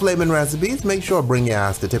for more flaming recipes, make sure to bring your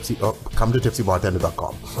ass to come to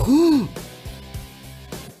tipsybartender.com.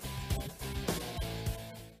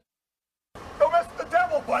 Don't mess with the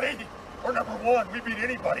devil, buddy. We're number 1. We beat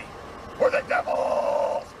anybody. We're the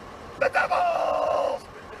devils. The devils.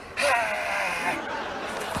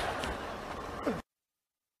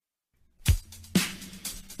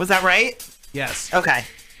 Was that right? Yes. Okay.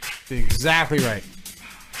 Exactly right.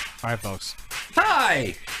 All right, folks.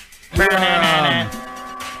 Hi.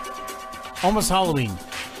 Almost Halloween.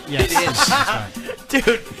 Yes. It is.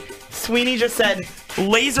 Dude, Sweeney just said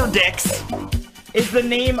Laser Dicks is the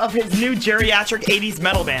name of his new geriatric 80s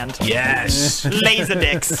metal band. Yes. Laser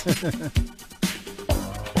Dicks.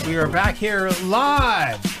 We are back here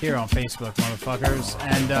live here on Facebook, motherfuckers.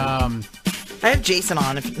 And I have Jason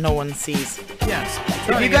on if no one sees. Yes.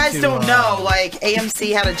 If you guys don't know, like,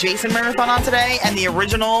 AMC had a Jason marathon on today, and the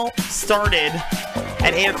original started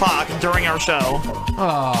at 8 o'clock during our show.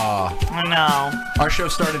 Aw. I know. Our show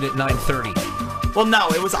started at 9:30. Well, no,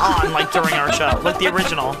 it was on, like, during our show. Like, the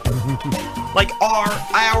original. Like,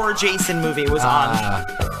 our Jason movie was on.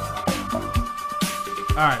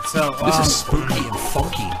 All right, so this is spooky and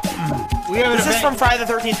funky. This is from Friday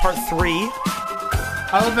the 13th, Part 3.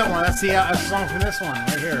 I love that one. That's the song from this one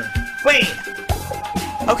right here. Wait.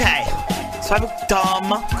 Okay. So I have a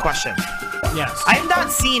dumb question. Yes. I have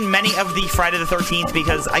not seen many of the Friday the 13th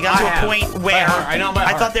because I got to a point where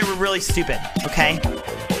I thought they were really stupid. Okay.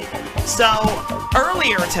 So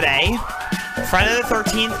earlier today, Friday the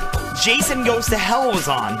 13th, Jason Goes to Hell was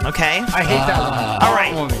on. Okay. I hate that one. All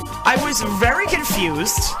right. I was very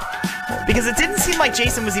confused because it didn't seem like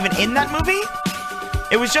Jason was even in that movie.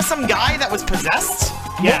 It was just some guy that was possessed.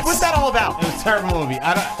 Yes. What was that all about? It was a terrible movie.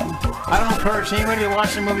 I don't encourage anybody to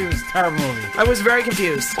watch the movie. It was a terrible movie. I was very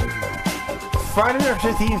confused. Friday the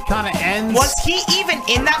 13th kind of ends. Was he even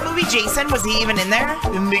in that movie, Jason? Was he even in there?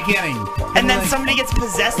 In the beginning. And then somebody gets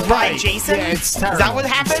possessed by Jason? Yeah, it's terrible. Is that what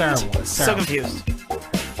happened? It's terrible. It's so terrible. confused.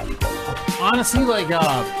 Honestly, like,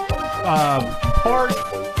 part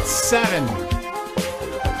 7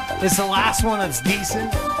 is the last one that's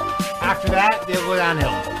decent. After that, they'll go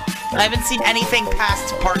downhill. I haven't seen anything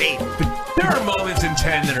past Part 8. There are moments in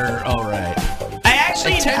 10 that are alright. I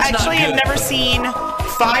actually have never seen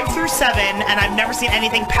 5 through 7, and I've never seen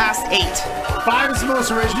anything past 8. 5 is the most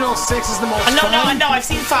original, 6 is the most fun. No, I've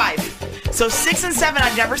seen 5. So 6 and 7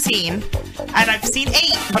 I've never seen, and I've seen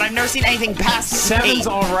 8, but I've never seen anything past 7's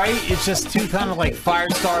 8. alright, it's just too kind of like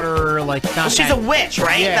Firestarter, like... Well, she's a witch,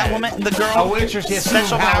 right? Yeah. That woman, the girl. A witch, or she has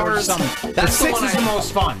special powers. Something. That's the 6 the one is the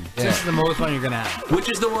most fun. 6 is the most fun you're gonna have. Which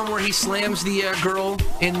is the one where he slams the girl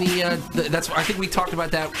in the that's I think we talked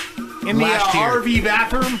about that in the last year. RV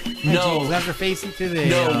bathroom. No, that's her face into the.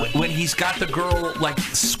 No, when he's got the girl like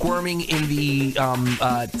squirming in the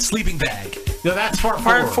sleeping bag. No, that's part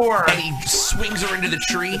 4. And he swings her into the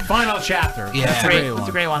tree. Final chapter. Yeah, that's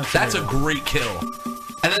a great one. That's a great kill.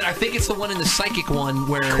 And then I think it's the one in the psychic one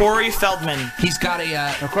where Corey Feldman. He's got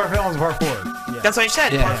a. Corey Feldman's part 4. Yeah. That's what I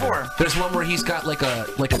said. Yeah. Part 4. There's one where he's got like a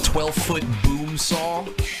 12-foot boom saw.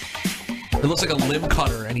 It looks like a limb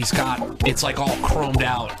cutter, and it's like all chromed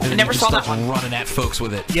out. And then never he just saw that starts running at folks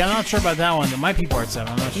with it. Yeah, I'm not sure about that one. That might be part 7.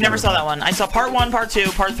 I'm not sure. Never saw that one. I saw part 1, part 2,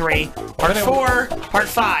 part 3, part 4, part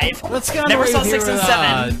 5. Let's get Never saw here 6 and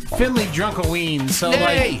with, 7. Finley Drunkoween. So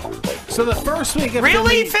so the first week of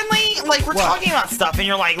Really, Finley? Like, we're talking about stuff, and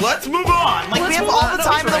you're like, let's move on. Like, we have all the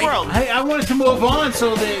time in the world. I wanted to move on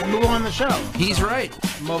so they move on the show. He's right.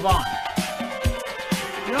 Move on.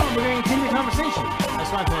 No, we're going to continue the conversation. I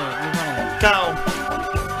just want to move on. Go.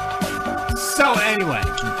 So anyway,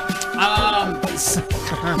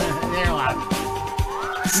 they're loud.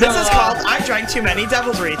 This is called I Drank Too Many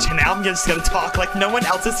Devil's Reach, and now I'm just going to talk like no one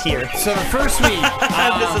else is here. So the first week,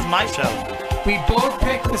 this is my show. We both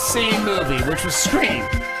picked the same movie, which was Scream.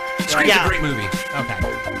 Scream's a great movie. Okay.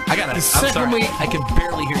 I'm sorry. week, I can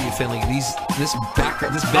barely hear you, Finley. This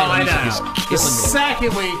bed I music know. is The killing me.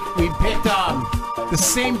 second week, we picked the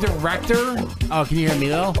same director. Oh, can you hear me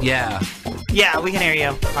though? Yeah. Yeah, we can hear you.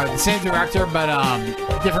 All right, the same director, but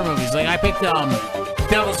different movies. Like I picked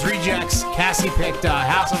Devil's Rejects. Cassie picked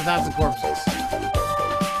House of a Thousand Corpses.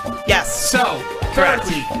 Yes. So, Correct.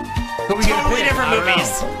 third week. Who we gonna Totally pick? different I don't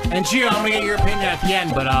movies. know. And Gio, I'm gonna get your opinion at the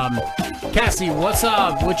end, but Cassie, what's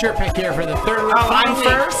your pick here for the third week? Oh, I'm Finally-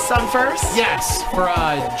 first? I'm first? Yes, for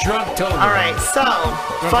Drunk Total. All right, so,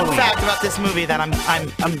 fun Drunkoween. fact about this movie that I'm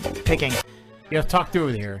picking. You have to talk through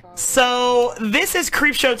it here. So, this is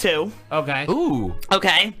Creepshow 2. Okay. Ooh.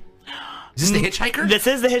 Okay. Is this the Hitchhiker? This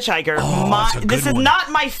is the Hitchhiker. Oh, that's a good This is one. not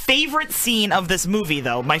my favorite scene of this movie,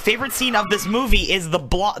 though. My favorite scene of this movie is the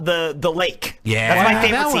lake. Yeah. That's Why my have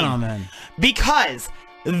favorite that one scene. on, then? Because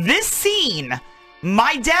this scene,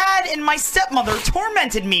 my dad and my stepmother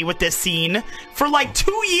tormented me with this scene for like 2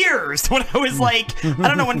 years when I was like, I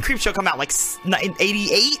don't know when Creepshow come out, like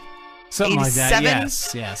 88? Something like that. 87?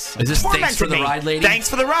 Yes. Is this Thanks for Tormented the me. Ride, Lady? Thanks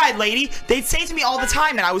for the ride, lady. They'd say to me all the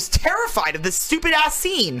time, and I was terrified of this stupid ass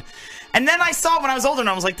scene. And then I saw it when I was older, and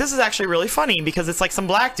I was like, this is actually really funny because it's like some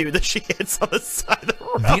black dude that she hits on the side of the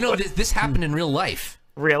road. You know, this happened in real life.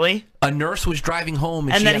 Really? A nurse was driving home,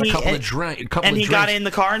 and, And she then had a he- couple and- of drinks. And he got in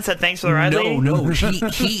the car and said, thanks for the ride, lady? No,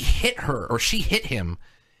 he hit her, or she hit him,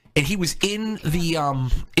 and he was in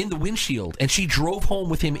the windshield, and she drove home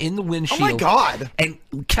with him in the windshield. Oh my God. And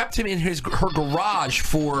kept him in her garage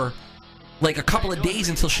for like a couple of days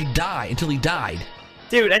until he died.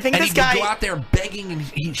 Dude, I think and this he'd guy... go out there begging,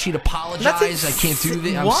 and she'd apologize. I can't do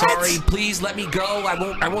this. I'm What? sorry. Please let me go.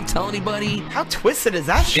 I won't tell anybody. How twisted is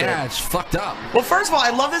that shit? Yeah, it's fucked up. Well, first of all, I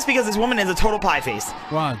love this because this woman is a total pie face.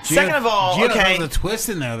 Wow, Second of all, Gio, okay. there's a twist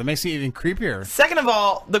in there that makes it even creepier. Second of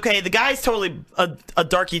all, okay, the guy's totally a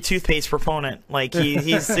Darky toothpaste proponent. Like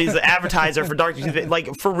he's an advertiser for Darky toothpaste.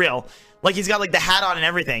 Like for real. Like he's got like the hat on and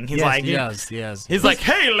everything. He's like, yes. He's like,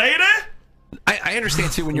 hey, lady. I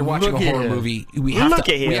understand too when you're watching Look a at horror him. movie, we have Look at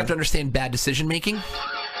to him. understand bad decision making.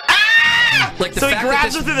 Like the So he fact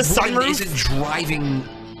grabs that her this through the woman sunroof? isn't driving.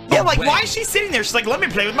 Yeah, like away. why is she sitting there? She's like, let me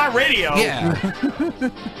play with my radio. Yeah.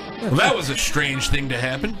 Well, that was a strange thing to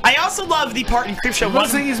happen. I also love the part in Creepshow 1.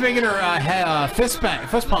 Looks like he's making her fist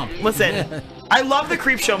pump. Listen, I love the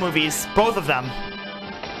Creepshow movies, both of them.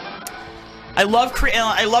 I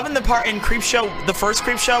love in the part in Creepshow, the first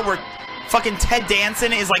Creepshow where fucking Ted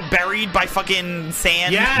Danson is like buried by fucking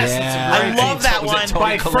sand. Yes, Yeah. I love that Was it one. Tony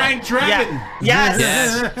By Collette? Frank Drebin. Yeah.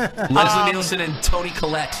 Yes. Yes. Leslie Nielsen and Tony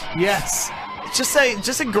Collette. Yes. Just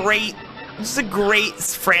a great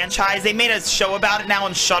franchise. They made a show about it now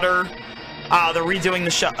on Shudder. They're redoing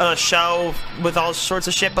the show with all sorts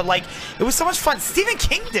of shit, but like it was so much fun. Stephen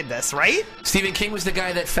King did this, right? Stephen King was the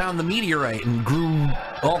guy that found the meteorite and grew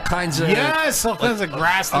all kinds of All kinds of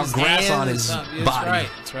grass. grass on his body.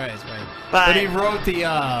 That's right. But- But he wrote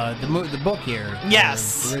the book here.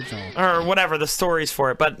 Yes. The original. Or whatever, the stories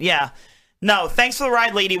for it. But yeah. No, Thanks for the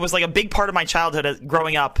Ride, Lady was like a big part of my childhood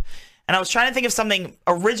growing up. And I was trying to think of something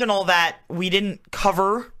original that we didn't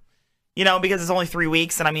cover, you know, because it's only 3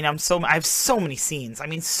 weeks. And I mean, I have so many scenes. I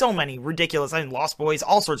mean, so many ridiculous. I mean, Lost Boys,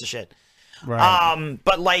 all sorts of shit. Right.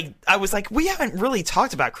 But like, I was like, we haven't really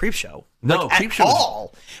talked about Creepshow. No, like, Creepshow at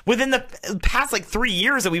all. Within the past like 3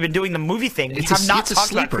 years that we've been doing the movie thing, we have not it's a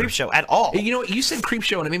talked about sleeper. Creepshow at all. You know, you said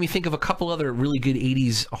Creepshow, and it made me think of a couple other really good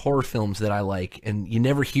 80s horror films that I like, and you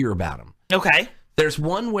never hear about them. Okay. There's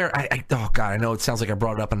one where oh god, I know it sounds like I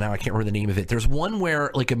brought it up and now I can't remember the name of it. There's one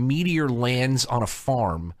where like a meteor lands on a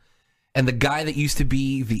farm, and the guy that used to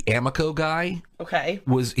be the Amoco guy, Okay.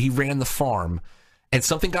 he ran the farm, and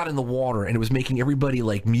something got in the water, and it was making everybody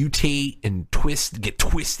like mutate and get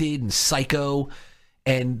twisted and psycho.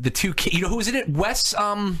 And the two kids, you know who was in it? Wes,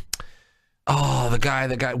 the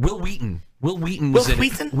guy, Will Wheaton. Will Wheaton was in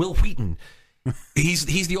it. Will Wheaton.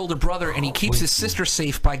 He's the older brother, and he keeps his sister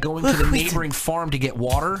safe by going to the neighboring farm to get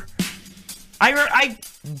water. I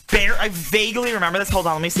vaguely remember this. Hold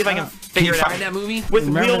on, let me see if I can figure it out. Can you find that movie? With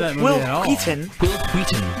Remember Will that movie at all? Wheaton. Will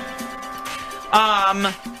Wheaton.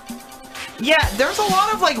 Yeah, there's a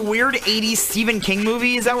lot of like weird 80s Stephen King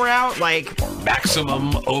movies that were out, like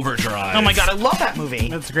Maximum Overdrive. Oh my god, I love that movie.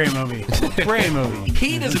 That's a great movie. Great movie.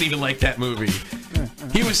 He doesn't even like that movie.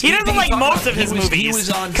 He doesn't like most of his movies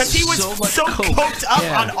because he was so coked up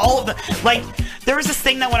on all of the like. There was this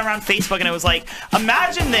thing that went around Facebook and it was like,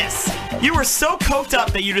 imagine this: you were so coked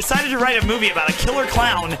up that you decided to write a movie about a killer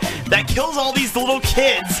clown that kills all these little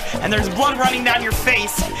kids, and there's blood running down your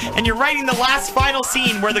face, and you're writing the last final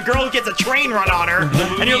scene where the girl gets a train run on her,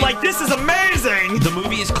 and you're like, this is amazing. The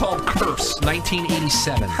movie is called Curse,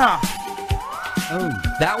 1987. Huh. Oh,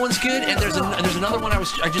 that one's good, and there's another one I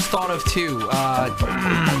just thought of too.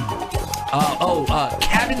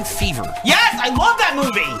 Cabin Fever. Yes, I love that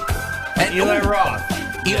movie. And Eli Roth.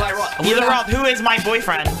 Eli Roth, who is my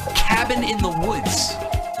boyfriend. Cabin in the Woods.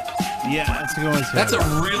 Yeah, that's a good one too. That's a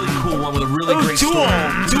really cool one with a really great Duel.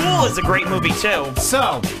 story. Duel is a great movie too.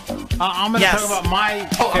 So, I'm going to talk about my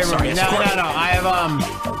favorite sorry, movie. yes, No. of course. I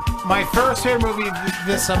have my first favorite movie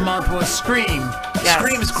this month was Scream. Yes.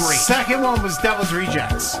 Scream is great. Second one was Devil's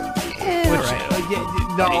Rejects.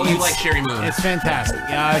 You like Sherry Moon. It's fantastic.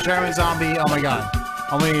 Yeah, Sherry Moon Zombie. Oh my god,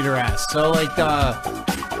 I'm gonna eat her ass. So like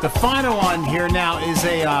the final one here now is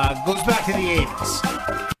goes back to the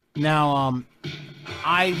 80s. Now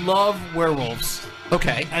I love werewolves.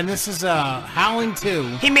 Okay. And this is Howling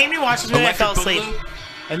 2. He made me watch this when I fell asleep.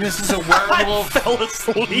 And this is a werewolf. I fell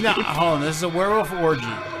asleep. No, hold on. This is a werewolf orgy.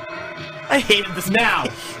 I hated this movie. Now,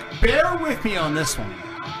 bear with me on this one,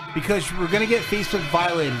 because we're gonna get Facebook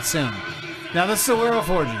violated soon. Now, this is a werewolf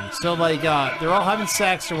orgy, so like they're all having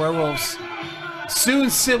sex. They're werewolves. Soon,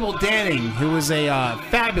 Sybil Danning, who is a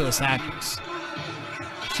fabulous actress,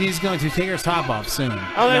 she's going to take her top off soon.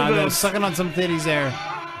 Oh, there now, they're goes. sucking on some titties there.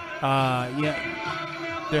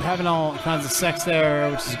 Yeah, they're having all kinds of sex there,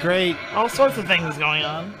 which is great. All sorts of things going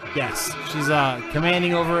on. Yes, she's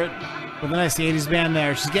commanding over it with a nice 80s band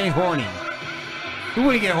there. She's getting horny. Who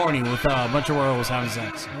wouldn't get horny with a bunch of werewolves having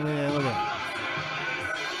sex? Look at that.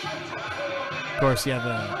 Of course, you have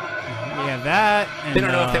that. And, They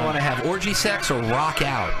don't know if they want to have orgy sex or rock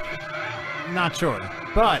out. Not sure.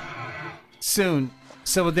 But soon,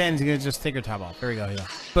 Sybil Danning's going to just take her top off. Here we go. Here.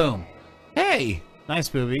 Boom. Hey. Nice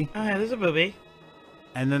boobie. Oh, yeah, there's a boobie.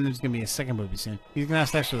 And then there's going to be a second boobie soon. He's going to have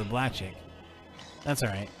sex with a black chick. That's all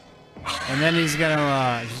right. And then she's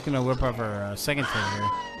gonna whip up her second tit here.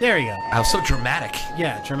 There you go. Oh, so dramatic.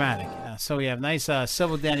 Yeah, dramatic. So we have nice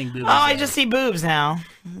Sybil Danning boobies. Oh, I just see boobs now.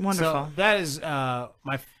 Wonderful. So that is one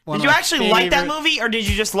Did of you my actually like that favorite- movie, or did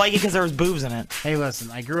you just like it because there was boobs in it? Hey, listen,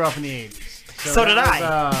 I grew up in the 80s. So did that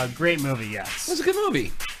was a great movie, yes. It was a good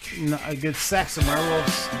movie. No, a good sex and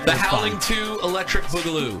werewolves. The Howling 2 Electric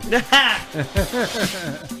Boogaloo.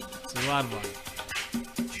 It's a lot of fun.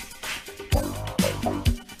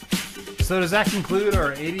 So does that conclude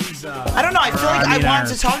our 80s? I don't know. I feel like I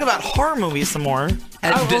wanted to talk about horror movies some more.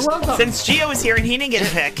 Since Gio was here and he didn't get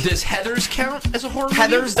picked. Does Heathers count as a horror movie?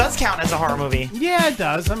 Heathers does count as a horror movie. Yeah, it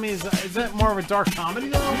does. I mean, is that more of a dark comedy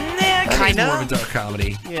though? Yeah, kind More of of. a dark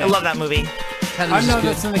comedy. I love that movie. I know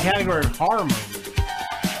that's in the category of horror movie.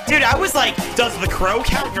 Dude, I was like, does The Crow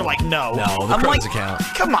count? You're like, no. No, The I'm Crow like, doesn't count.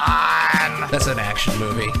 come on. That's an action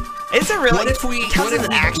movie. Is it really? What if we Counts as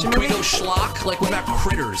an action can we movie? go schlock? Like, what about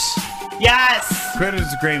Critters? Yes. Critters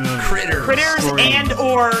is a great movie. Critters. Critters and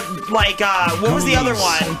or like what was the other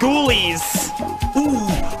one? Ghoulies. Ooh,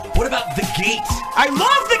 what about The Gate? I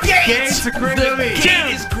love The Gate. Gate's a great movie.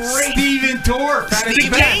 Gate is great. Steven Dorff.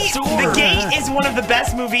 The Gate is one of the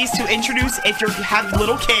best movies to introduce if you have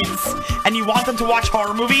little kids and you want them to watch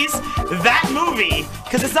horror movies. That movie,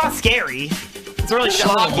 because it's not scary. It's really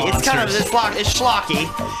schlocky. It's kind of it's schlocky.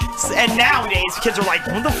 And nowadays, kids are like,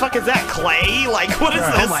 "What the fuck is that? Clay? Like, what is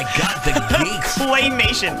this?" Oh my god, The Gate.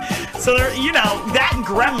 Claymation. So there, that and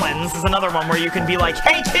Gremlins is another one where you can be like,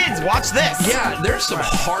 "Hey kids, watch this." Yeah, there's some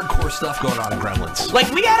hardcore stuff going on in Gremlins.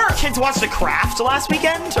 Like we had our kids watch The Craft last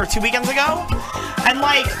weekend or 2 weekends ago, and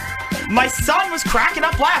like. My son was cracking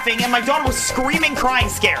up laughing, and my daughter was screaming, crying,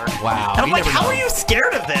 scared. Wow. And I'm you like, never how know. are you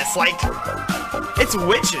scared of this? Like, it's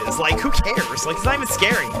witches. Like, who cares? Like, it's not even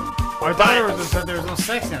scary. I thought there was no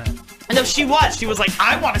sex in it. No, she was. She was like,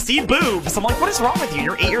 I want to see boobs. I'm like, what is wrong with you?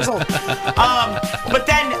 You're 8 years old. But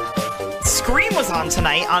then Scream was on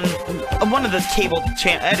tonight on one of the cable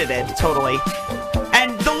edited, totally.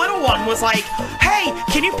 And the little one was like, hey,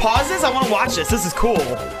 can you pause this? I want to watch this. This is cool.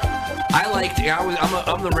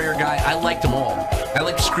 I'm the rare guy. I liked them all. I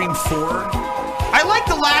liked Scream 4. I like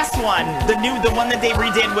the last one, the one that they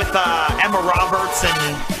redid with Emma Roberts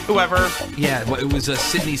and whoever. Yeah, it was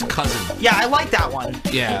Sydney's cousin. Yeah, I like that one.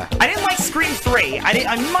 Yeah. I didn't like Scream 3. I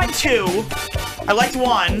didn't mind 2. I liked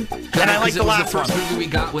 1, and I liked the last one. It was the first movie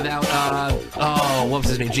we got without what was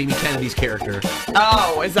his name? Jamie Kennedy's character.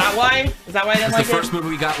 Oh, is that why? Is that why I didn't like it? It's the first movie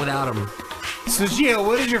we got without him. So, Gio,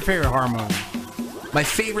 what is your favorite horror movie? My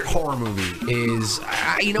favorite horror movie is,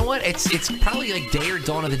 you know what? It's probably like Day or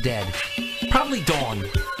Dawn of the Dead. Probably Dawn.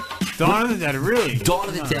 Dawn of the Dead, really? Dawn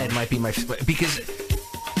of the Dead might be my because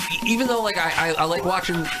even though like I like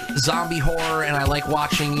watching zombie horror and I like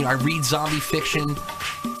watching, I read zombie fiction.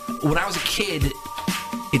 When I was a kid,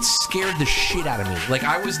 it scared the shit out of me. Like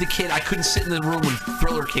I was the kid, I couldn't sit in the room when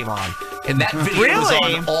Thriller came on. And that video was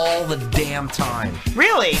on all the damn time.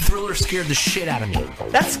 Really? Thriller scared the shit out of me.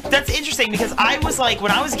 That's interesting because I was like,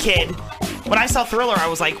 when I was a kid, when I saw Thriller, I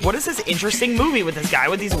was like, what is this interesting movie with this guy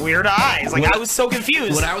with these weird eyes? Like, I was so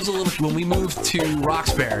confused. When I was when we moved to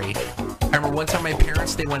Roxbury, I remember one time my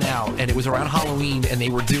parents, they went out, and it was around Halloween, and they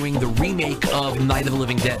were doing the remake of Night of the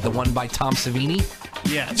Living Dead, the one by Tom Savini.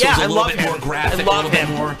 Yeah. So yeah, it was a I little love bit him. more graphic, I love a little him.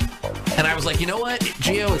 bit more. And I was like, you know what,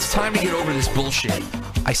 Gio, it's time to get over this bullshit.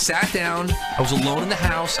 I sat down, I was alone in the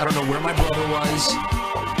house, I don't know where my brother was,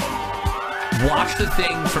 watched the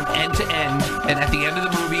thing from end to end, and at the end of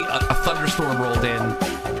the movie, a thunderstorm rolled in,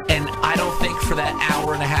 and I don't think for that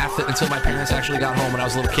hour and a half until my parents actually got home when I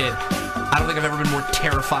was a little kid, I don't think I've ever been more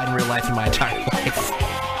terrified in real life in my entire life.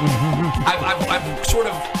 I've sort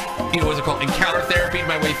of, what's it called, encounter therapy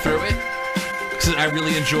my way through it. Because I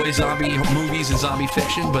really enjoy zombie movies and zombie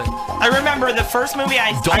fiction, but I remember the first movie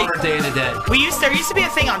Dawn or Day of the Dead. There used to be a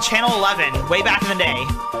thing on Channel 11 way back in the day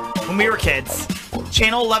when we were kids.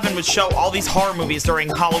 Channel 11 would show all these horror movies during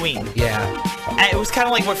Halloween. Yeah. And it was kind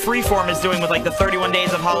of like what Freeform is doing with like the 31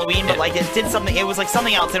 Days of Halloween, but like it was like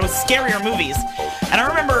something else, and it was scarier movies. And I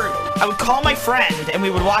remember I would call my friend and we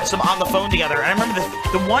would watch them on the phone together. And I remember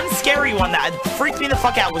the one scary one that freaked me the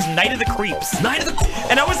fuck out was Night of the Creeps. Night of the Creeps.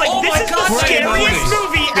 And I was like, this is the scariest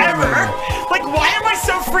movie ever. Like, why am I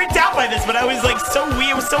so freaked out by this? But I was like so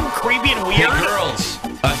weird. It was so creepy and weird. Hey girls,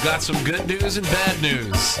 I've got some good news and bad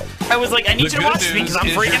news. I was like, I need you to watch this because I'm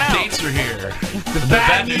freaking out. The dates are here. The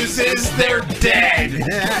bad news is they're dead.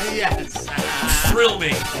 Yes. Thrill me.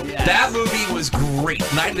 Yes. That movie was great.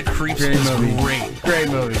 Night of the Creeps was great. Great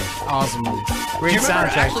movie. Awesome movie. Great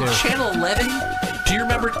soundtrack too. Channel 11? Do you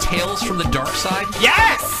remember Tales from the Dark Side?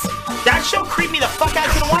 Yes! That show creeped me the fuck out.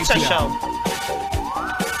 I couldn't watch that show.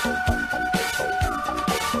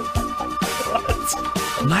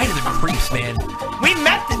 Night of the Creeps, man. We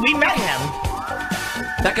met him.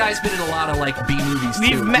 That guy's been in a lot of like B movies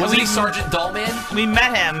too. Wasn't he Sergeant Dollman? We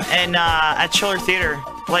met him at Chiller Theater,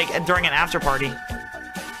 like during an after party.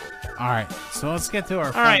 All right, so let's get to our.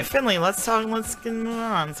 All right, Finley, let's move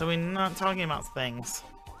on. So we're not talking about things.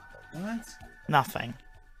 What? Nothing.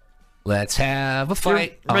 Let's have a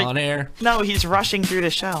fight on air. No, he's rushing through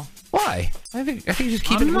the show. Why? I think just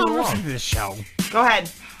keep it moving along. Rushing through the show. Go ahead.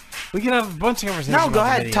 We can have a bunch of conversations. No, go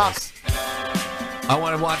about ahead. videos. Talk. I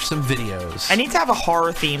want to watch some videos. I need to have a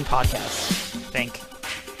horror-themed podcast, I think,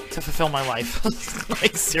 to fulfill my life.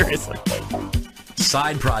 Like, seriously.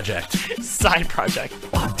 Side project. Side project.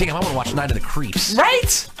 Oh, damn, I want to watch Night of the Creeps. Right?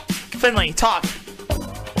 Finley, talk.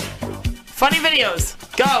 Funny videos.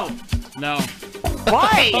 Go. No.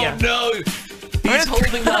 Why? Oh, no. He's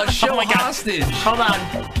holding the show hostage. Hold on.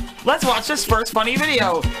 Let's watch this first funny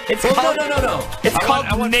video. It's called... No. It's called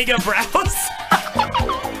Nigga Brows.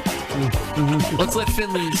 Let's let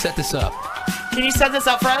Finley set this up. Can you set this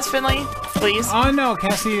up for us, Finley? Please? Oh, no.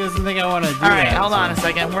 Cassie doesn't think I want to do that. All right, that, hold on a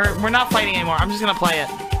second. We're not fighting anymore. I'm just going to play it.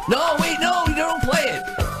 No, wait, no. You don't play it.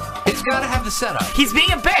 It's got to have the setup. He's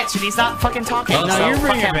being a bitch, and he's not fucking talking. No, so you're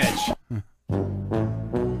being a fuck him. bitch.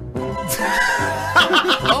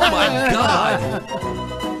 Oh, my God.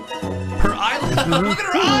 Her eyelids. Look at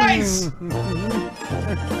her eyes.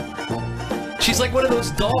 She's like one of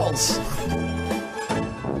those dolls.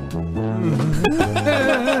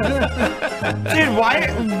 Dude, why?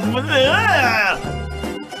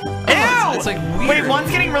 Ew! It's like weird. Wait,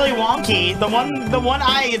 one's getting really wonky. The one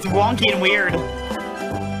eye is wonky and weird.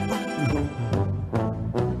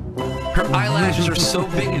 Her eyelashes are so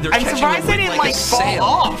big. They're I'm catching surprised the they wind didn't like like a fall sail.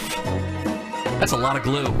 off. That's a lot of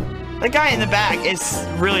glue. The guy in the back is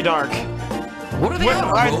really dark. What are they on?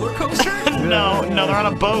 A roller coaster? No, they're on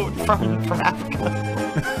a boat from Africa.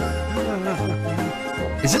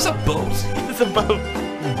 Is this a boat? It's a boat.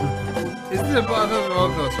 Is it a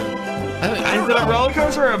roller coaster? Is it a roller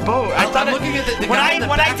coaster or a boat? I thought I'm looking at the when guy I in the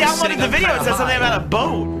when I back is downloaded sitting the up video, it kinda said something high. about a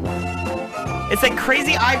boat. It's like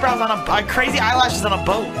crazy eyebrows on a crazy eyelashes on a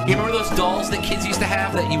boat. You remember those dolls that kids used to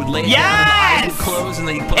have that you would lay it down Yes! and the eyes would close and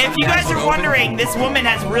then you put If you guys are open? wondering, this woman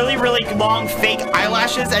has really, really long fake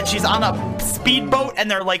eyelashes, and she's on a speedboat, and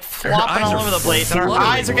they're like flopping eyes all are over the place, and her fluttering.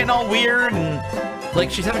 eyes are getting all weird, and like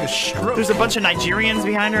she's having a stroke. There's a bunch of Nigerians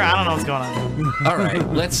behind her. I don't know what's going on. All right,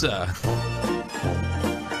 let's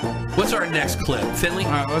what's our next clip, Finley?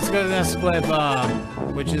 All right, let's go to the next clip,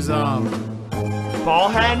 which is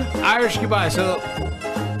Ballhead Irish goodbye. So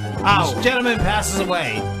this gentleman passes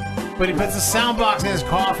away, but he puts a sound box in his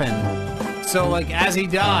coffin. So like as he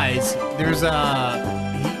dies, there's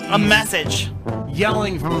a message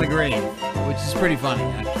yelling from the grave, which is pretty funny.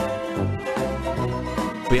 Actually.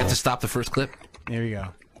 We have to stop the first clip. There you go.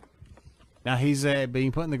 Now he's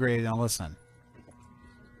being put in the grave. Now listen.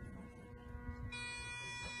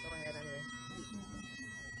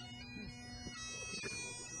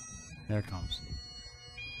 There it comes.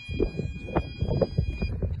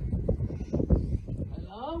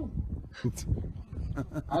 Hello?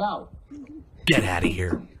 Hello? Get out of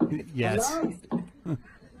here. Yes. Hello?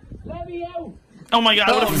 Let me out! Oh my god,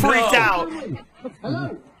 I would have freaked out.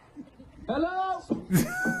 Hello? Hello?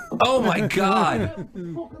 Oh my god.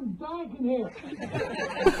 It's fucking dark in here.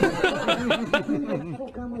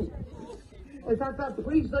 Is that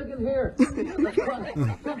priest I can hear?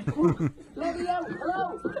 Let me out!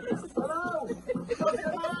 Hello? Hello?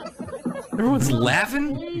 Everyone's laughing?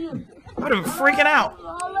 I would have been freaking out.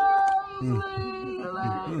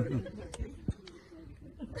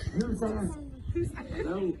 Who's there?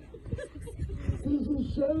 Hello? Easy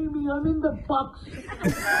shaming, I'm in the box.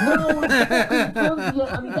 No, it's fucking done yet,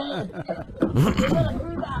 I'm dead.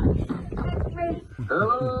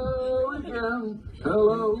 Hello again.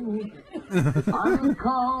 Hello. I'm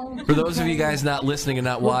called. For those of you guys not listening and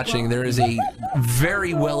not watching, there is a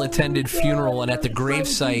very well-attended funeral, and at the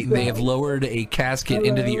gravesite, they have lowered a casket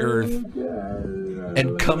into the earth.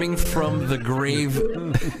 And coming from the grave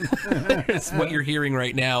is what you're hearing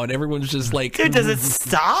right now, and everyone's just like... Dude, does it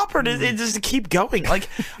stop, or does it just keep going? Like,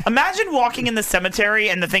 imagine walking in the cemetery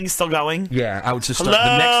and the thing's still going. Yeah, I would just start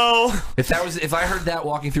Hello? the next. If I heard that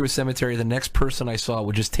walking through a cemetery, the next person I saw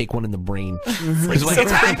would just take one in the brain. It's like,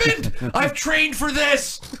 it's happened! I've trained for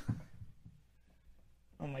this!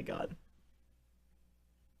 Oh my god.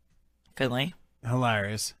 Finley?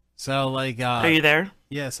 Hilarious. So like Are you there?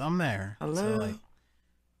 Yes, I'm there. Hello? So, like,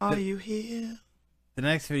 Are you here? The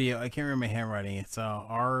next video, I can't remember my handwriting. It's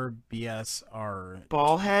RBSR.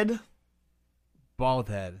 Ballhead? Bald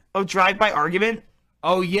head. Oh, drive-by argument?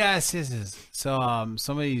 Oh yes. So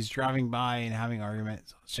somebody's driving by and having an argument.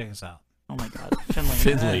 So let's check this out. Oh my god, Finley.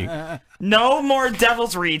 Finley. No more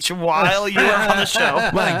Devil's Reach while you are on the show.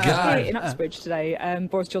 My God. In Uxbridge today,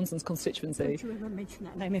 Boris Johnson's constituency. Don't you ever mention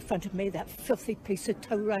that name in front of me, that filthy piece of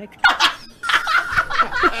toe rag.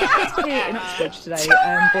 Here in Uxbridge today,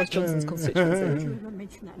 Boris Johnson's constituency. Don't you ever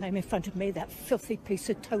mention that name in front of me, that filthy piece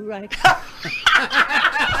of toe rag.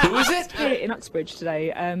 Who is it? Here in Uxbridge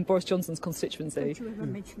today, Boris Johnson's constituency. Don't you ever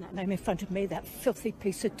mention that name in front of me, that filthy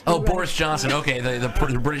piece of toe Oh, rag. Boris Johnson. Okay,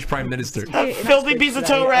 the British Prime Minister. Here in filthy Uxbridge piece of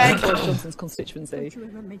today, toe rag. Boris Johnson's constituency. Don't you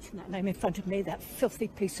ever mention that name in front of me, that filthy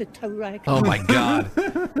piece of toe rag. Oh my God.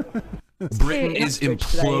 Britain Here in is Uxbridge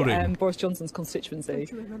imploding. Today, Boris Johnson's constituency.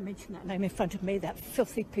 Don't you ever mention that name in front of me, that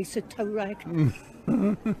filthy piece of toe rag.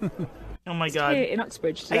 Oh my god. Here in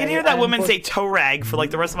Uxbridge I today, can hear that woman Boris- say toe rag for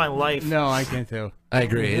like the rest of my life. No, I can too. I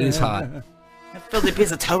agree. It is hot. Filthy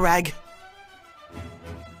piece of toe rag.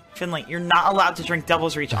 Finley, you're not allowed to drink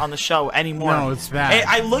Devil's Reach on the show anymore. No, it's bad.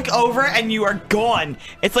 I look over and you are gone.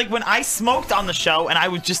 It's like when I smoked on the show and I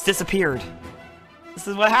was just disappeared. This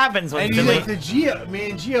is what happens when And you Finley... did it to Gio,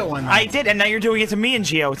 me and Gio one night. I did, and now you're doing it to me and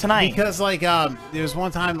Gio tonight. Because like there was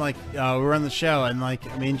one time like we were on the show and like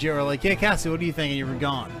me and Gio were like, yeah, Cassie, what do you think? And you were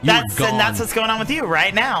gone. And that's what's going on with you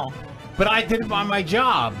right now. But I did it on my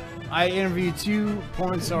job. I interviewed 2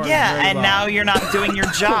 porn stars. Yeah, very and well. now you're not doing your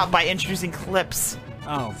job by introducing clips.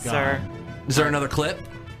 Oh god. Sir. Is there another clip?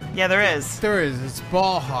 Yeah, there is. There is. It's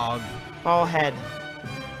ball hog. Ball head.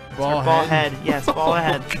 Ball Ball head? head. Yes, ball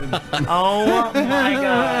head. Oh my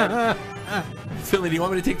god. Philly, do you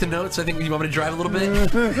want me to take the notes? I think you want me to drive a little bit. You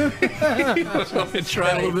want me to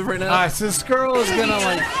drive a little bit right now? Alright, so this girl is gonna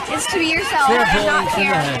like. It's to be yourself Fair and not bullying in the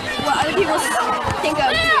care head. what other people think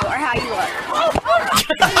of you or how you look.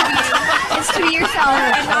 It's to be yourself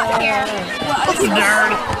and not care what other people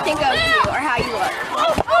think of you or how you look.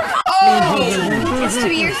 It's to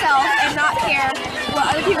be yourself and not care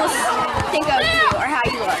what other people think of you or how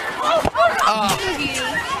you look.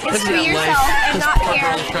 Beauty Just be yourself and not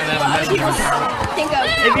care what people think of.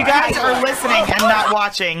 If you guys are listening and not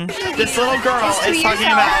watching, this little girl Just be is talking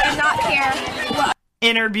yourself about and not care what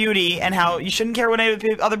inner beauty and how you shouldn't care what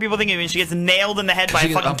other people think of you. And she gets nailed in the head by a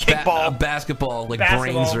She fucking gets kickball. a basketball, like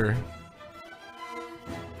Basketball. brains her.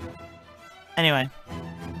 Anyway.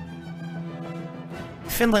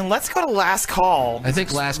 Finland, let's go to last call. I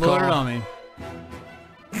think last Load call. it on me.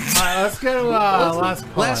 Alright, let's go to last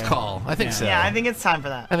call. Last call. I think so. Yeah, I think it's time for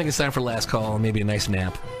that. I think it's time for last call and maybe a nice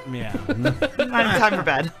nap. Yeah. Time for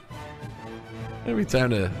bed. Maybe time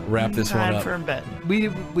to wrap this one Time up. for bed. We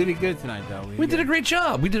did good tonight, though. We did a great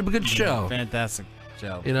job. We did a good show. Fantastic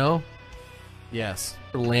show. You know? Yes.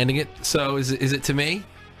 For landing it. So is it to me?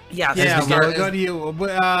 Yeah. Yeah, we'll go to you.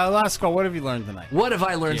 Last call. What have you learned tonight? What have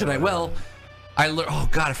I learned tonight? Well, I learned. Oh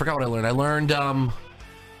God, I forgot what I learned. I learned.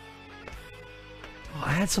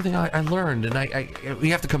 I had something I learned, and we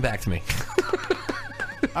have to come back to me.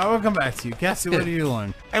 I will come back to you. Cassie, what did you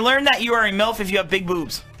learn? I learned that you are a MILF if you have big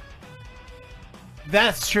boobs.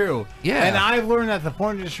 That's true. Yeah. And I've learned that the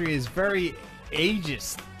porn industry is very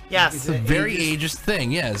ageist. Yes. It's It's a very ageist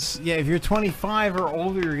thing, yes. Yeah, if you're 25 or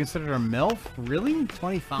older, you're considered a MILF? Really?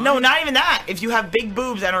 25? No, not even that. If you have big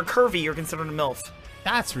boobs and are curvy, you're considered a MILF.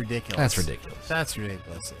 That's ridiculous. That's ridiculous. That's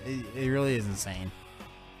ridiculous. It really is insane.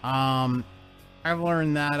 I've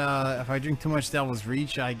learned that if I drink too much Devil's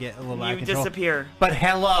Reach, I get a little out of You control. disappear. But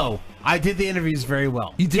hello, I did the interviews very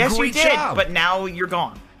well. You did Yes, a great you did, job. but now you're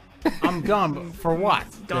gone. I'm gone, but for what?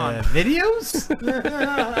 Gone. Videos?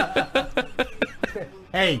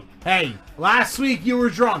 Hey, last week you were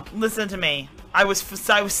drunk. Listen to me. I was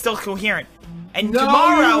still coherent. And No,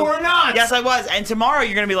 tomorrow, you were not. Yes, I was. And tomorrow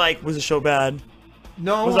you're gonna be like, was the show bad?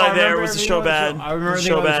 No, Was I there? remember Was the everything show on the bad? I remember Was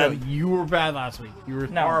the everything show on the bad? show. You were bad last week. You were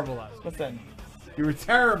No. horrible last week. Listen. You were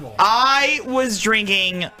terrible. I was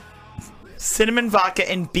drinking cinnamon vodka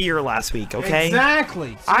and beer last week, okay?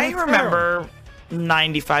 Exactly. So I you're remember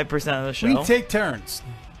 95% of the show. We take turns.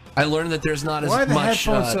 I learned that there's not as Why are the much.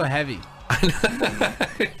 headphones so heavy?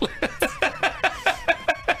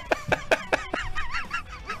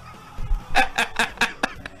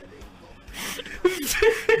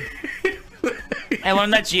 I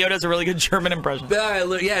learned that Gio does a really good German impression.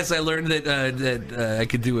 Yes, I learned that I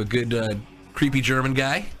could do a good creepy German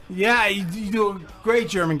guy. Yeah, you do a great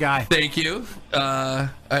German guy. Thank you.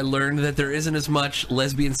 I learned that there isn't as much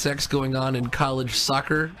lesbian sex going on in college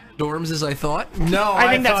soccer dorms as I thought. No,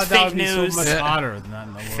 I think thought that's that fake would be news. so much hotter than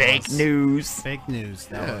that. Fake news. Fake news.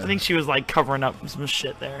 That I was. think she was like covering up some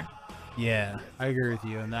shit there. Yeah, I agree with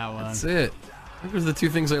you on that one. That's it. I think those are the two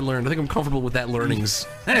things I learned. I think I'm comfortable with that learnings.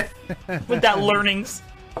 With that learnings.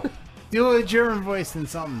 Do a German voice and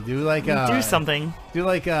something. Do like Do something. Do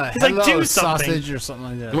like a He's like, hello do something. sausage or something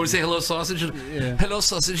like that. You want to say hello, sausage? Yeah. Hello,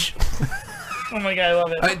 sausage. Oh my god, I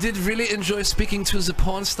love it. I did really enjoy speaking to the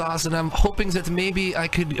porn stars, and I'm hoping that maybe I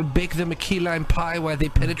could bake them a key lime pie while they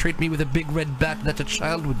penetrate me with a big red bat that a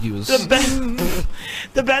child would use.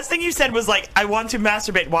 The best thing you said was like, I want to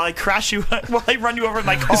masturbate while I crash you, while I run you over with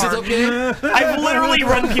my car. Is it okay? I've literally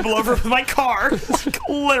run people over with my car.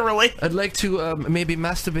 Literally. I'd like to maybe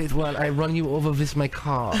masturbate while I run you over with my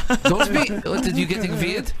car. Don't be. Did you getting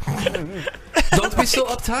weird? Don't be so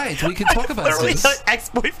uptight. We can talk about Literally this.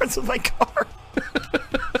 ex-boyfriends with my car.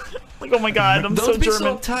 Like, oh my god, I'm Don't so be German.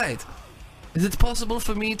 so uptight. Is it possible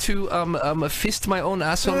for me to fist my own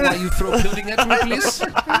asshole while you throw pudding at me, please?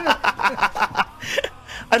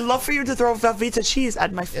 I'd love for you to throw Velveeta cheese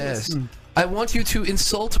at my face. Yes. I want you to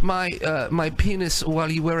insult my my penis while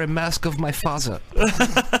you wear a mask of my father.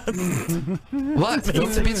 What?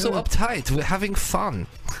 Don't be so uptight. We're having fun.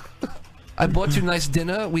 I bought you nice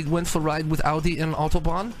dinner. We went for a ride with Audi and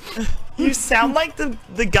Autobahn. You sound like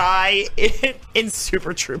the guy in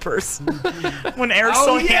Super Troopers when Eric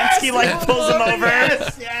Oh, Solhansky yes! pulls him over.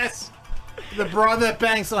 Yes. The bra that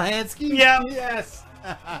bangs Solhansky. Yeah. Yes.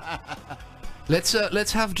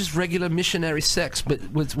 Let's have just regular missionary sex, but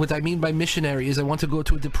what I mean by missionary is I want to go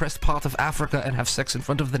to a depressed part of Africa and have sex in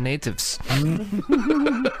front of the natives.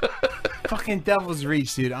 Fucking Devil's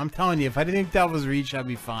Reach, dude. I'm telling you, if I didn't think Devil's Reach, I'd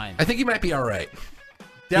be fine. I think you might be all right.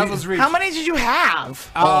 Devil's Reach. How many did you have?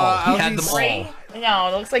 He had them Three? all. No,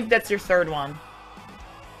 it looks like that's your third one.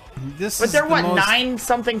 This But is they're the what, most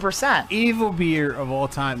 9-something%? evil beer of all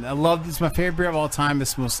time. I love this. My favorite beer of all time.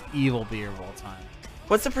 It's the most evil beer of all time.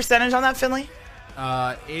 What's the percentage on that, Finley?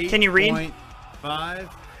 8. Can you read? 5.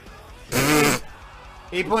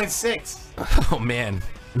 8.6. Oh man.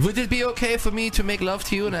 Would it be okay for me to make love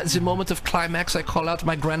to you and at the moment of climax I call out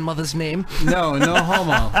my grandmother's name? No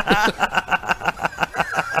homo.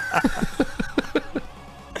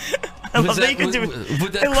 love that you can do.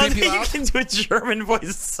 Would that I love creep that you you out? can do a German voice.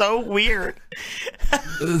 It's so weird.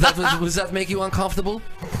 Does that make you uncomfortable?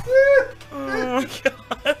 Oh my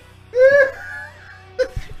god.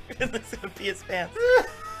 Goodness, gonna pee his pants.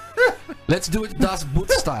 Let's do it Das Boot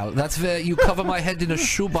style. That's where you cover my head in a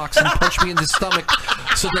shoebox and punch me in the stomach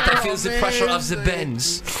so that I feel the pressure of the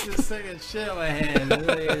bends. Just taking shit on my hand.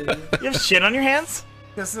 You have shit on your hands?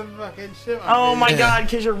 Just some fucking shit on Oh my me. god,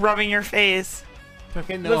 because you're rubbing your face.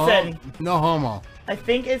 Fucking no, Listen. no homo. I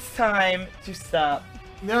think it's time to stop.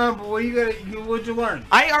 No, but what what'd you learn?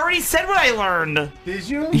 I already said what I learned. Did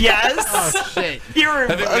you? Yes. Oh shit. You were,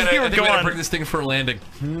 I think we going. gotta bring this thing for a landing.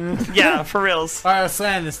 Yeah, for reals. All right, let's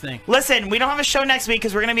land this thing. Listen, we don't have a show next week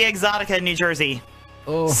because we're gonna be at Exotica in New Jersey.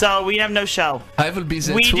 Oh. So we have no show. I will be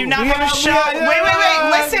there We too. do not have a show.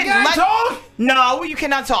 Wait. Listen. Talk? No, you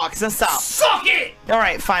cannot talk. So stop. Suck it. All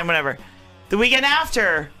right, fine, whatever. The weekend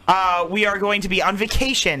after, we are going to be on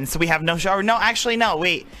vacation, so we have no show. No, actually, no.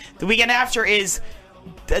 Wait. The weekend after is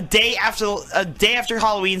a day after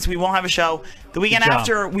Halloween, so we won't have a show. The weekend Good job.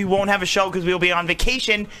 after, we won't have a show because we will be on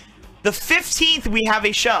vacation. The 15th, we have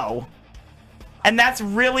a show, and that's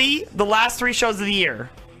really the last 3 shows of the year.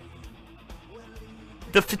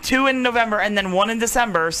 The 2 in November and then 1 in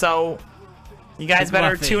December. So you guys Look at my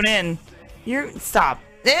better face. tune in. Stop.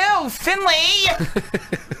 Ew, Finley! Oh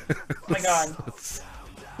my god.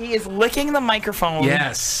 He is licking the microphone.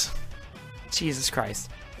 Yes. Jesus Christ.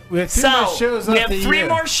 We have 2 more shows we left have the 3 year.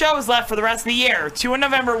 more shows left for the rest of the year. 2 in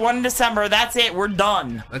November, 1 in December. That's it. We're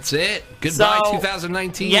done. That's it. Goodbye, So,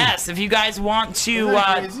 2019. Yes, if you guys want to,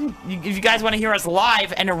 if you guys want to hear us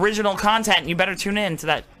live and original content, you better tune in to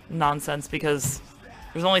that nonsense because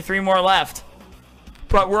there's only 3 more left.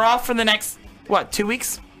 But we're off for the next, 2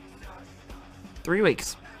 weeks? 3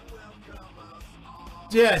 weeks.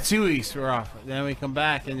 Yeah, 2 weeks we're off. Then we come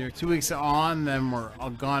back, and you're 2 weeks on. Then we're all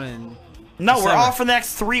gone in. No, we're December. off for the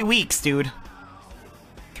next 3 weeks, dude.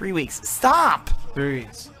 3 weeks. Stop. 3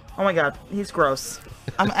 weeks. Oh my god, he's gross.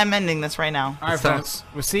 I'm ending this right now. All right, folks.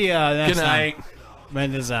 We'll see you next Good night. time.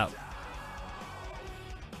 Mendes out.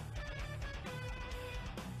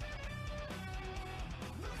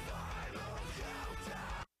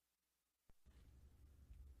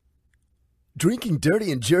 Drinking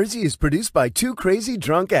Dirty in Jersey is produced by 2 crazy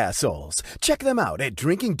drunk assholes. Check them out at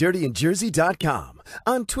drinkingdirtyinjersey.com,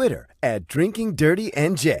 on Twitter at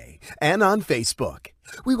drinkingdirtynj, and on Facebook.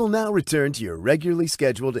 We will now return to your regularly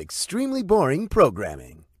scheduled, extremely boring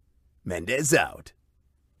programming. Mendez out.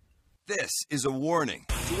 This is a warning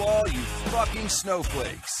to all you fucking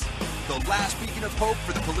snowflakes. The last beacon of hope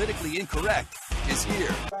for the politically incorrect is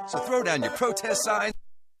here. So throw down your protest signs.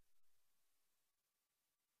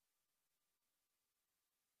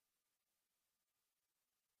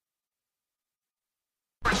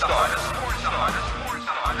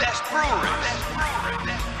 Best breweries,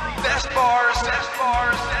 best bars,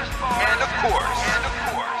 and of course,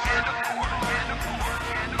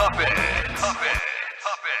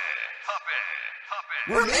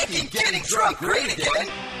 we're making getting drunk great again.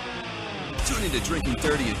 Tune into Drinking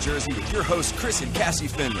Dirty in Jersey with your hosts Chris and Cassie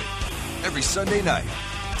Finley every Sunday night,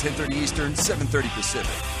 10:30 Eastern, 7:30 Pacific.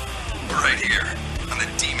 Right here on the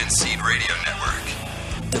Demon Seed Radio Network.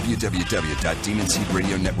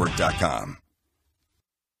 www.demonseedradionetwork.com.